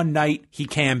for one night he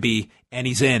can be, and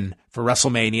he's in for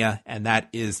WrestleMania. And that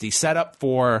is the setup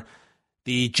for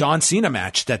the John Cena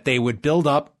match that they would build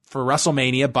up for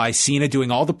WrestleMania by Cena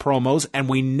doing all the promos, and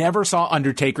we never saw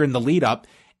Undertaker in the lead up,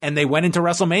 and they went into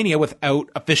WrestleMania without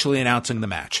officially announcing the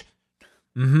match.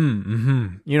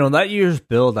 That year's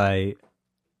build, I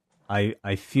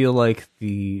feel like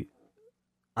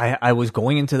I was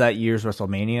going into that year's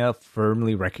WrestleMania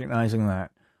firmly recognizing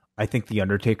that I think the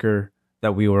Undertaker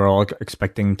that we were all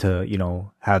expecting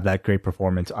to, have that great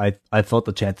performance, I felt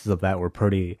the chances of that were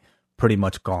pretty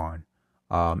much gone,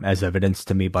 as evidenced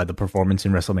to me by the performance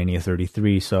in WrestleMania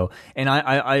 33. So, and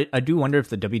I do wonder if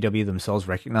the WWE themselves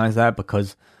recognize that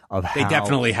because of how... They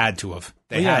definitely had to have.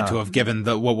 They had to have, given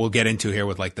what we'll get into here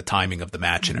with like the timing of the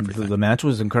match and everything. The match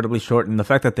was incredibly short, and the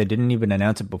fact that they didn't even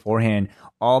announce it beforehand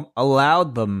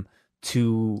allowed them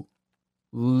to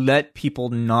let people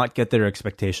not get their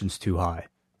expectations too high.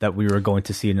 That we were going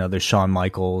to see another Shawn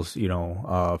Michaels,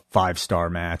 5-star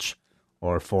match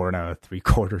or 4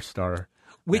 3/4 star.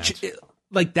 Which,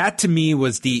 like, that to me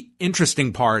was the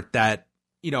interesting part that,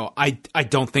 I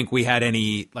don't think we had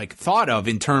any like thought of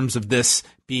in terms of this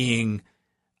being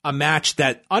a match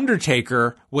that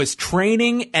Undertaker was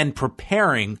training and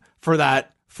preparing for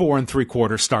that 4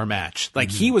 3/4 star match.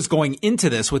 Like he was going into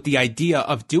this with the idea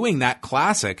of doing that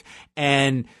classic,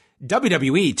 and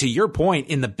WWE, to your point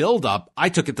in the buildup, I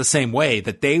took it the same way,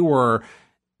 that they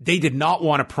did not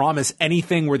want to promise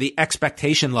anything where the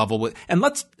expectation level was. And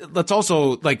let's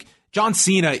also, like, John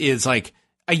Cena is like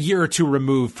a year or two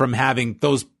removed from having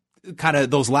those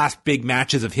last big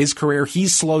matches of his career.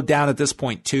 He's slowed down at this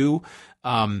point too.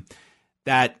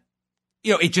 That,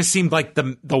 it just seemed like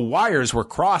the wires were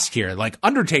crossed here. Like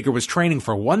Undertaker was training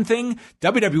for one thing,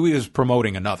 WWE was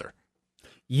promoting another.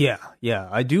 Yeah.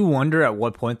 I do wonder at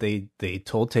what point they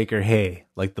told Taker, hey,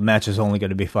 like the match is only going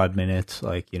to be 5 minutes.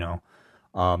 Like, you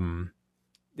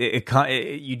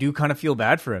do kind of feel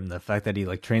bad for him. The fact that he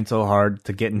like trained so hard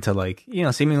to get into like,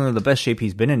 seemingly the best shape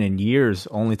he's been in years,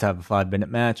 only to have a 5-minute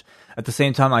match. At the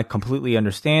same time, I completely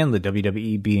understand the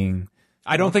WWE being.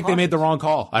 I don't think they made the wrong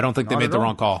call.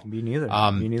 Me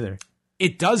neither.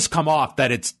 It does come off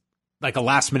that it's like a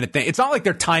last minute thing. It's not like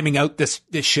they're timing out this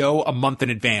show a month in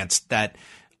advance. That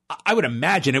I would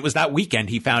imagine it was that weekend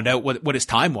he found out what his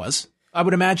time was. I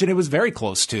would imagine it was very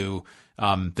close to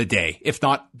the day, if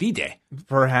not the day.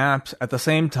 Perhaps. At the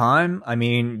same time, I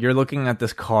mean, you're looking at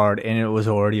this card and it was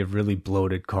already a really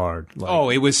bloated card.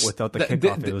 Like, it was without the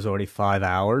kickoff. It was already 5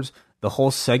 hours. The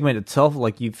whole segment itself,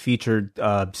 like you featured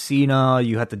Cena,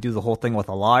 you had to do the whole thing with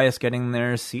Elias getting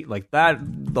there, like that.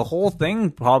 The whole thing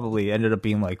probably ended up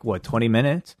being like 20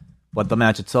 minutes, but the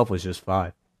match itself was just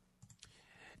 5.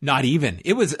 Not even.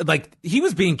 It was like he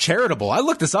was being charitable. I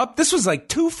looked this up. This was like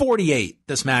 2:48.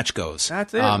 This match goes.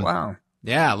 That's it. Wow.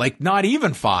 Yeah, like not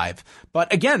even 5.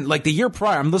 But again, like the year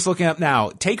prior, I'm just looking up now,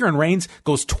 Taker and Reigns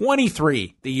goes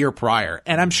 23 the year prior.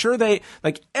 And I'm sure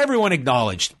everyone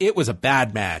acknowledged it was a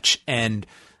bad match. And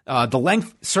the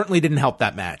length certainly didn't help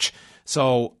that match.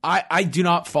 So I do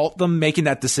not fault them making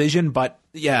that decision. But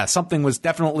yeah, something was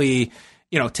definitely,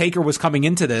 Taker was coming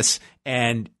into this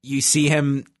and you see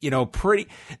him,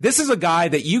 this is a guy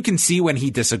that you can see when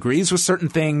he disagrees with certain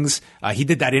things. He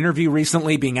did that interview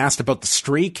recently being asked about the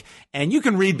streak, and you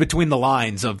can read between the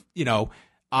lines of,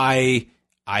 I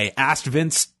asked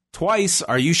Vince twice,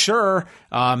 are you sure?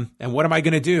 And what am I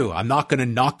going to do? I'm not going to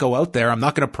not go out there. I'm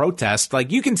not going to protest.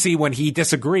 Like you can see when he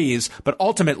disagrees, but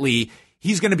ultimately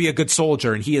he's going to be a good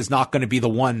soldier and he is not going to be the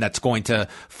one that's going to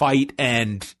fight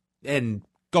and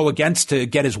go against to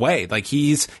get his way. Like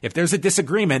if there's a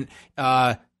disagreement,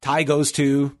 tie goes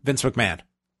to Vince McMahon.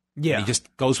 Yeah. And he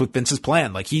just goes with Vince's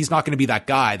plan. Like he's not going to be that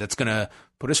guy that's going to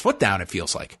put his foot down, it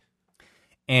feels like.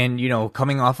 And,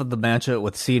 coming off of the matchup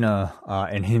with Cena,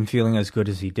 and him feeling as good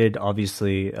as he did,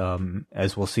 obviously,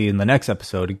 as we'll see in the next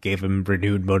episode, it gave him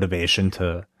renewed motivation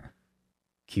to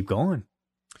keep going.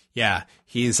 Yeah,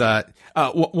 he's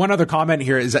one other comment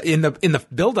here is in the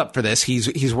build up for this,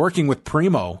 he's working with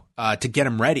Primo to get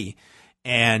him ready,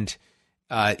 and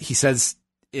he says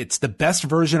it's the best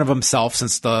version of himself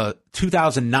since the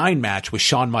 2009 match with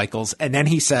Shawn Michaels. And then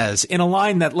he says, in a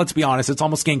line that, let's be honest, it's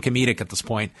almost getting comedic at this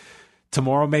point,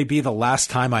 tomorrow may be the last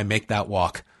time I make that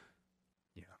walk.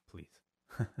 Yeah, please.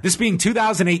 This being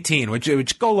 2018,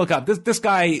 which go look up. This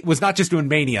guy was not just doing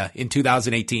Mania in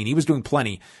 2018. He was doing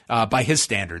plenty by his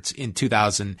standards in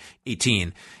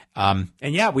 2018. And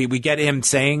yeah, we get him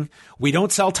saying, we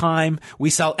don't sell time, we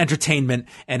sell entertainment.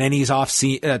 And then he's off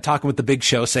talking with the Big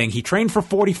Show saying he trained for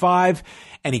 45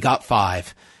 and he got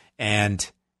 5. And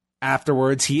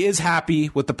afterwards, he is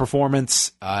happy with the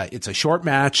performance. It's a short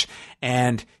match,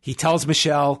 and he tells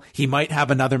Michelle he might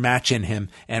have another match in him.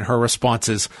 And her response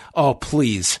is, oh,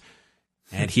 please.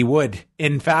 And he would.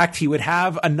 In fact, he would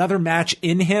have another match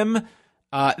in him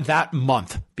that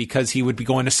month, because he would be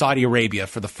going to Saudi Arabia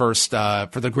for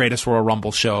the Greatest Royal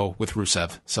Rumble show with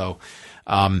Rusev. So,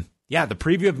 the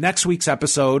preview of next week's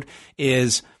episode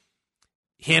is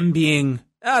him being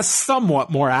somewhat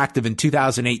more active in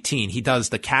 2018. He does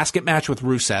the casket match with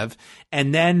Rusev,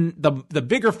 and then the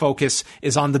bigger focus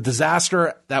is on the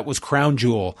disaster that was Crown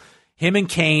Jewel. Him and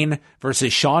Kane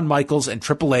versus Shawn Michaels and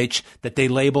Triple H, that they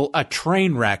label a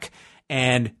train wreck.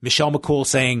 And Michelle McCool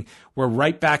saying, we're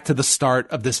right back to the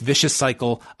start of this vicious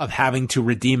cycle of having to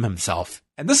redeem himself.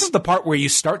 And this is the part where you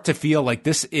start to feel like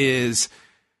this is,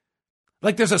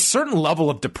 like there's a certain level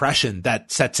of depression that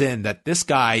sets in, that this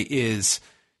guy is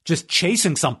just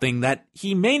chasing something that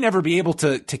he may never be able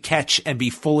to catch and be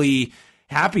fully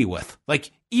happy with.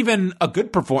 Like, even a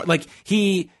good performance, like,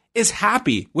 he is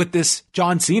happy with this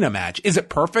John Cena match. Is it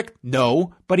perfect?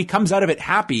 No, but he comes out of it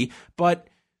happy, but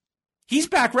he's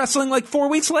back wrestling like 4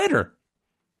 weeks later.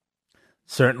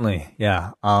 Certainly,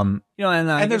 yeah. And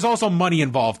there's also money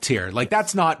involved here. Like,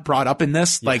 that's not brought up in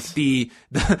this. Yes. Like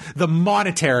the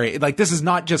monetary, like, this is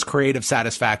not just creative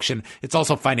satisfaction. It's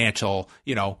also financial,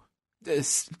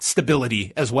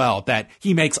 stability as well, that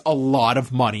he makes a lot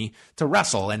of money to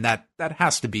wrestle. And that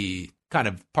has to be kind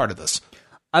of part of this.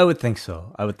 I would think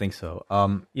so.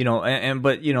 But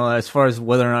as far as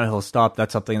whether or not he'll stop,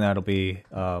 that's something that'll be,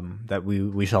 that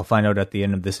we shall find out at the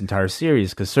end of this entire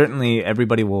series. Cause certainly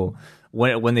everybody will,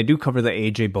 when they do cover the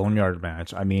AJ Boneyard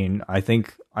match,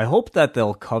 I hope that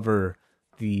they'll cover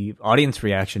the audience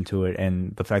reaction to it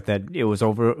and the fact that it was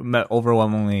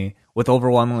overwhelmingly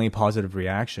positive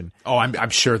reaction. Oh, I'm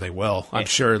sure they will. I'm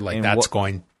sure that's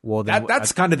going. Well,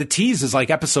 that's kind of the tease is like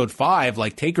episode 5,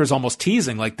 like Taker's almost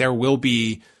teasing, like there will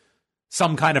be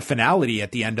some kind of finality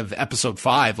at the end of episode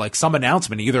 5, like some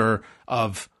announcement either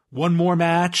of one more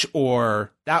match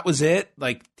or that was it.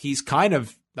 Like he's kind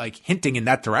of like hinting in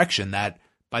that direction that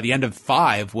by the end of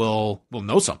 5 we'll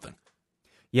know something.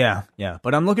 Yeah.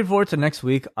 But I'm looking forward to next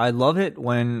week. I love it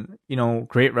when,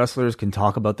 great wrestlers can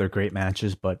talk about their great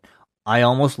matches, but I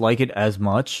almost like it as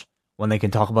much when they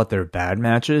can talk about their bad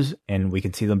matches and we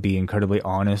can see them be incredibly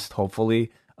honest,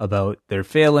 hopefully, about their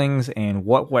failings and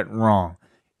what went wrong.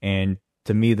 And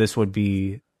to me, this would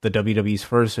be the WWE's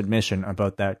first admission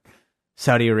about that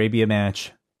Saudi Arabia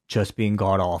match just being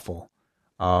god-awful.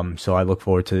 So I look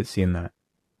forward to seeing that.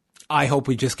 I hope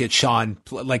we just get Shawn,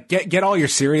 like, get all your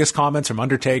serious comments from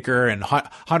Undertaker and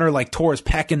Hunter, like, tore his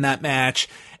pec in that match.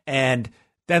 And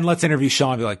then let's interview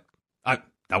Shawn and be like,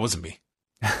 that wasn't me.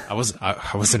 I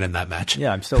wasn't in that match.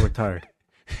 Yeah, I'm still retired.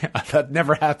 That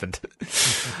never happened.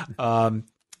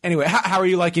 Anyway, how are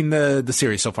you liking the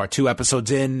series so far? 2 episodes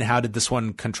in, how did this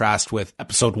one contrast with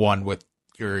episode 1 with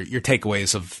your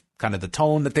takeaways of kind of the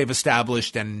tone that they've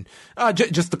established and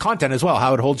just the content as well,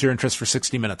 how it holds your interest for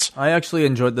 60 minutes? I actually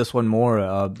enjoyed this one more.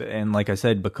 And like I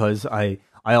said, because I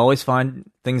always find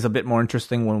things a bit more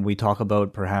interesting when we talk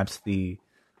about perhaps the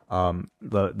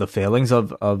failings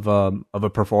of a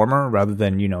performer rather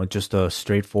than, just a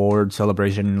straightforward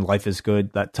celebration, life is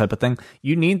good, that type of thing.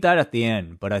 You need that at the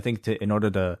end, but I think in order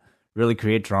to really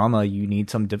create drama, you need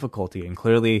some difficulty. And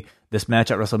clearly this match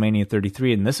at WrestleMania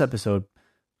 33 in this episode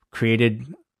created,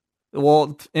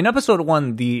 well, in episode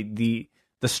 1, the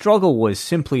struggle was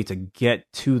simply to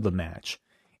get to the match.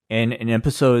 And in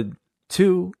episode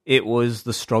 2, it was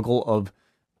the struggle of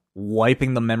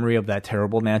wiping the memory of that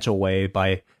terrible match away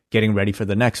by getting ready for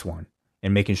the next one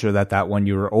and making sure that one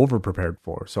you were over prepared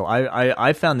for. So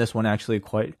I found this one actually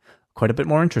quite a bit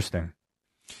more interesting.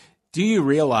 Do you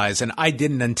realize, and I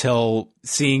didn't until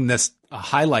seeing this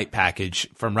highlight package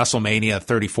from WrestleMania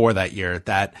 34 that year,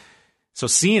 so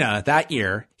Cena that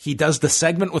year, he does the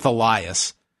segment with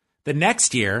Elias. The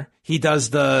next year, he does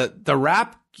the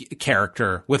rap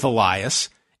character with Elias.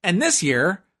 And this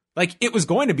year, like, it was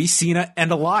going to be Cena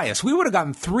and Elias. We would have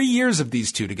gotten 3 years of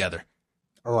these two together.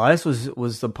 Elias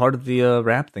was a part of the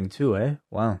rap thing too, eh?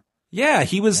 Wow. Yeah,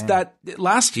 he was that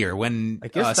last year when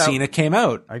Cena came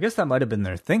out. I guess that might have been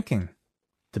their thinking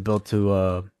to build to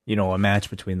a match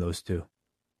between those two.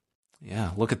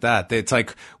 Yeah, look at that. It's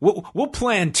like we'll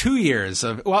plan 2 years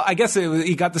of. Well, I guess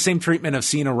he got the same treatment of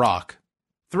Cena Rock.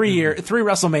 3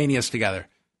 WrestleManias together.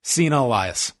 Cena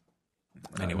Elias.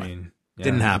 Anyway,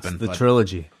 didn't happen. The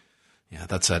trilogy. Yeah,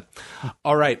 that's it.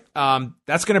 All right,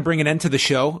 that's going to bring an end to the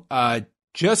show.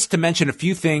 Just to mention a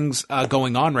few things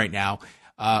going on right now.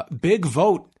 Big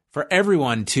vote for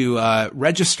everyone to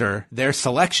register their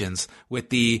selections with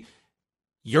the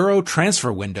Euro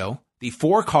transfer window. The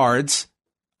 4 cards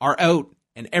are out,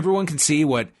 and everyone can see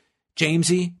what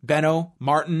Jamesy, Benno,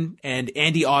 Martin, and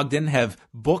Andy Ogden have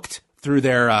booked through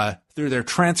their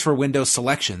transfer window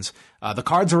selections. The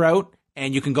cards are out,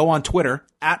 and you can go on Twitter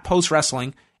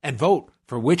 @PostWrestling and vote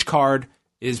for which card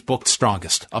is booked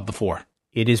strongest of the 4.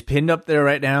 It is pinned up there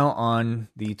right now on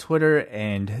the Twitter,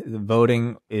 and the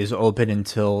voting is open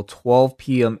until 12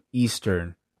 p.m.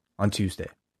 Eastern on Tuesday.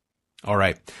 All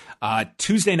right.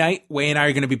 Tuesday night, Wai and I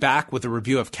are going to be back with a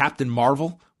review of Captain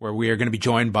Marvel, where we are going to be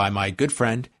joined by my good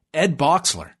friend, Ed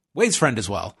Boxler, Wai's friend as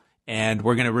well. And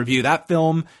we're going to review that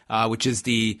film, which is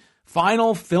the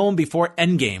final film before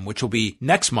Endgame, which will be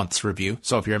next month's review.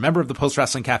 So if you're a member of the Post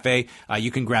Wrestling Cafe,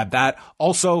 you can grab that.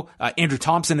 Also, Andrew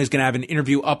Thompson is going to have an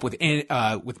interview up with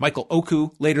Michael Oku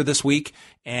later this week.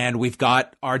 And we've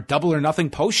got our Double or Nothing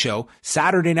post show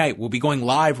Saturday night. We'll be going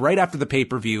live right after the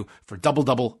pay-per-view for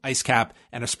Double, Ice Cap,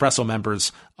 and Espresso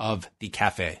members of the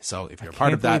Cafe. So if you're a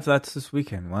part of that, that's this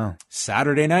weekend. Wow.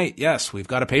 Saturday night. Yes, we've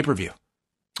got a pay-per-view.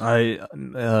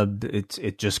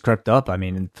 It just crept up. I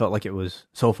mean, it felt like it was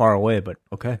so far away, but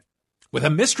okay. With a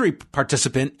mystery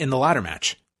participant in the ladder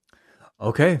match.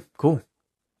 Okay, cool.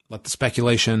 Let the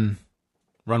speculation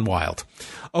run wild.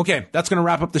 Okay, that's going to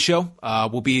wrap up the show.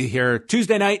 We'll be here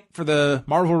Tuesday night for the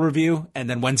Marvel review, and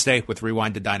then Wednesday with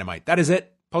Rewind to Dynamite. That is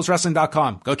it.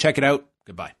 PostWrestling.com. Go check it out.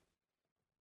 Goodbye.